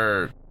lot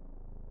where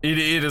it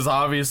is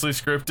obviously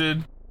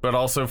scripted, but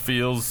also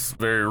feels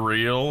very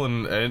real,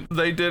 and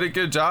they did a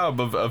good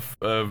job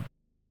of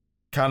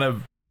kind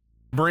of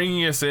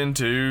bringing us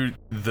into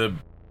the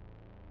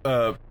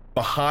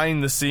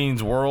behind the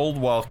scenes world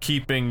while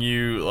keeping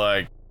you,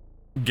 like,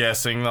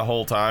 guessing the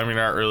whole time. You're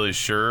not really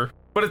sure,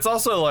 but it's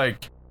also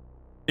like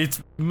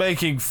it's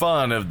making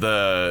fun of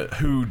the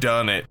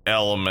whodunit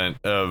element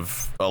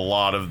of a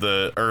lot of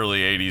the early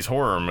 80s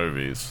horror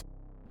movies.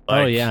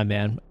 Like, oh, yeah,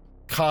 man.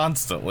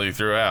 Constantly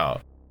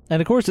throughout.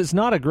 And, of course, it's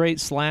not a great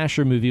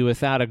slasher movie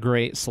without a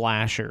great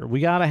slasher.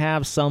 We got to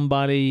have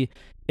somebody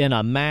in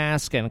a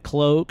mask and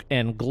cloak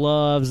and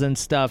gloves and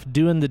stuff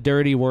doing the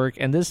dirty work,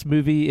 and this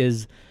movie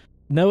is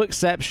no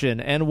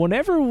exception. And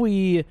whenever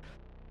we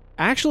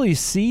actually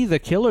see the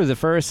killer the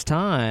first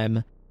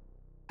time,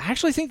 I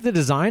actually think the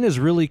design is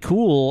really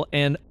cool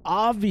and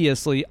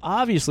obviously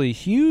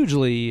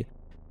hugely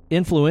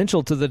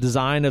influential to the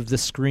design of the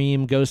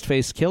Scream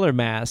Ghostface killer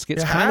mask.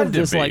 It's kind of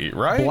this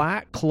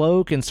black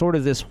cloak and sort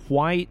of this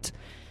white,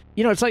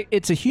 you know, it's like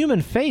it's a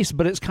human face,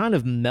 but it's kind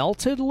of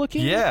melted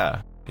looking.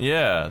 Yeah,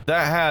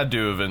 that had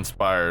to have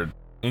inspired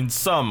in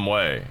some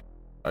way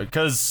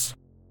because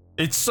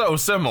it's so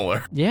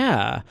similar.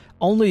 Yeah,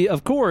 only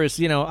of course,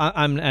 you know,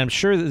 I'm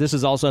sure that this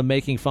is also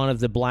making fun of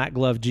the black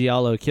glove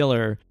giallo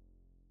killer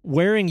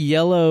wearing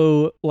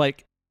yellow,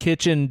 like,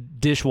 kitchen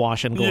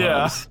dishwashing gloves.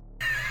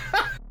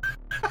 Yeah.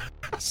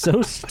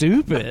 So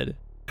stupid.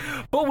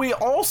 But we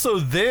also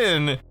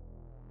then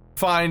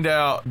find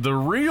out the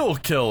real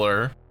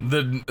killer,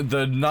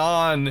 the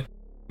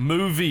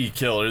non-movie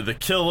killer, the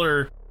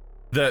killer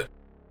that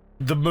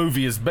the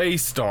movie is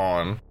based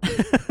on.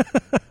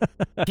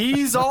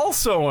 He's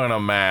also in a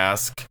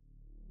mask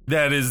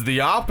that is the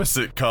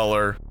opposite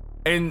color,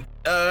 and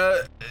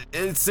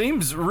it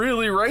seems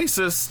really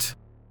racist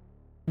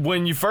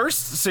when you first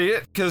see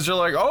it, because you're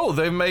like, oh,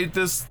 they made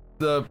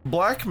the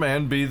black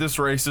man be this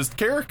racist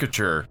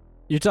caricature.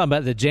 You're talking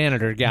about the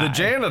janitor guy. The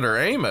janitor,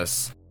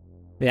 Amos.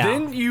 Yeah.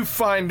 Then you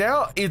find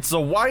out it's a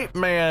white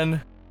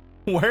man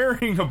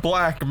wearing a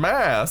black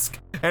mask,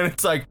 and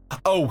it's like,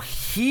 oh,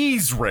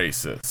 he's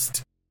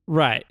racist.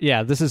 Right,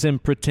 yeah, this is him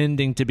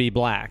pretending to be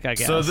black, I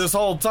guess. So this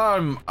whole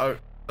time,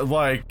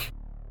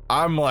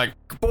 I'm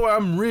like, boy,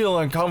 I'm real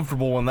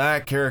uncomfortable when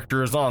that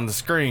character is on the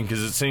screen,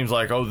 because it seems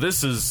like, oh,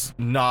 this is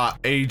not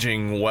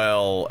aging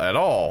well at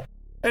all.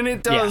 And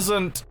it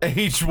doesn't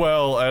age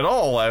well at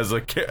all as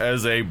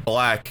a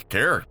black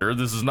character.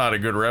 This is not a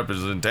good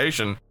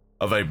representation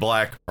of a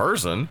black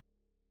person.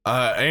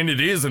 And it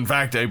is, in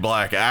fact, a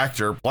black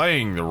actor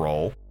playing the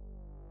role.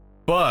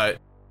 But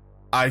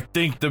I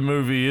think the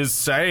movie is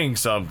saying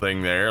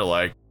something there,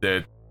 like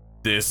that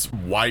this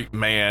white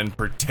man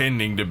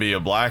pretending to be a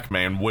black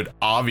man would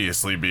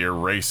obviously be a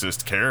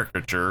racist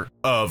caricature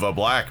of a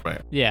black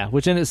man. Yeah,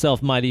 which in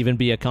itself might even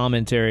be a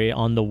commentary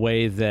on the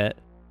way that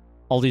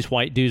all these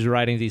white dudes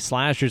writing these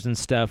slashers and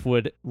stuff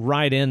would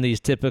write in these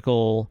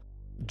typical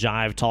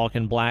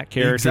jive-talking black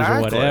characters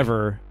or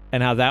whatever,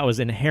 and how that was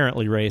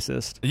inherently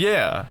racist.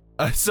 Yeah,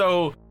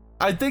 so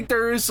I think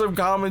there is some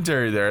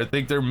commentary there. I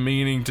think they're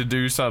meaning to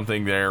do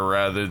something there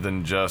rather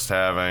than just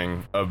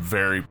having a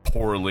very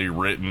poorly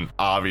written,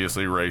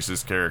 obviously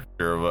racist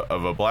character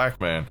of a black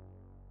man.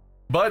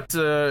 But,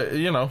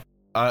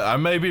 I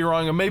may be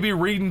wrong. I may be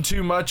reading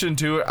too much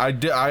into it.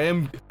 I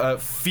am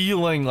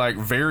feeling like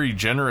very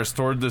generous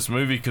toward this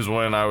movie, because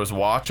when I was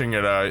watching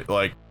it,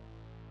 I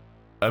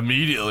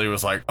immediately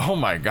was like, oh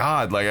my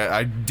God, like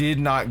I did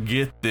not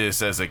get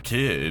this as a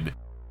kid.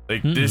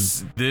 Like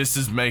this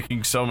is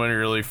making so many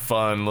really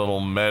fun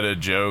little meta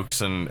jokes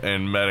and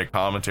meta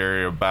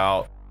commentary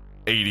about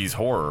 80s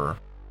horror.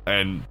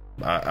 And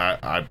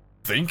I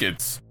think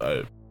it's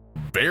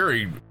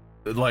very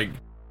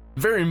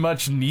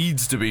much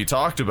needs to be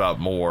talked about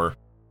more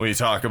when you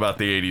talk about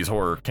the 80s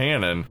horror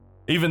canon,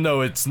 even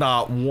though it's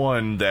not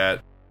one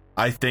that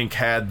I think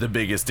had the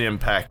biggest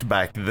impact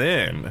back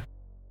then.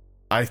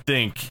 I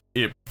think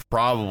it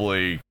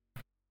probably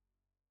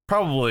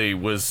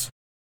was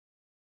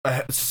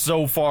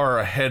so far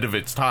ahead of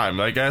its time.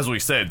 Like, as we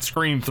said,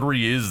 Scream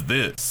 3 is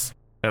this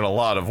in a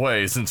lot of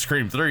ways, and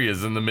Scream 3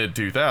 is in the mid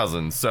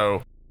 2000s.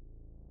 So,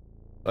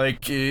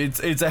 like,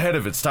 it's ahead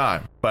of its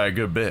time by a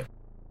good bit.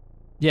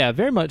 Yeah,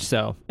 very much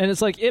so. And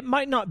it's like, it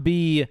might not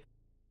be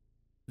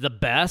the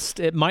best.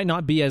 It might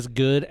not be as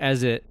good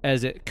as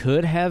it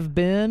could have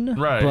been.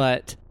 Right.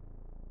 But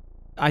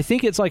I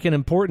think it's like an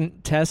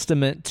important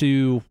testament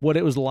to what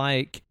it was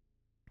like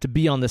to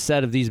be on the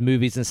set of these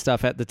movies and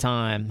stuff at the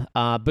time.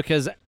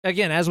 Because,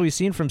 again, as we've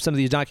seen from some of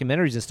these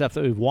documentaries and stuff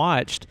that we've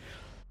watched,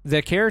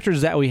 the characters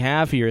that we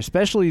have here,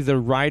 especially the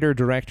writer,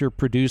 director,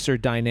 producer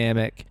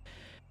dynamic,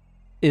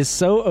 is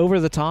so over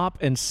the top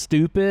and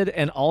stupid,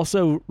 and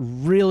also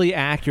really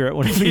accurate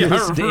whenever you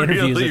listen to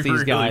interviews with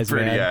these guys.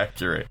 Pretty man.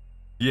 Accurate.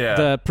 Yeah.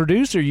 The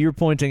producer you're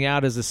pointing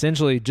out is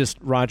essentially just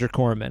Roger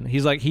Corman.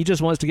 He's like, he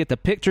just wants to get the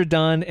picture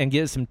done and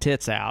get some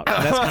tits out.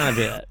 That's kind of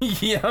it.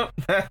 Yep,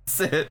 that's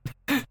it.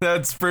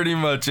 That's pretty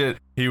much it.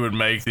 He would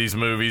make these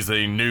movies that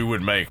he knew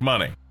would make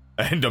money.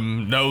 And to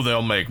know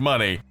they'll make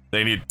money,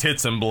 they need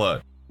tits and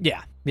blood.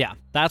 Yeah.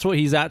 That's what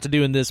he's out to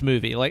do in this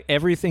movie. Like,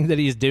 everything that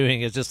he's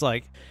doing is just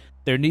like,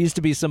 there needs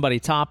to be somebody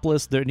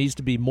topless. There needs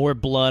to be more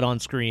blood on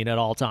screen at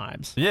all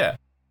times. Yeah.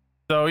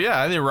 So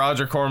yeah, I think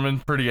Roger Corman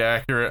pretty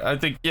accurate. I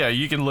think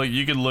you can look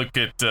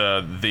at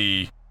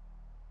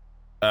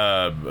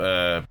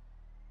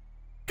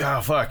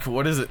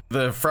what is it?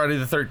 The Friday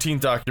the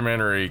 13th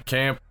documentary,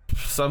 Camp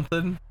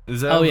something?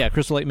 Is that? Oh yeah,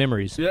 Crystal Lake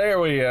Memories.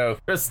 There we go.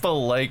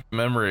 Crystal Lake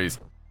Memories.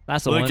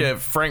 That's the one. Look at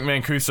Frank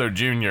Mancuso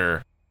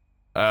Jr.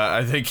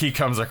 I think he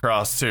comes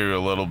across too a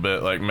little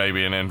bit like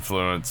maybe an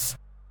influence.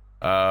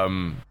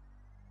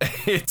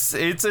 It's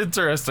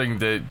interesting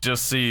to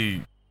just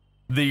see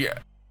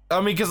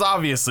because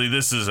obviously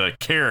this is a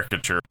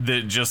caricature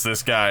that just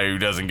this guy who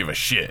doesn't give a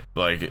shit.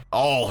 Like,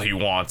 all he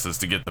wants is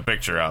to get the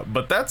picture out.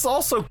 But that's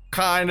also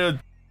kind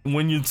of,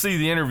 when you see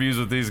the interviews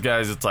with these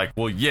guys, it's like,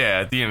 well, yeah,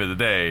 at the end of the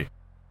day,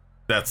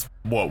 that's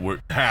what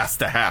has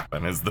to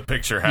happen, is the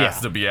picture has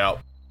to be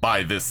out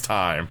by this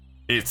time.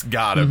 It's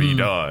gotta be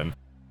done.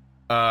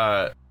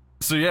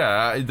 So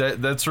yeah,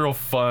 that's real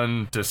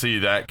fun to see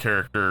that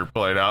character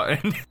played out.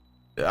 And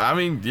I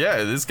mean,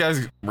 yeah, this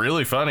guy's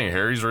really funny.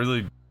 Harry's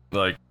really,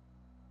 like,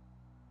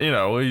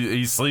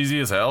 he's sleazy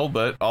as hell,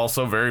 but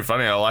also very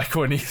funny. I like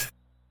when he's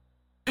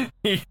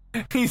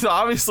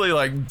obviously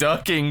like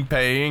ducking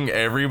paying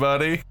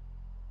everybody.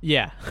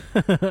 Yeah.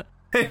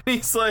 And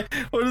he's like,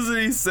 what is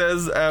it he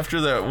says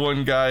after that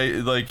one guy,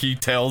 like, he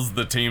tells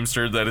the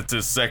Teamster that it's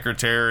his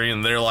secretary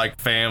and they're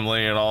like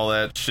family and all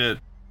that shit.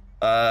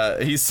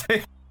 He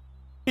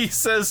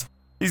says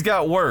he's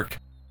got work.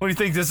 What do you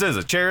think this is,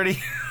 a charity?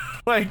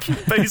 Like,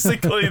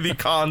 basically the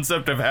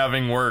concept of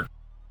having work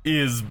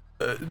is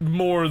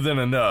more than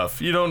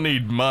enough. You don't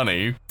need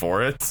money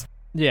for it.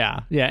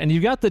 Yeah, and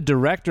you've got the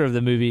director of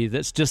the movie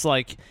that's just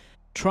like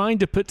trying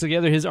to put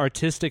together his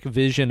artistic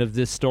vision of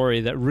this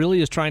story that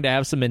really is trying to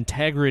have some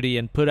integrity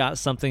and put out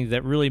something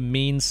that really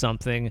means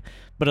something,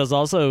 but is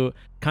also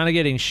kind of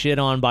getting shit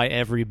on by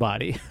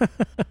everybody.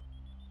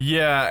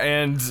 Yeah,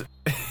 and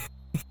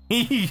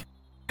he,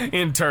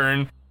 in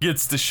turn,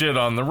 gets to shit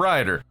on the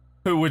writer,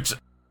 which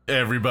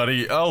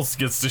everybody else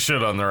gets to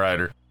shit on the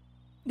writer.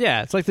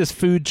 Yeah, it's like this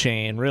food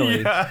chain,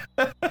 really. Yeah.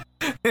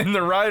 And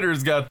the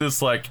writer's got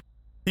this, like,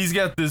 he's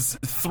got this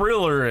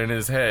thriller in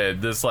his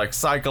head, this, like,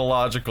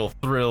 psychological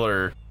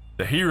thriller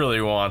that he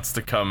really wants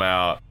to come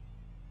out.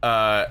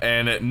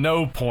 And at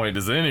no point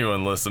does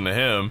anyone listen to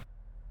him.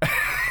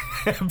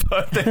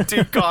 But they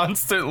do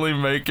constantly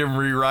make him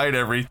rewrite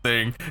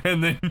everything,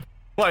 and then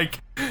like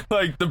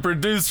the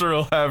producer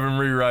will have him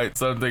rewrite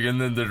something,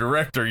 and then the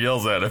director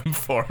yells at him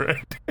for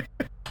it.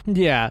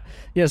 Yeah,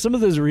 some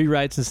of those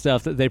rewrites and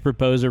stuff that they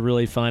propose are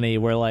really funny,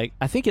 where, like,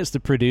 I think it's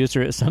the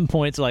producer at some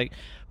points, like,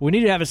 we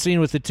need to have a scene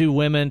with the two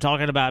women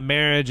talking about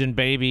marriage and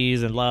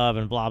babies and love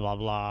and blah, blah,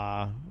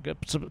 blah.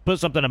 Put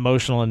something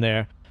emotional in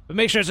there. But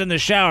make sure it's in the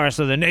shower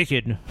so they're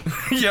naked.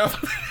 Yep.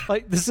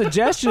 Like, the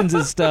suggestions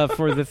and stuff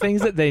for the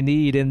things that they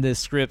need in this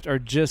script are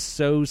just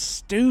so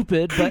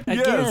stupid. But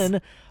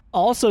again,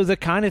 also the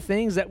kind of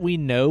things that we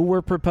know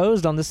were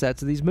proposed on the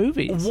sets of these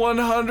movies.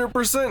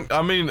 100%.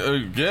 I mean,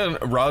 again,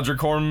 Roger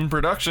Corman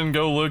production,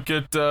 go look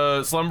at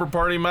Slumber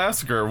Party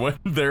Massacre when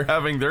they're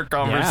having their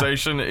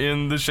conversation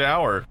in the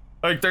shower.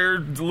 Like, they're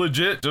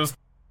legit just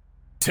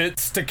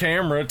tits to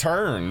camera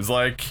turns.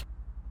 Like,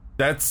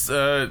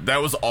 that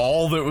was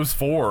all that was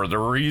for. The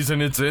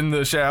reason it's in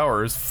the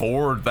shower is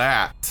for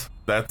that.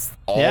 That's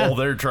all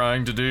they're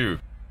trying to do.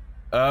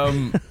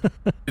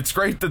 It's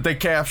great that they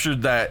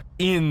captured that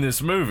in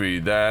this movie,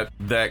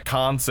 that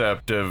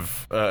concept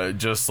of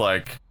just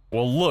like,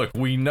 well, look,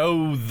 we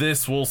know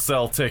this will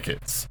sell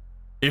tickets.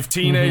 If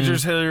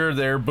teenagers hear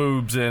their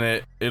boobs in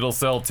it, it'll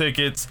sell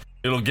tickets,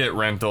 it'll get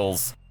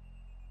rentals,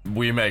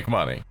 we make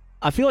money.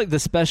 I feel like the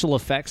special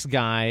effects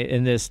guy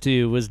in this,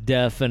 too, was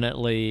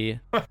definitely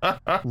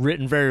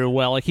written very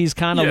well. Like, he's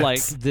kind of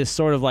like this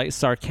sort of, like,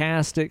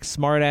 sarcastic,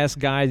 smart-ass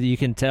guy that you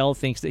can tell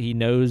thinks that he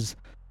knows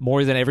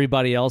more than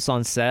everybody else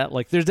on set.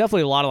 Like, there's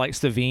definitely a lot of, like,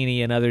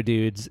 Savini and other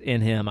dudes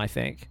in him, I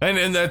think.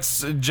 And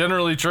that's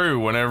generally true.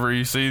 Whenever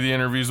you see the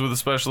interviews with the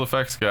special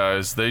effects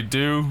guys, they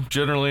do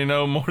generally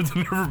know more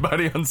than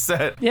everybody on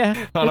set.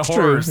 Yeah, on a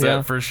horror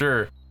set, for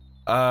sure.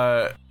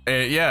 So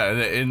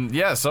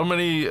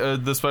many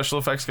the special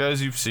effects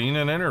guys you've seen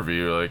in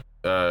interview, like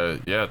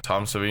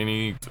Tom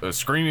Savini,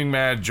 Screaming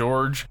Mad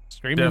George,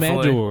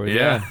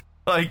 yeah,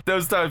 like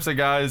those types of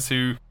guys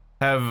who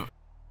have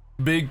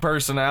big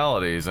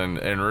personalities and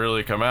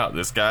really come out.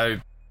 This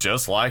guy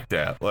just like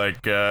that.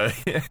 Like, I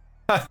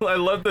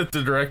love that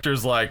the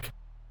director's like,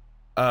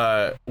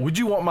 would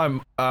you want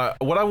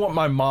would I want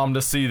my mom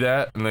to see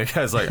that? And the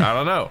guy's like, I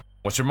don't know.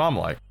 What's your mom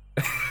like?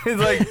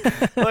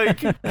 like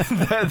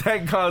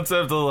that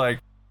concept of like,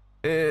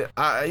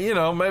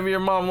 maybe your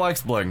mom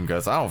likes blood and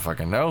guts. I don't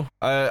fucking know.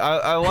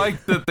 I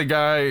like that the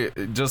guy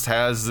just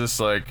has this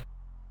like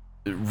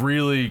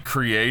really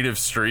creative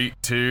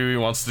streak too. He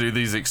wants to do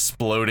these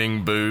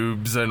exploding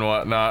boobs and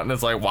whatnot, and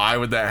it's like, why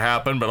would that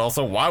happen? But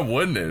also, why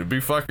wouldn't it? It'd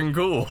be fucking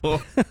cool.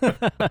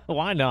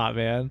 Why not,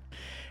 man?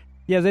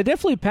 Yeah, they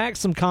definitely packed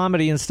some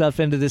comedy and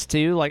stuff into this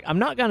too. Like, I'm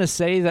not gonna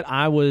say that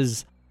I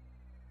was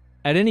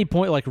at any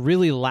point like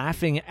really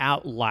laughing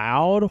out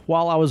loud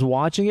while I was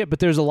watching it, but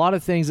there's a lot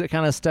of things that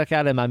kind of stuck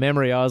out in my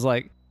memory. I was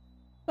like,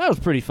 that was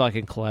pretty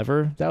fucking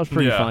clever. That was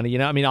pretty funny. You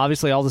know, I mean,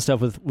 obviously all the stuff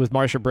with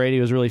Marsha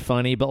Brady was really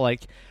funny, but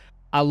like,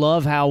 I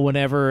love how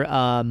whenever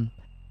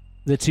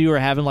the two are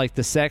having like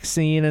the sex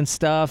scene and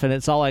stuff, and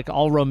it's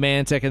all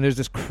romantic, and there's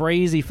this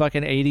crazy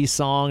fucking 80s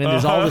song, and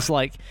there's all this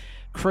like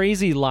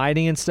crazy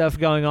lighting and stuff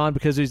going on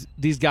because there's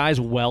these guys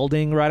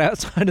welding right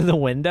outside of the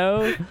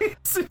window.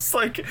 It's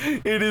like,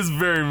 it is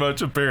very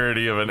much a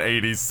parody of an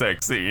 80s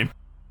sex scene.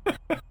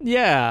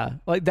 Yeah,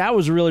 like that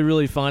was really,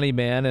 really funny,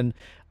 man. And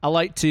I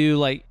like to,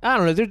 like, I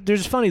don't know,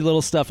 there's funny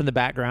little stuff in the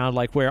background,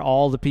 like where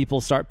all the people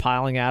start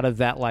piling out of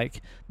that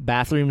like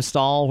bathroom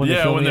stall when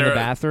they're filming in the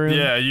bathroom.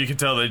 Yeah, you can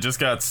tell they just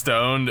got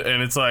stoned,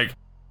 and it's like,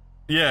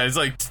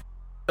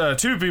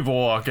 two people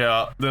walk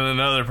out, then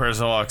another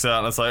person walks out,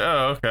 and it's like,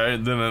 oh,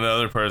 okay, then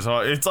another person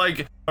it's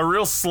like a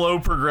real slow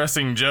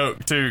progressing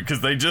joke too, because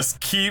they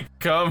just keep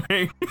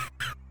coming.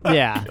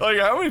 Yeah. Like,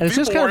 how many it's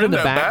people just kind were of in the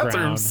that background.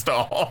 bathroom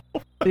stall?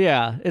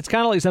 Yeah, it's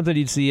kind of like something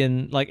you'd see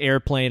in like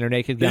Airplane or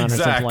Naked Gun or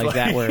something like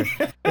that, where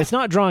it's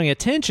not drawing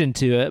attention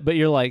to it, but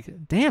you're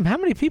like, damn, how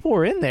many people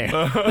were in there?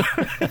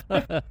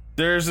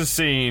 There's a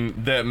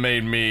scene that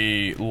made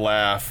me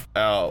laugh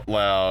out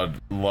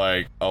loud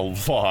like a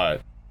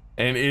lot,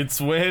 and it's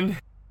when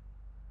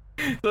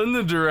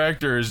the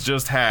director has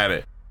just had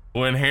it.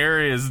 When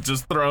Harry has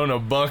just thrown a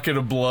bucket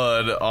of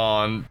blood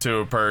onto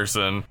a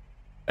person,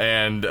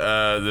 and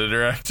the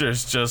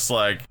director's just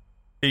like,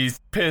 he's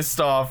pissed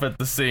off at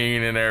the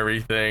scene and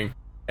everything,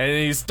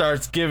 and he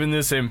starts giving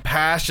this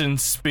impassioned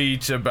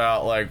speech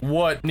about like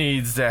what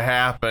needs to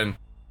happen,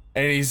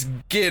 and he's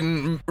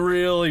getting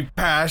really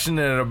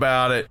passionate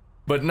about it,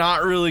 but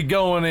not really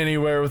going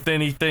anywhere with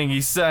anything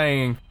he's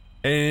saying,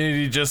 and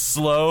he just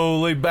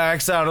slowly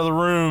backs out of the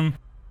room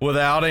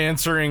without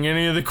answering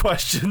any of the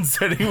questions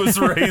that he was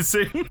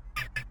raising.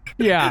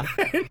 Yeah.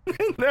 And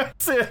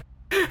that's it.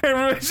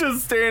 Everybody's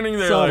just standing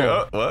there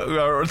So- like,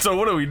 what? So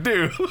what do we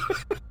do?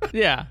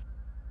 Yeah.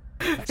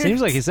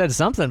 Seems like he said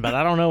something, but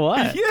I don't know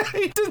what. Yeah,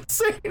 he didn't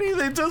say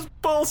anything, just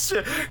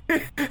bullshit.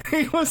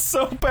 He was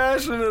so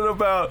passionate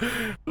about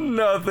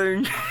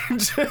nothing.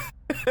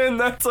 And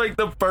that's like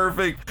the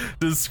perfect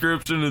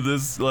description of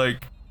this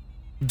like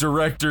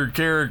director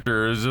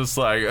character. Is just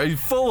like he's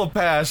full of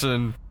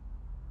passion,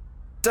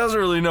 doesn't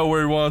really know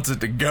where he wants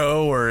it to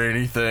go or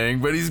anything,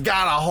 but he's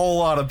got a whole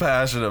lot of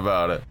passion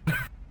about it.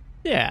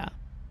 Yeah.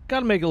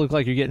 Got to make it look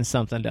like you're getting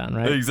something done,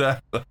 right?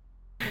 Exactly.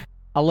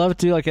 I love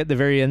too, like at the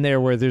very end there,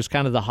 where there's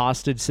kind of the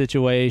hostage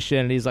situation,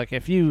 and he's like,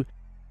 "If you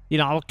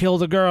know, I'll kill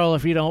the girl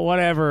if you don't,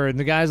 whatever." And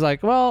the guy's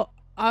like, "Well,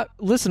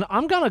 listen,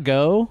 I'm gonna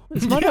go.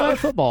 It's Monday Night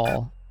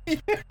Football." Yeah.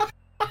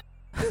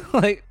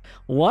 Like,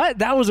 what?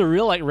 That was a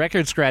real like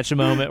record scratch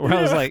moment where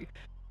I was like,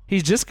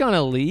 "He's just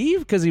gonna leave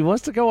because he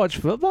wants to go watch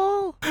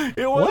football."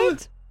 It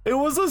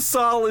was a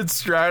solid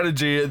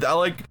strategy.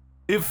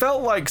 It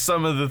felt like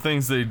some of the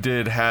things they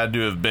did had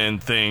to have been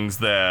things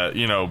that,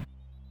 you know,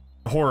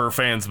 horror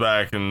fans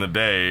back in the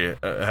day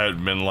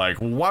had been like,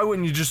 why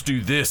wouldn't you just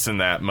do this in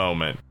that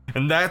moment?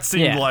 And that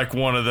seemed like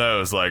one of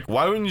those, like,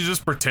 why wouldn't you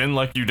just pretend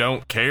like you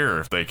don't care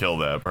if they kill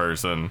that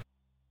person?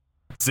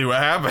 See what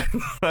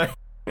happens.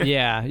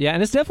 Yeah,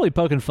 and it's definitely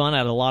poking fun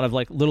at a lot of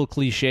like little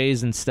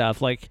cliches and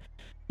stuff. Like,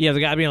 the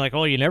guy being like,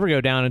 "Oh, you never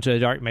go down into a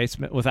dark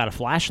basement without a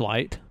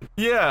flashlight."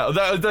 Yeah,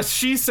 that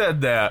she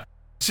said that.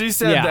 She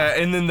said that,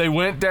 and then they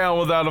went down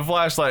without a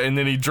flashlight, and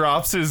then he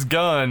drops his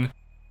gun.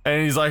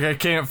 And he's like, I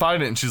can't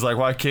find it. And she's like,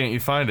 why can't you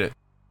find it?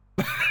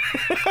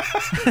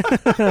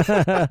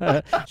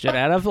 Should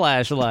add a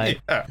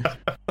flashlight.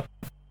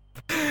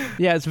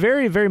 Yeah, it's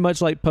very, very much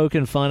like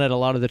poking fun at a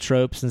lot of the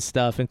tropes and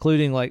stuff,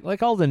 including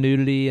like all the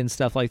nudity and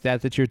stuff like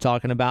that you're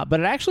talking about. But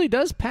it actually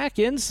does pack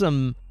in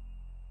some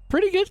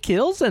pretty good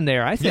kills in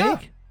there, I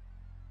think.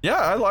 Yeah,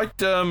 I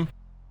liked, well,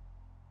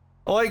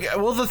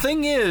 the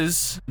thing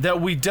is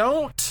that we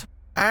don't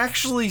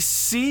actually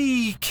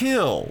see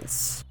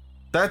kills.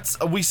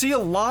 We see a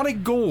lot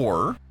of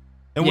gore,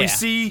 and we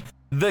see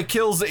the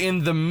kills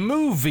in the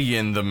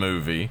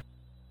movie,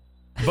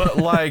 but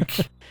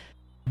like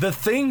the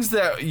things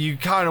that you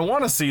kind of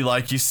want to see,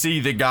 like you see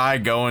the guy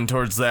going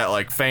towards that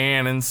like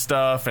fan and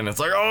stuff, and it's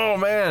like, oh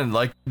man,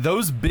 like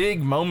those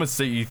big moments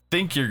that you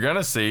think you're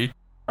gonna see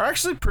are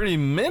actually pretty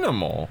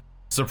minimal,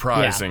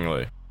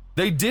 surprisingly.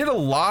 They did a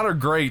lot of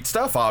great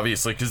stuff,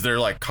 obviously, because they're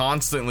like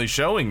constantly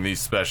showing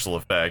these special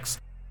effects,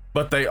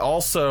 but they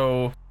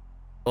also,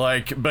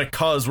 like,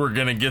 because we're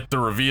gonna get the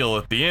reveal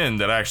at the end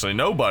that actually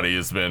nobody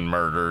has been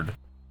murdered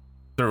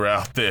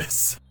throughout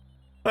this,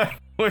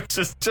 which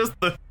is just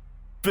the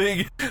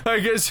big, I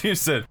guess you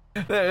said,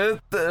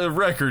 the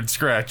record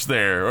scratch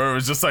there, or it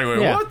was just like, wait,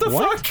 what the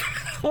fuck?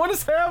 What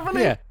is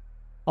happening? Yeah.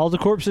 All the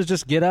corpses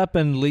just get up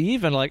and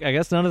leave, and like I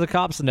guess none of the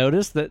cops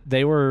noticed that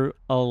they were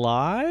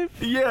alive?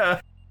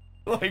 Yeah.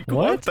 Like,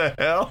 what the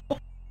hell?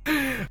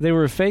 They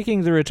were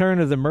faking the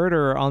return of the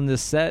murderer on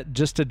this set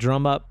just to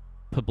drum up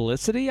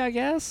publicity, I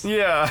guess?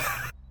 Yeah.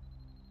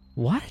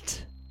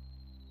 What?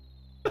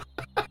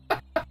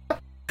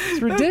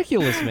 It's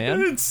ridiculous,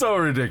 man. It's so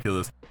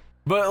ridiculous.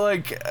 But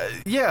like,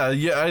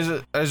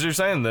 as you're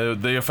saying,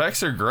 the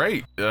effects are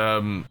great.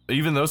 Even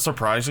though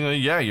surprisingly,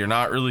 you're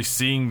not really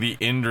seeing the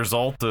end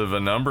result of a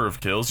number of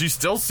kills. You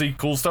still see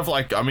cool stuff.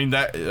 Like, I mean,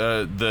 that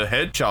the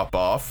head chop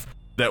off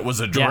that was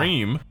a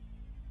dream.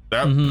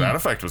 That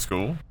effect was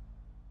cool.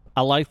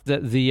 I liked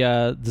that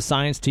the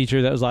science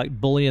teacher that was like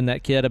bullying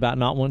that kid about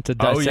not wanting to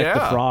dissect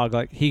the frog.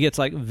 Like, he gets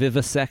like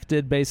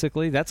vivisected,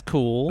 basically. That's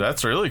cool.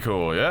 That's really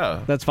cool.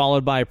 Yeah. That's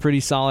followed by a pretty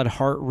solid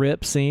heart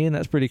rip scene.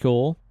 That's pretty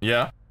cool.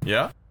 Yeah.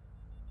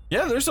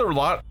 There's a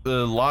lot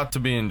to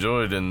be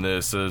enjoyed in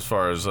this as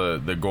far as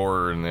the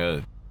gore and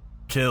the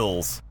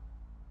kills.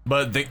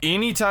 But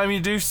anytime you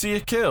do see a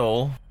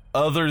kill,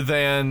 other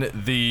than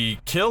the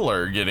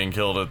killer getting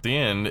killed at the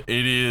end,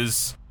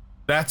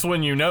 that's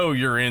when you know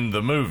you're in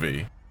the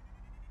movie.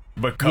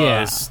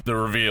 Because the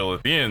reveal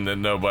at the end that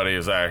nobody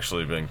has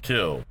actually been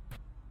killed.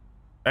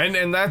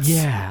 And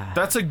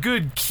that's a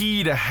good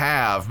key to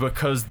have,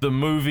 because the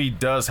movie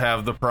does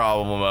have the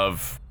problem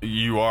of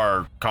you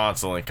are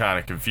constantly kind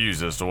of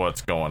confused as to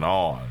what's going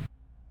on.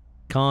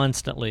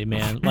 Constantly,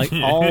 man. Like,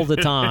 all the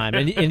time.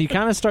 And you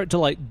kind of start to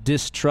like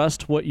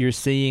distrust what you're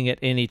seeing at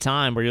any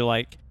time, where you're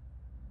like,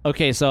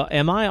 okay, so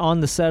am I on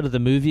the set of the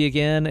movie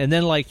again? And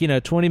then, like,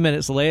 20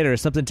 minutes later,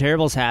 something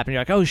terrible's happened.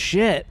 You're like, oh,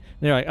 shit.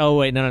 And you're like, oh,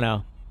 wait,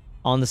 no.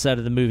 On the set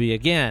of the movie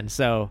again.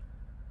 So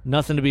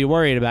nothing to be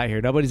worried about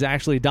here. Nobody's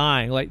actually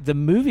dying. Like, the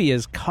movie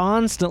is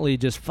constantly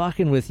just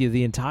fucking with you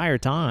the entire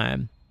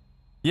time.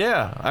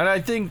 Yeah, and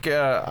I think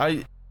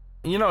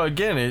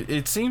again,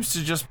 it seems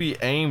to just be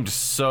aimed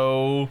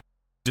so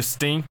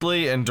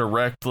distinctly and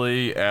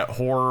directly at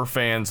horror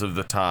fans of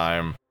the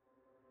time,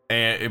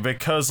 and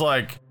because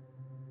like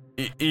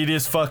it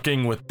is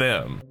fucking with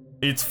them.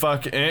 It's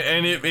fucking,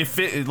 and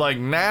it like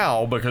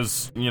now,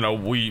 because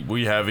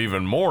we have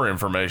even more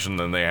information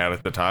than they had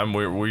at the time.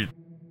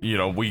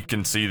 We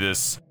can see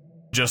this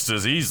just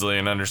as easily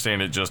and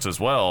understand it just as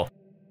well.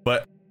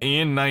 But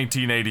in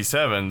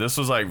 1987, this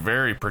was like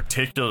very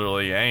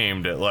particularly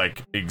aimed at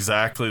like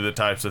exactly the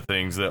types of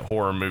things that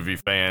horror movie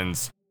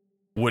fans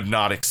would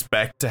not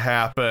expect to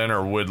happen,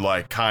 or would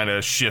like kind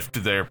of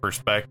shift their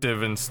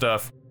perspective and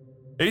stuff.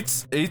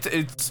 It's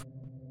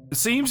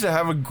seems to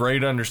have a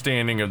great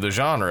understanding of the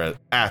genre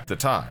at the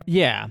time.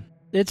 Yeah.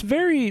 It's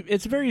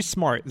very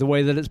smart, the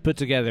way that it's put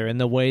together and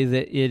the way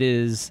that it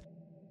is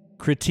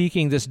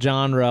critiquing this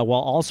genre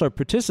while also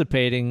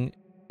participating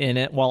in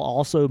it, while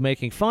also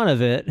making fun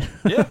of it.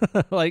 Yeah.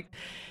 Like,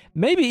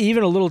 maybe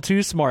even a little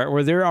too smart,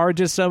 where there are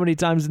just so many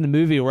times in the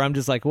movie where I'm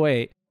just like,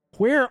 wait,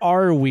 where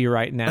are we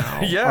right now?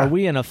 Yeah. Are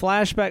we in a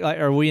flashback? Like,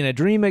 are we in a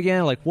dream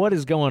again? Like, what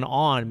is going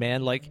on,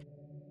 man? Like,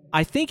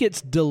 I think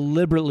it's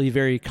deliberately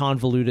very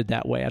convoluted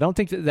that way. I don't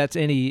think that that's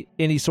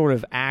any sort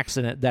of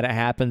accident that it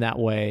happened that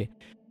way.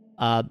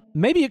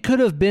 Maybe it could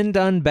have been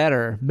done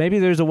better. Maybe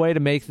there's a way to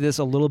make this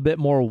a little bit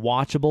more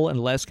watchable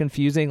and less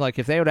confusing. Like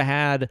if they would have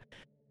had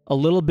a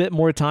little bit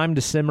more time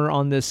to simmer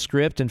on this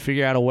script and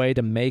figure out a way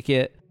to make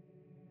it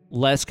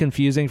less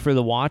confusing for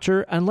the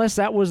watcher, unless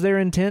that was their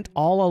intent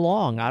all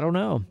along. I don't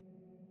know.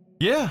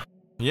 Yeah.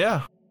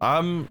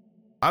 I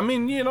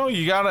mean,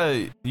 you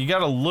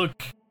gotta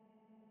look.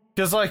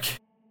 Because, like,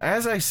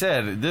 as I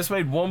said, this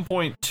made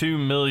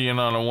 $1.2 million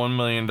on a $1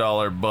 million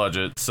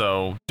budget,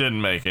 so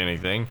didn't make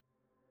anything.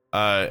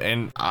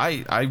 And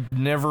I've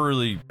never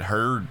really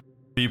heard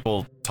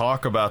people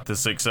talk about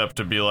this except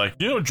to be like,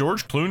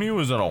 George Clooney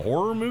was in a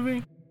horror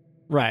movie?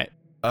 Right.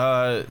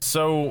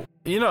 So,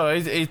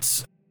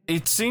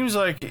 it seems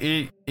like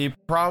it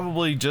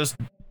probably just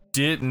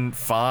didn't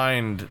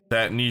find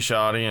that niche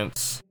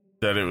audience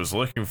that it was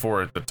looking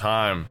for at the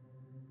time.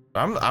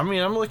 I'm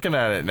looking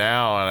at it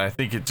now, and I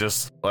think it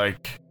just,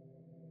 like,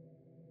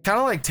 kind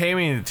of like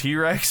Taming the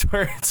T-Rex,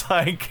 where it's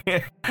like,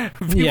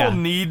 people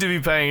need to be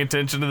paying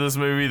attention to this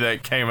movie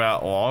that came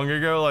out long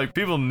ago. Like,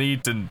 people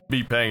need to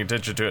be paying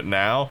attention to it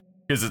now,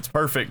 because it's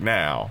perfect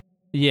now.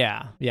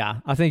 Yeah,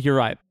 I think you're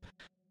right.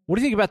 What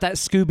do you think about that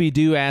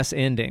Scooby-Doo ass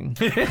ending?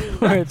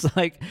 Where it's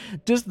like,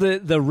 just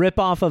the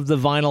rip-off of the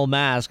vinyl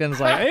mask, and it's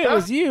like, hey, it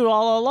was you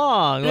all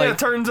along. Yeah, like, it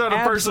turns out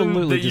a person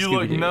that you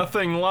look Scooby-Doo.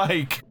 nothing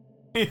like.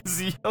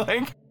 Is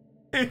like,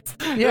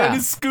 that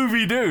is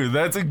Scooby-Doo.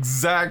 That's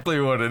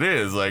exactly what it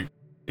is. Like,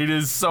 it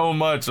is so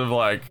much of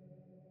like,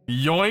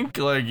 yoink,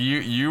 like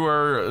you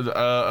are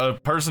a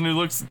person who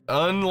looks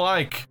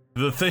unlike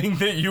the thing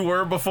that you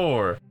were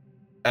before,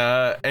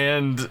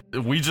 and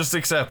we just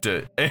accept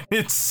it. And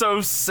it's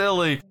so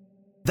silly.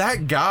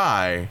 That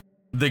guy,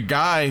 the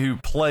guy who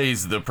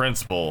plays the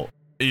principal,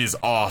 is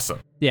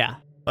awesome. Yeah,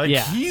 like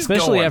he's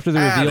especially going after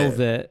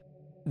the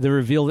at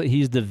reveal that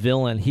he's the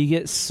villain. He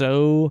gets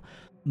so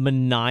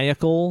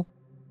maniacal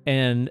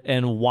and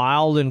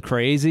wild and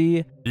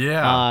crazy.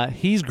 Yeah.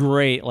 He's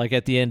great, like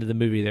at the end of the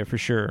movie there for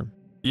sure.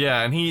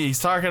 Yeah, and he's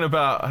talking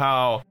about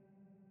how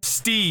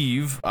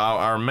Steve,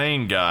 our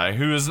main guy,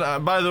 who is,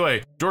 by the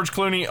way, George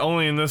Clooney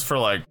only in this for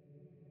like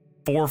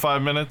 4 or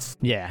 5 minutes.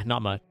 Yeah,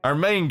 not much. Our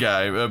main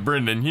guy,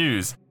 Brendan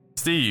Hughes,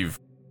 Steve,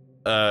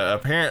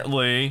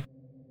 apparently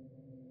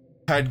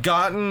had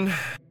gotten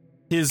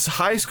his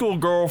high school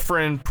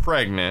girlfriend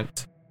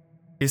pregnant.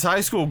 His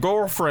high school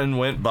girlfriend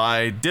went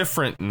by a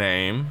different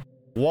name,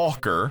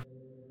 Walker.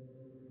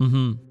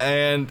 Mm-hmm.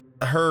 And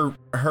her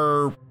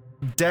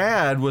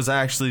dad was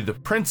actually the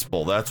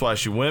principal. That's why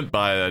she went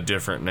by a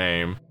different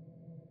name.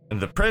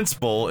 And the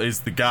principal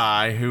is the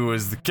guy who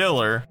was the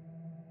killer.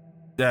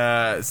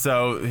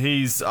 So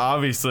he's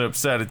obviously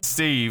upset at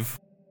Steve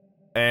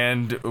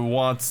and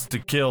wants to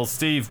kill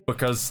Steve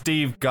because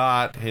Steve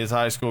got his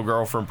high school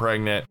girlfriend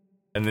pregnant,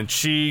 and then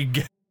she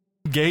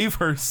gave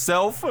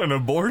herself an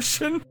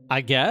abortion,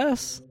 I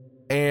guess,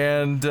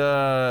 and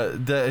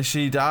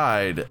she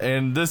died.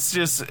 And this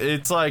just,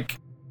 it's like,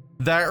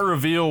 that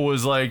reveal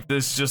was like,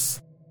 this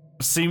just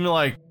seemed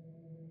like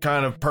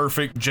kind of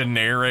perfect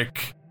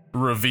generic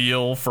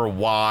reveal for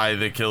why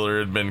the killer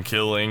had been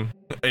killing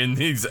in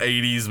these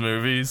 80s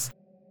movies.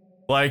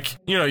 Like,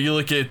 you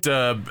look at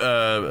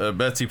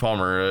Betsy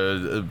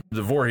Palmer,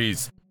 the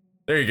Voorhees.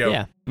 There you go.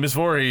 Yeah. Miss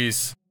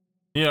Voorhees.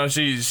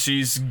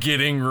 She's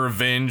getting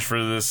revenge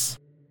for this,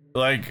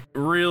 like,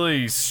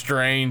 really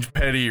strange,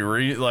 petty,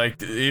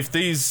 like, if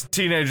these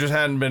teenagers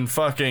hadn't been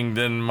fucking,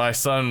 then my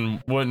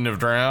son wouldn't have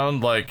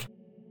drowned. Like,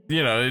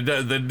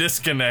 the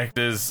disconnect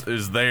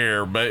is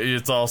there, but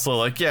it's also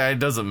like, yeah, it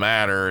doesn't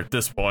matter at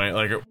this point.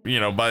 Like,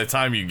 by the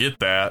time you get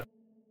that,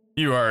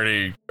 you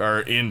already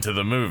are into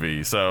the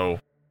movie. So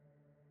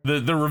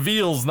the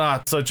reveal's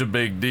not such a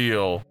big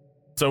deal.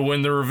 So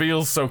when the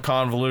reveal's so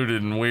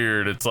convoluted and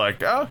weird, it's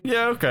like, oh,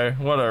 yeah, okay,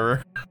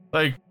 whatever.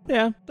 Like,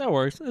 Yeah, that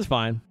works. It's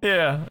fine.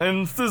 yeah,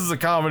 and this is a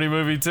comedy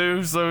movie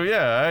too, so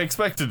yeah, I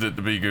expected it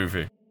to be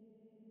goofy.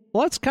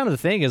 Well, that's kind of the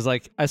thing is,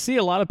 like, I see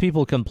a lot of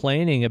people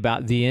complaining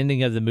about the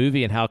ending of the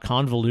movie and how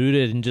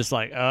convoluted and just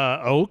like,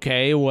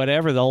 okay,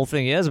 whatever the whole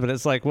thing is. But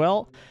it's like,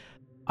 well,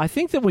 I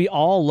think that we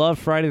all love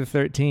Friday the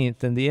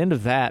 13th, and the end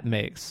of that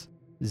makes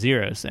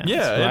zero sense.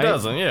 Yeah, right? it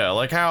doesn't. Yeah,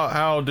 like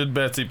how did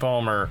Betsy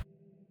Palmer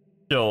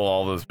kill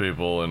all those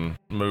people and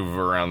move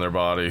around their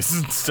bodies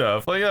and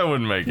stuff? Like, that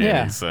wouldn't make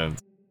any sense.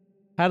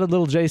 How did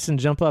little Jason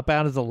jump up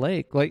out of the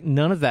lake? Like,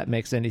 none of that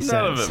makes any sense.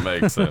 None of it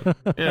makes sense.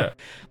 Yeah.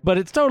 But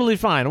it's totally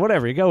fine.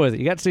 Whatever. You go with it.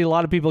 You got to see a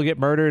lot of people get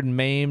murdered and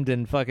maimed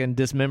and fucking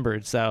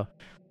dismembered. So,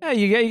 yeah,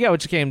 you got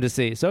what you came to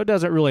see. So it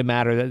doesn't really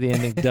matter that the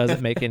ending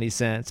doesn't make any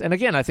sense. And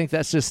again, I think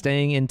that's just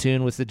staying in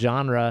tune with the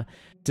genre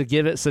to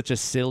give it such a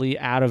silly,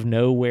 out of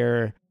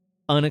nowhere,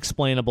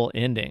 unexplainable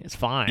ending. It's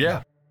fine.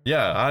 Yeah.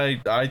 Yeah.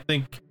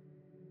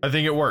 I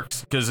think it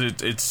works because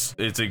it's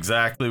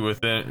exactly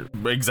what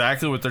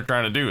they're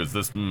trying to do is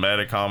this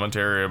meta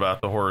commentary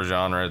about the horror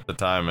genre at the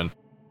time. And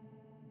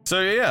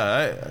so,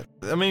 yeah,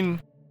 I mean,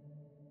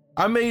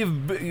 I may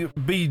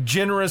be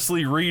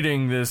generously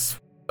reading this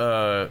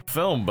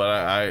film,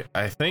 but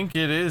I think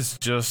it is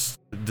just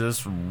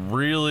this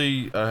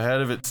really ahead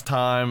of its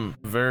time,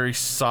 very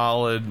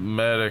solid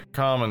meta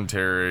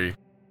commentary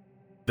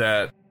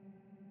that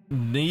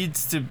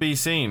needs to be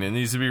seen and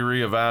needs to be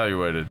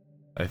reevaluated,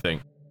 I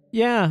think.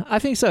 Yeah, I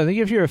think so. I think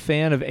if you're a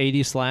fan of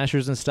 80s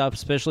slashers and stuff,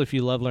 especially if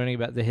you love learning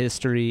about the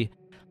history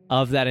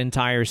of that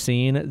entire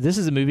scene, this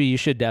is a movie you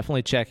should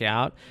definitely check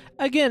out.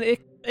 Again,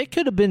 it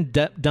could have been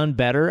done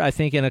better, I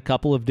think, in a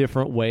couple of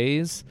different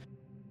ways.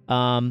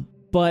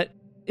 But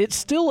it's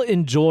still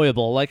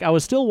enjoyable. Like, I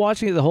was still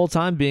watching it the whole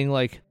time being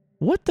like,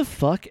 what the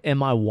fuck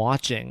am I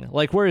watching?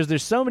 Like, whereas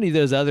there's so many of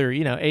those other,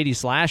 80s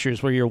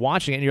slashers where you're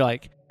watching it and you're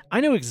like, I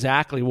know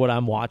exactly what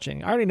I'm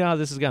watching. I already know how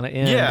this is going to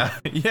end.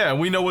 Yeah,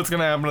 we know what's going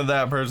to happen to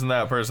that person,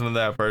 that person, and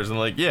that person.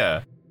 Like,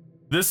 yeah,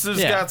 this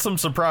has got some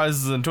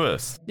surprises and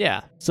twists.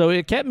 Yeah, so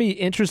it kept me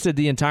interested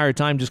the entire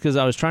time just because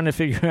I was trying to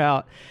figure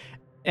out,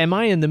 am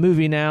I in the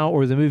movie now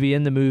or the movie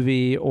in the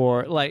movie?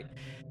 Or, like,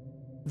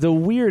 the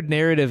weird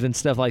narrative and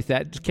stuff like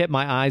that just kept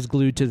my eyes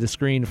glued to the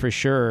screen for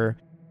sure.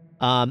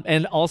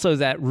 And also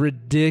that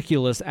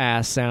ridiculous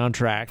ass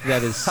soundtrack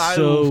that is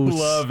so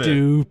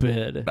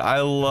stupid. I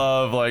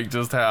love like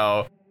just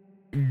how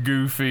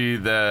goofy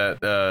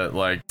that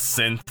like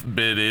synth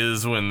bit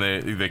is when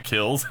the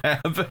kills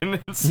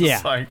happen. It's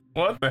just like,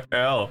 what the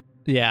hell?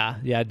 Yeah,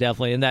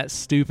 definitely. And that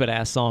stupid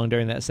ass song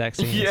during that sex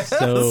scene is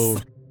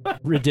so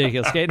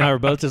ridiculous. Kate and I were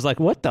both just like,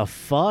 what the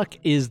fuck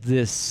is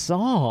this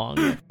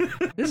song?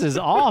 This is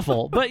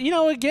awful. But,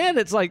 again,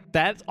 it's like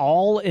that's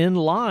all in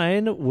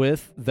line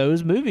with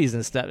those movies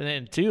and stuff.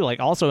 And too, like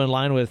also in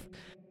line with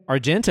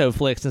Argento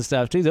flicks and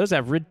stuff too. Those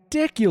have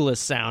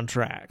ridiculous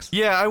soundtracks.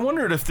 Yeah, I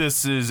wondered if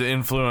this is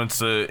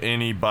influenced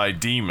any by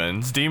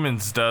Demons.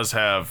 Demons does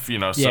have,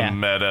 some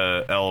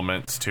meta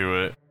elements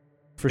to it.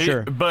 For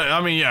sure. But,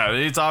 I mean, yeah,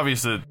 it's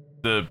obvious that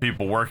the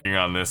people working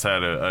on this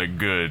had a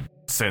good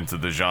sense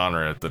of the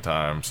genre at the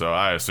time, so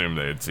I assume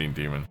they had seen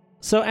Demon.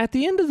 So at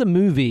the end of the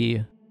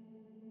movie,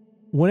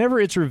 whenever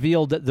it's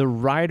revealed that the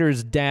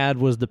writer's dad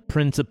was the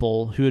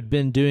principal who had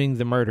been doing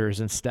the murders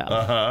and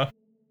stuff,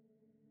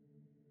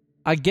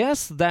 I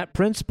guess that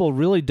principal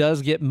really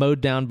does get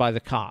mowed down by the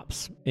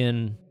cops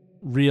in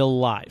real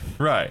life.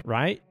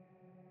 Right?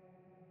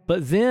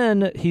 But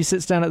then he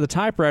sits down at the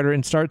typewriter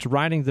and starts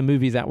writing the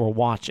movie that we're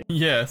watching.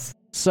 Yes.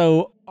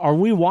 So are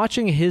we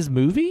watching his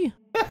movie?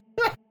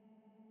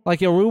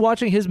 Like, are we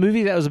watching his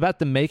movie that was about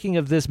the making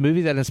of this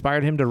movie that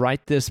inspired him to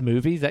write this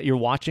movie that you're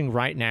watching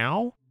right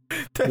now?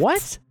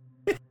 What?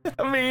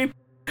 I mean,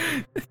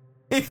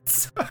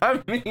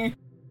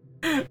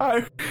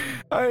 I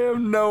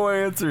have no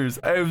answers.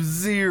 I have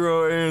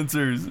zero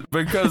answers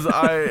because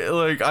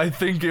I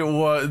think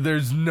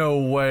there's no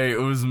way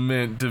it was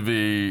meant to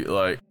be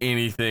like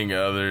anything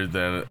other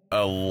than an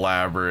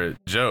elaborate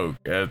joke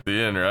at the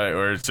end, right?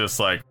 Where it's just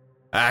like,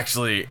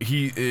 actually,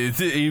 it's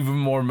even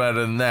more meta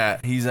than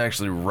that. He's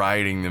actually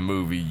writing the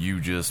movie you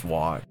just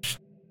watched.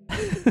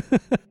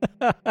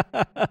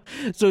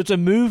 So it's a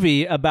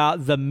movie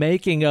about the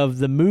making of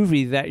the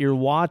movie that you're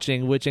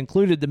watching, which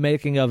included the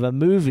making of a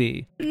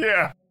movie.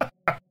 Yeah.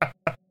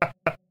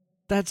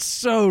 That's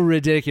so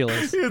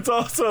ridiculous. It's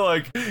also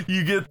like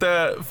you get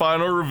that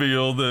final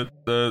reveal that,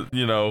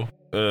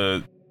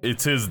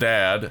 it's his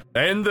dad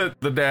and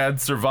that the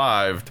dad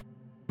survived.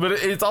 But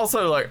it's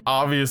also like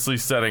obviously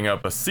setting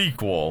up a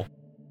sequel,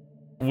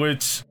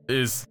 which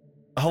is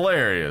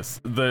hilarious.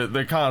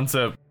 The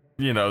concept,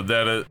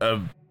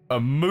 that a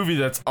movie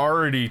that's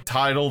already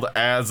titled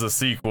as a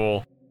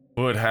sequel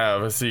would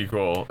have a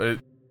sequel.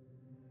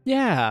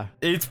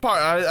 It's part.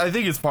 I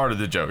think it's part of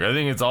the joke. I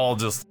think it's all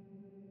just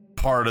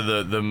part of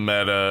the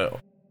meta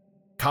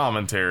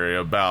commentary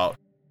about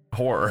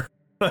horror,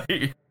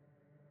 and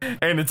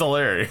it's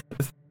hilarious.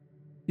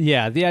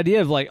 Yeah, the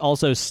idea of like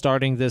also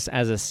starting this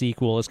as a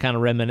sequel is kind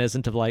of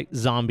reminiscent of like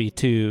Zombie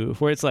 2,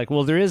 where it's like,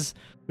 well, there is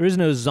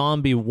no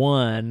Zombie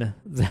 1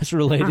 that's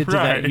related to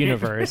that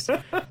universe.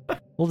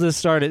 We'll just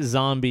start at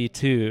Zombie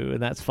 2,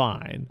 and that's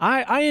fine.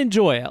 I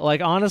enjoy it.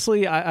 Like,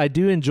 honestly, I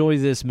do enjoy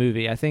this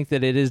movie. I think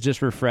that it is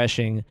just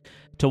refreshing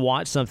to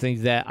watch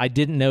something that I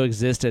didn't know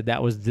existed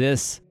that was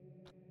this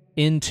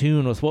in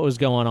tune with what was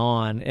going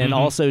on, and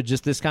also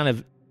just this kind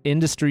of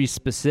industry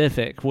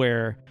specific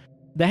where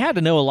they had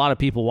to know a lot of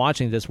people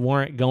watching this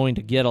weren't going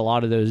to get a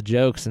lot of those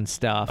jokes and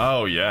stuff.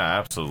 Oh yeah,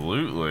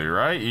 absolutely,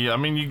 right? I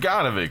mean, you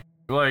gotta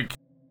like,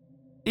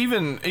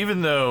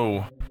 even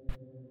though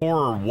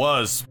horror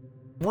was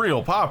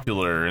real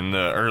popular in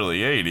the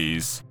early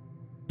 80s,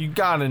 you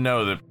gotta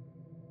know that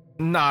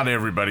not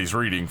everybody's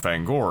reading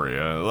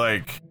Fangoria.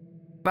 Like,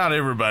 not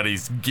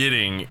everybody's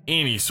getting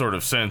any sort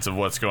of sense of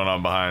what's going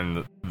on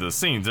behind the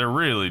scenes. They're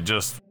really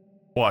just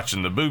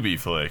watching the booby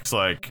flicks.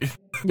 Like,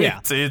 yeah,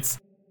 it's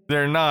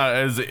they're not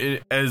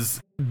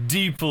as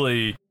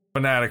deeply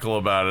fanatical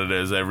about it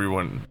as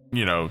everyone,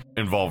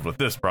 involved with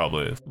this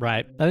probably is.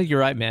 Right. I think you're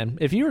right, man.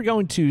 If you were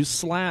going to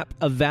slap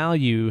a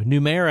value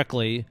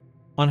numerically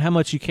on how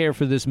much you care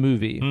for this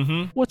movie,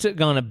 what's it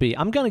going to be?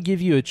 I'm going to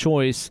give you a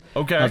choice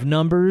of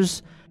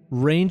numbers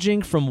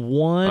ranging from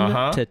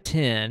 1 to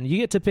 10. You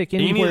get to pick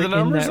anywhere in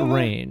that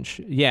range.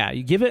 Yeah,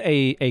 you give it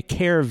a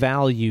care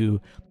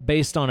value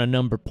based on a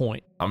number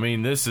point. I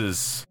mean,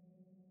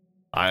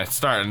 I'm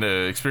starting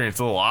to experience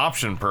a little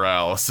option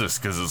paralysis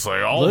because it's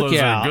like those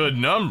are good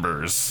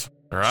numbers,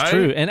 right? It's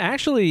true. And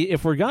actually,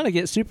 if we're going to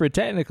get super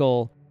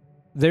technical,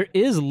 there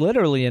is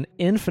literally an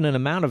infinite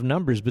amount of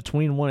numbers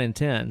between 1 and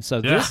 10. So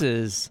this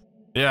is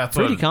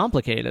pretty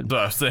complicated.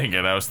 I was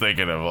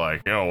thinking of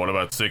like, what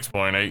about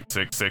 6.8,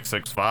 6, 6,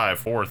 6, 5,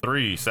 4,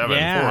 3,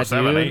 7, 4,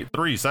 7, 8,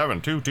 3,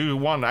 7, 2, 2,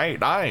 1, 8,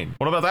 9.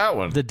 What about that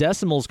one? The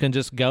decimals can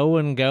just go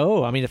and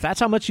go. I mean, if that's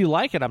how much you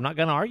like it, I'm not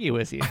going to argue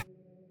with you.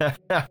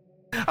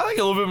 I think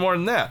a little bit more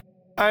than that.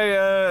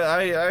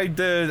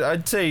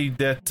 I'd say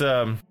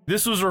that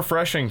this was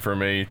refreshing for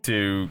me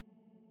to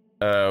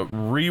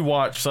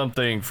rewatch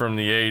something from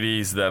the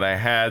 80s that I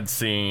had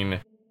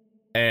seen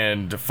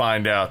and to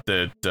find out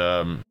that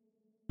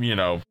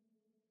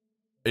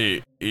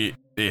it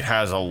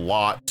has a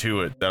lot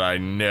to it that I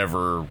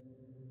never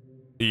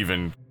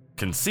even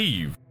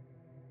conceived,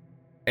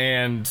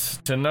 and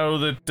to know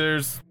that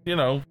there's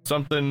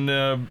something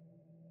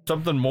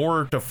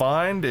more to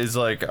find is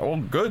like, oh,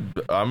 good.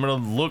 I'm gonna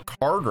look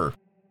harder.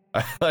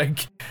 I'm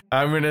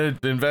gonna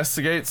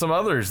investigate some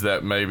others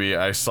that maybe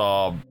I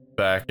saw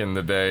back in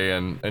the day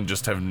and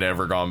just have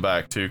never gone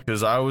back to,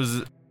 because I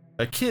was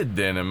a kid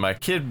then and my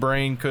kid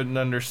brain couldn't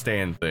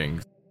understand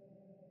things.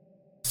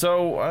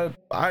 So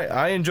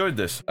I enjoyed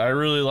this. I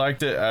really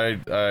liked it.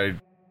 I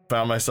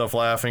found myself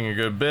laughing a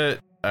good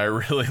bit. I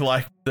really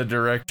liked the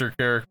director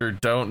character.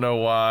 Don't know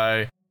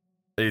why.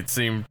 It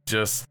seemed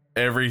just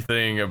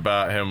everything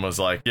about him was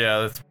like, yeah,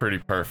 that's pretty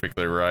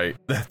perfectly right.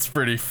 That's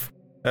pretty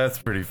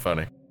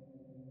funny.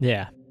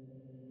 Yeah.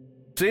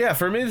 So yeah,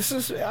 for me, this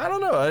is, I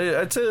don't know.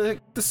 I'd say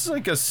this is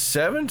like a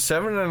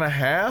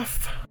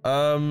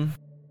 7.5.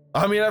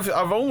 I mean, I've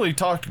only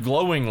talked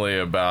glowingly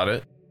about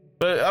it,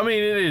 but I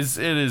mean, it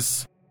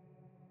is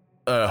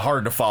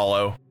hard to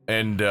follow,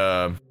 and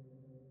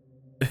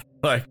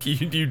like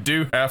you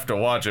do have to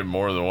watch it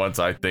more than once,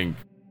 I think,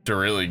 to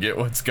really get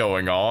what's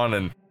going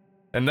on,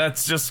 and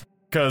that's just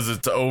because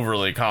it's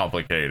overly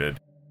complicated,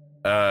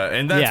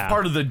 and that's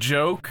part of the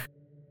joke.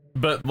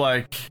 But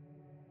like,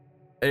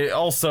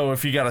 also,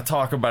 if you got to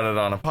talk about it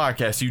on a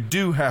podcast, you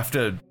do have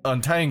to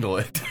untangle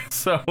it.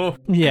 So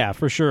yeah,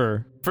 for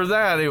sure. For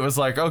that, it was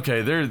like,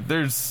 okay,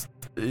 this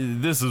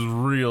is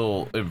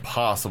real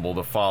impossible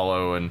to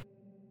follow, and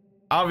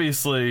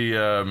obviously,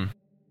 some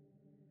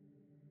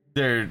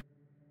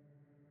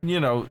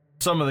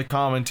of the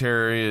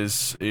commentary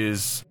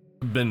is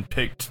been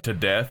picked to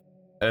death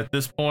at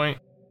this point,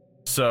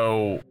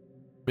 so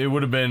it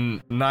would have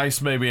been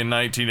nice maybe in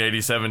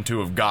 1987 to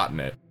have gotten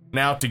it.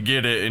 Now to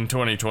get it in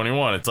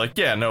 2021, it's like,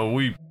 yeah, no,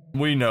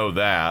 we know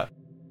that.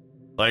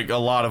 Like, a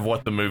lot of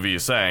what the movie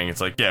is saying,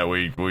 it's like, yeah,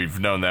 we've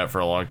known that for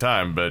a long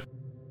time, but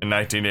in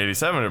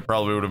 1987, it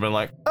probably would have been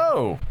like,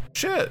 oh,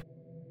 shit,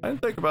 I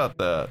didn't think about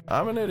that.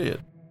 I'm an idiot.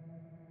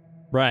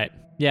 Right.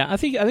 Yeah, I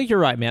think you're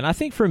right, man. I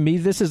think for me,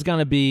 this is going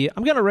to be,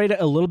 I'm going to rate it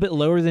a little bit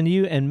lower than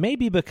you, and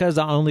maybe because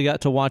I only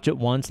got to watch it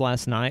once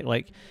last night,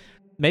 like,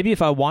 maybe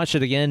if I watch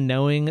it again,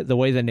 knowing the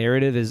way the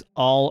narrative is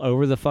all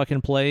over the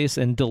fucking place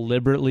and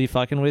deliberately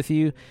fucking with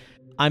you,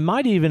 I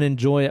might even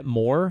enjoy it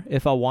more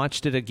if I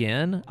watched it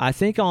again. I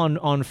think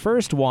on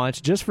first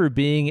watch, just for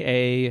being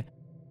a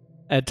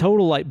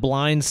total like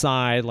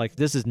blindside, like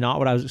this is not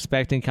what I was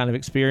expecting kind of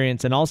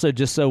experience, and also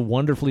just so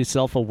wonderfully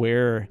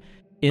self-aware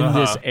in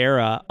this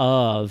era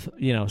of,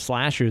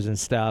 slashers and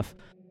stuff,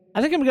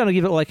 I think I'm going to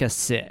give it like a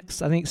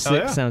 6. I think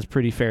 6 sounds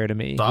pretty fair to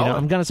me.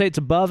 I'm going to say it's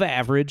above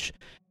average.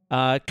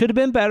 Could have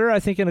been better, I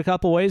think, in a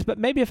couple ways, but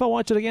maybe if I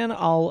watch it again,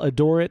 I'll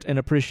adore it and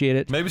appreciate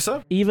it. Maybe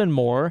so. Even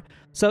more.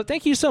 So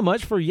thank you so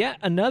much for yet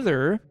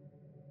another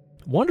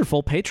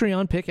wonderful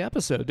Patreon pick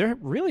episode. There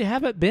really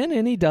haven't been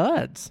any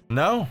duds.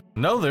 No,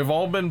 they've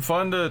all been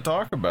fun to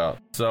talk about.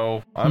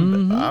 So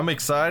I'm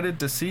excited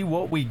to see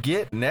what we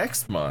get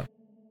next month.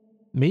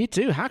 Me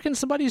too. How can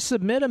somebody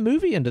submit a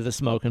movie into the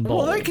Smoking Bowl?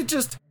 Well, they could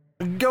just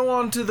go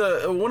on to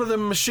the one of the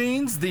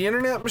machines, the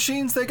internet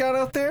machines they got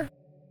out there,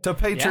 to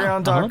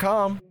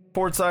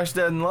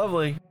patreon.com/Dead and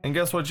Lovely. And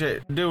guess what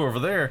you do over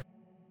there?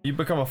 You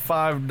become a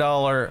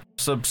 $5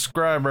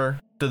 subscriber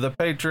to the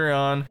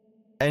Patreon,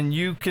 and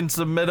you can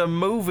submit a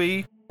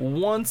movie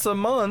once a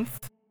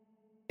month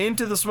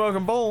into the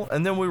Smoking Bowl,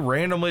 and then we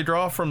randomly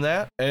draw from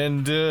that.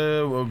 And,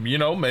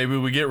 maybe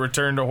we get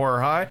Return to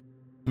Horror High.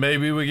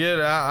 Maybe we get,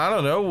 I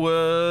don't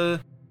know,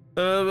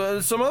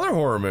 some other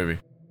horror movie.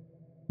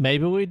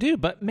 Maybe we do.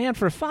 But, man,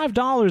 for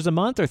 $5 a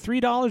month or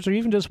 $3 or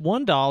even just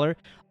 $1,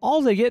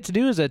 all they get to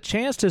do is a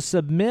chance to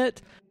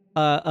submit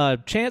a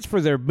chance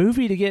for their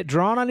movie to get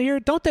drawn on here.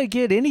 Don't they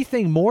get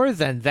anything more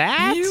than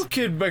that? You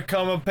could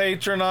become a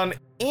patron on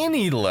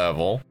any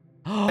level,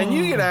 and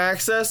you get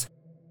access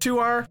to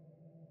our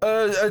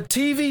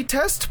TV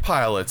test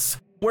pilots,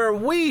 where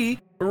we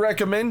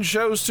recommend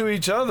shows to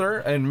each other,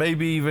 and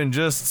maybe even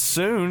just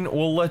soon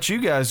we'll let you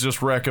guys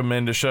just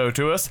recommend a show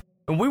to us,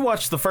 and we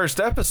watch the first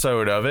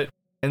episode of it,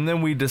 and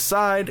then we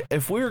decide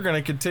if we're going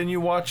to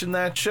continue watching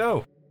that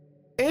show.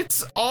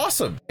 It's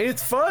awesome.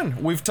 It's fun.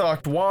 We've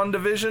talked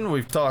WandaVision.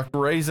 We've talked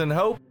Raising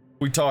Hope.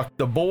 We talked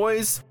The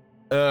Boys.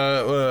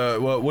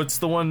 What's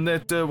the one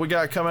that we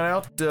got coming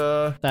out?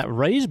 That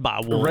Raised by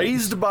Wolves.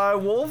 Raised by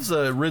Wolves,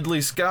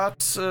 Ridley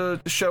Scott's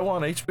show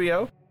on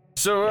HBO.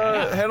 So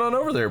head on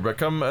over there.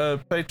 Become a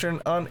patron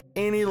on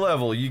any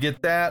level. You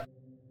get that.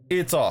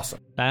 It's awesome.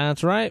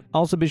 That's right.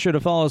 Also be sure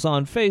to follow us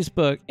on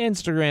Facebook,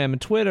 Instagram,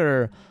 and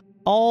Twitter.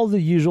 All the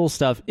usual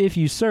stuff. If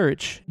you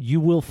search, you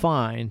will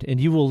find,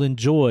 and you will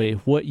enjoy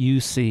what you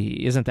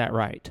see. Isn't that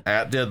right?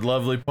 At Dead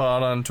Lovely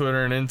Pod on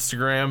Twitter and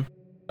Instagram.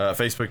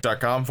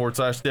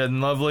 Facebook.com/Dead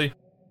and Lovely.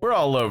 We're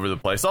all over the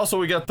place. Also,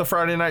 we got the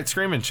Friday Night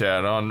Screaming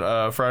Chat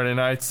on Friday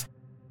nights.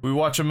 We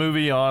watch a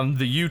movie on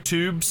the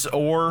YouTubes,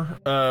 or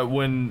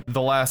when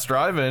The Last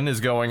Drive-In is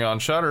going on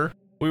Shudder,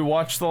 we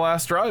watch The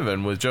Last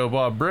Drive-In with Joe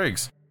Bob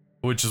Briggs,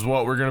 which is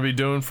what we're going to be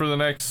doing for the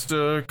next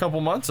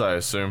couple months, I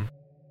assume.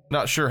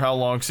 Not sure how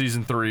long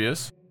season 3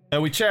 is.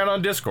 And we chat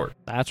on Discord.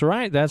 That's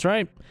right. That's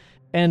right.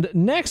 And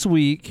next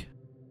week,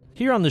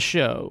 here on the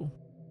show,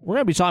 we're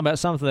going to be talking about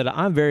something that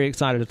I'm very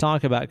excited to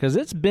talk about, because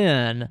it's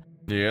been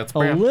a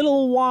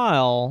little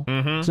while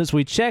since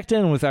we checked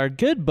in with our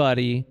good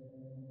buddy,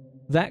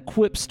 that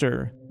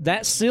quipster,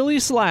 that silly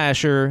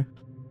slasher,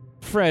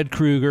 Fred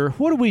Krueger.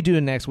 What are we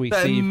doing next week,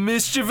 that Steve?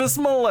 Mischievous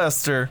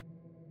molester.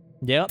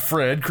 Yep.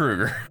 Fred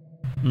Krueger.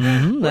 That's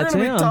We're going to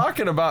him. be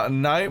talking about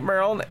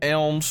Nightmare on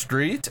Elm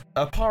Street,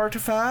 a part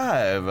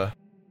 5.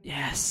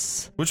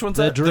 Yes. Which one's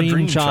The that? Dream The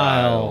Dream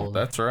Child.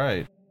 That's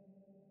right.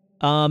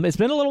 It's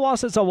been a little while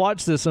since I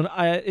watched this, and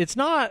it's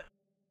not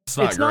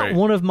great.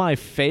 one of my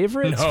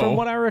favorites No. from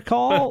what I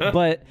recall,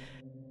 but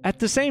at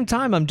the same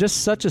time, I'm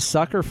just such a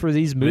sucker for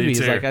these movies.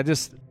 too. Like,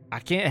 I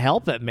can't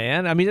help it,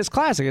 man. I mean, it's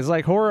classic. It's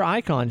like horror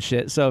icon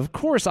shit, so of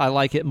course I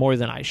like it more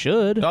than I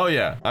should. Oh,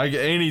 yeah.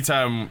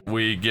 Anytime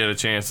we get a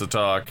chance to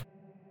talk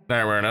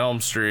Nightmare on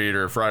Elm Street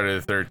or Friday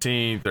the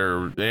 13th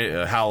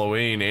or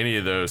Halloween, any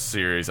of those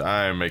series,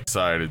 I'm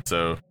excited.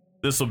 So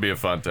this will be a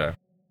fun time.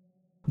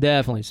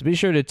 Definitely. So be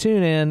sure to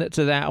tune in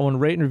to that one,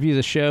 rate and review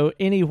the show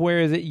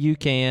anywhere that you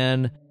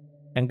can,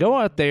 and go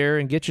out there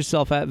and get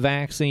yourself that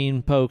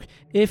vaccine poke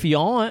if you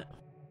want.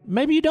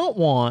 Maybe you don't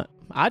want.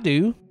 I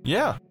do.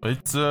 Yeah,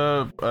 it's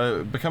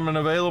becoming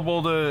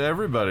available to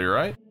everybody,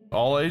 right?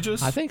 All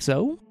ages? I think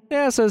so.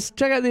 Yeah, so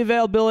check out the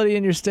availability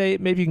in your state.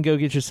 Maybe you can go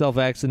get yourself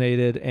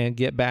vaccinated and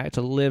get back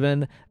to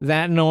living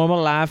that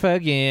normal life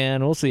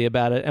again. We'll see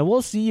about it. And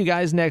we'll see you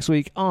guys next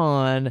week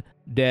on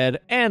Dead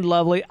and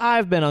Lovely.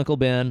 I've been Uncle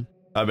Ben.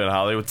 I've been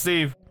Hollywood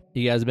Steve.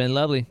 You guys have been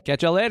lovely.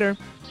 Catch y'all later.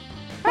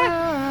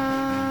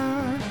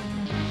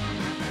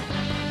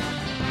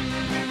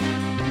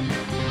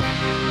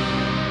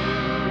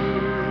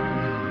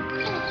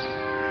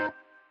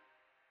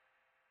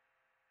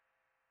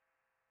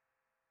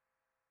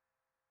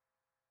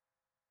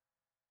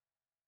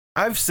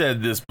 I've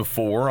said this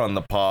before on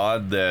the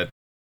pod that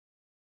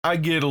I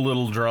get a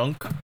little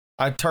drunk.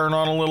 I turn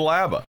on a little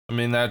ABBA. I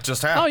mean, that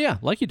just happens. Oh, yeah,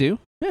 like you do.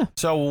 Yeah.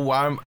 So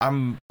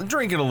I'm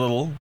drinking a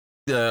little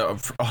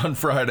on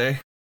Friday,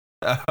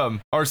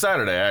 or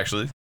Saturday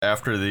actually,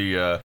 after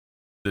the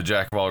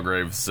Jack of All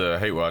Graves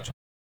Hate Watch,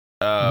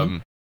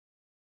 and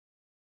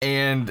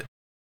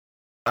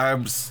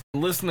I'm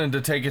listening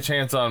to Take a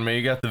Chance on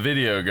Me. Got the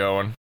video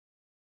going,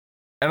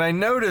 and I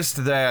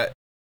noticed that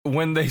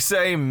when they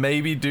say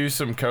maybe do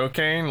some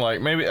cocaine,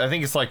 like maybe I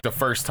think it's like the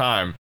first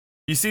time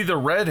you see the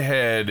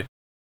redhead,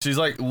 she's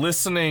like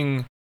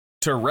listening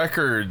to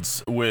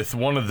records with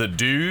one of the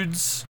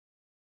dudes,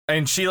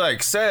 and she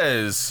like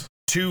says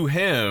to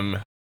him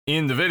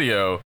in the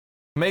video,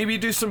 maybe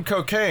do some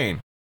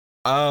cocaine.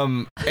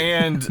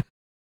 And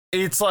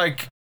it's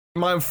like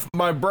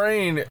my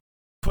brain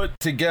put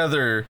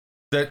together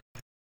that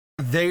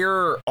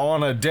they're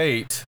on a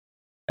date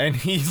And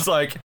he's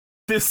like,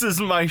 this is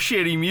my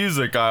shitty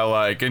music I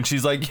like. And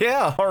she's like,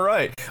 yeah, all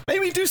right.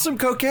 Maybe do some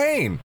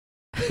cocaine.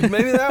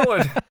 Maybe that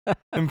would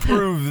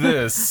improve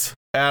this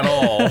at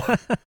all.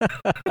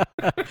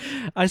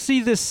 I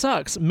see this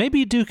sucks.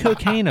 Maybe do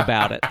cocaine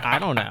about it. I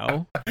don't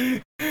know.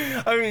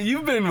 I mean,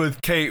 you've been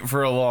with Kate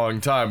for a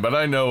long time, but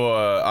I know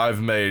I've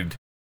made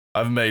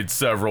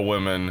several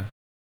women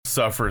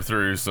suffer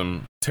through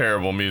some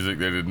terrible music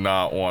they did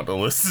not want to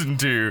listen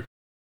to.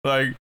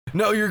 Like,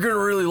 no, you're gonna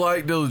really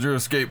like Dillinger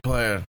Escape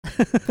Plan.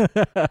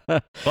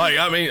 Like,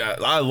 I mean,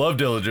 I love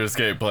Dillinger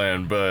Escape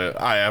Plan, but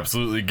I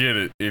absolutely get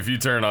it. If you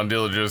turn on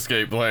Dillinger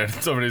Escape Plan,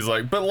 somebody's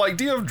like, but like,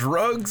 do you have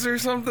drugs or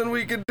something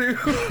we could do?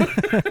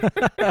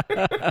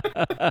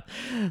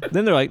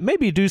 Then they're like,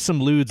 maybe do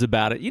some lewds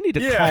about it. You need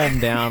to calm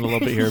down a little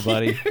bit here,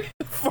 buddy.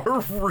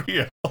 For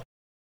real.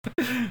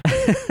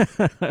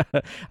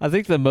 I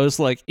think the most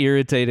like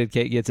irritated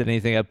Kate gets at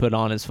anything I put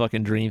on is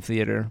fucking Dream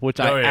Theater, which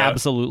I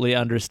absolutely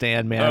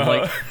understand, man.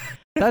 Like,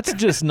 that's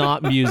just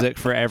not music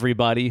for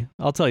everybody.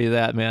 I'll tell you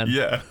that, man.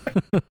 Yeah.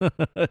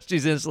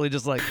 She's instantly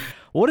just like,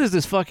 what is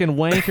this fucking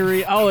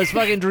wankery? Oh, it's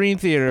fucking Dream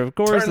Theater. Of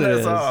course it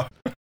is. Off.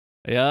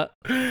 Yeah.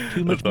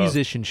 Too much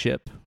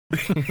musicianship.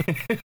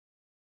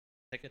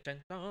 Take a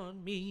chance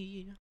on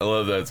me. I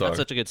love that song. That's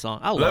such a good song.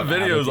 I love that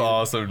video's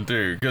awesome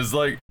too, because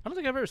like, I don't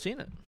think I've ever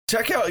seen it.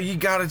 You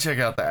gotta check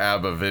out the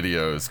ABBA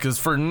videos, because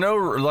for no,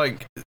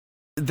 like,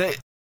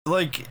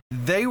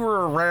 they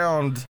were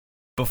around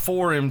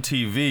before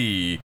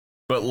MTV,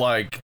 but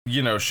like,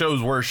 you know,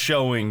 shows were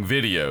showing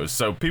videos,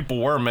 so people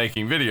were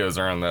making videos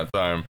around that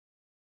time,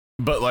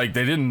 but like,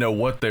 they didn't know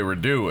what they were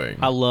doing.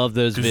 I love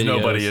those videos. Because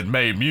nobody had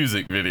made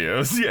music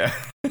videos. Yeah.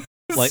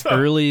 Like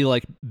early,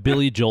 like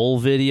Billy Joel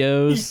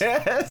videos.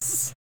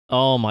 Yes.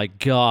 Oh my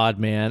God,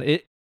 man.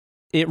 It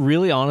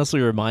really honestly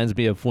reminds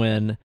me of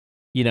when,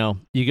 you know,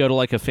 you go to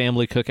like a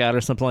family cookout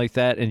or something like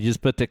that, and you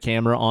just put the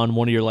camera on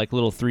one of your like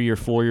little 3 or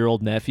 4 year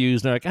old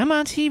nephews, and they're like, I'm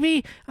on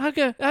TV.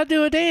 I'll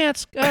do a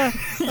dance.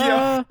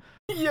 Yeah.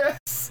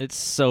 Yes. It's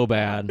so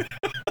bad.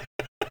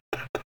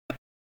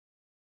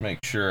 Make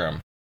sure I'm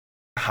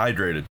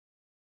hydrated.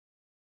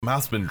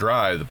 Mouth's been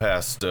dry the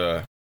past,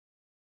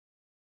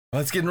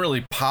 well, it's getting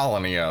really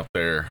polleny out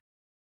there.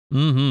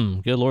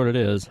 Mm-hmm. Good Lord, it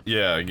is.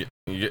 Yeah,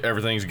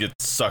 everything's get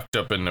sucked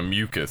up into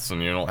mucus,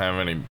 and you don't have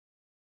any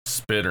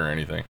spit or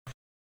anything.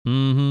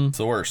 Mm-hmm. It's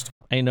the worst.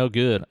 Ain't no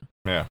good.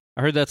 Yeah.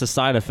 I heard that's a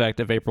side effect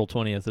of April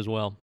 20th as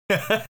well.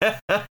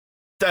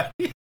 That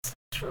is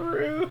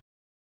true.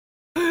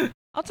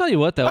 I'll tell you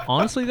what, though.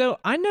 Honestly, though,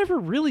 I never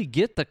really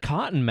get the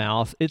cotton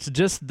mouth. It's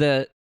just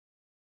that,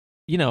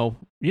 you know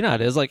how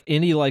it is. Like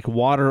any like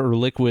water or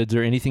liquids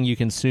or anything you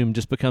consume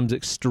just becomes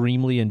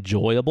extremely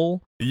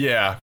enjoyable.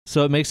 Yeah.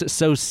 So it makes it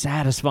so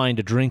satisfying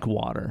to drink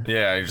water.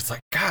 Yeah, you're just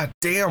like, God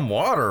damn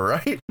water,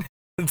 right?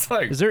 It's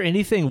like, is there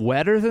anything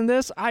wetter than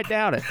this? I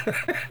doubt it.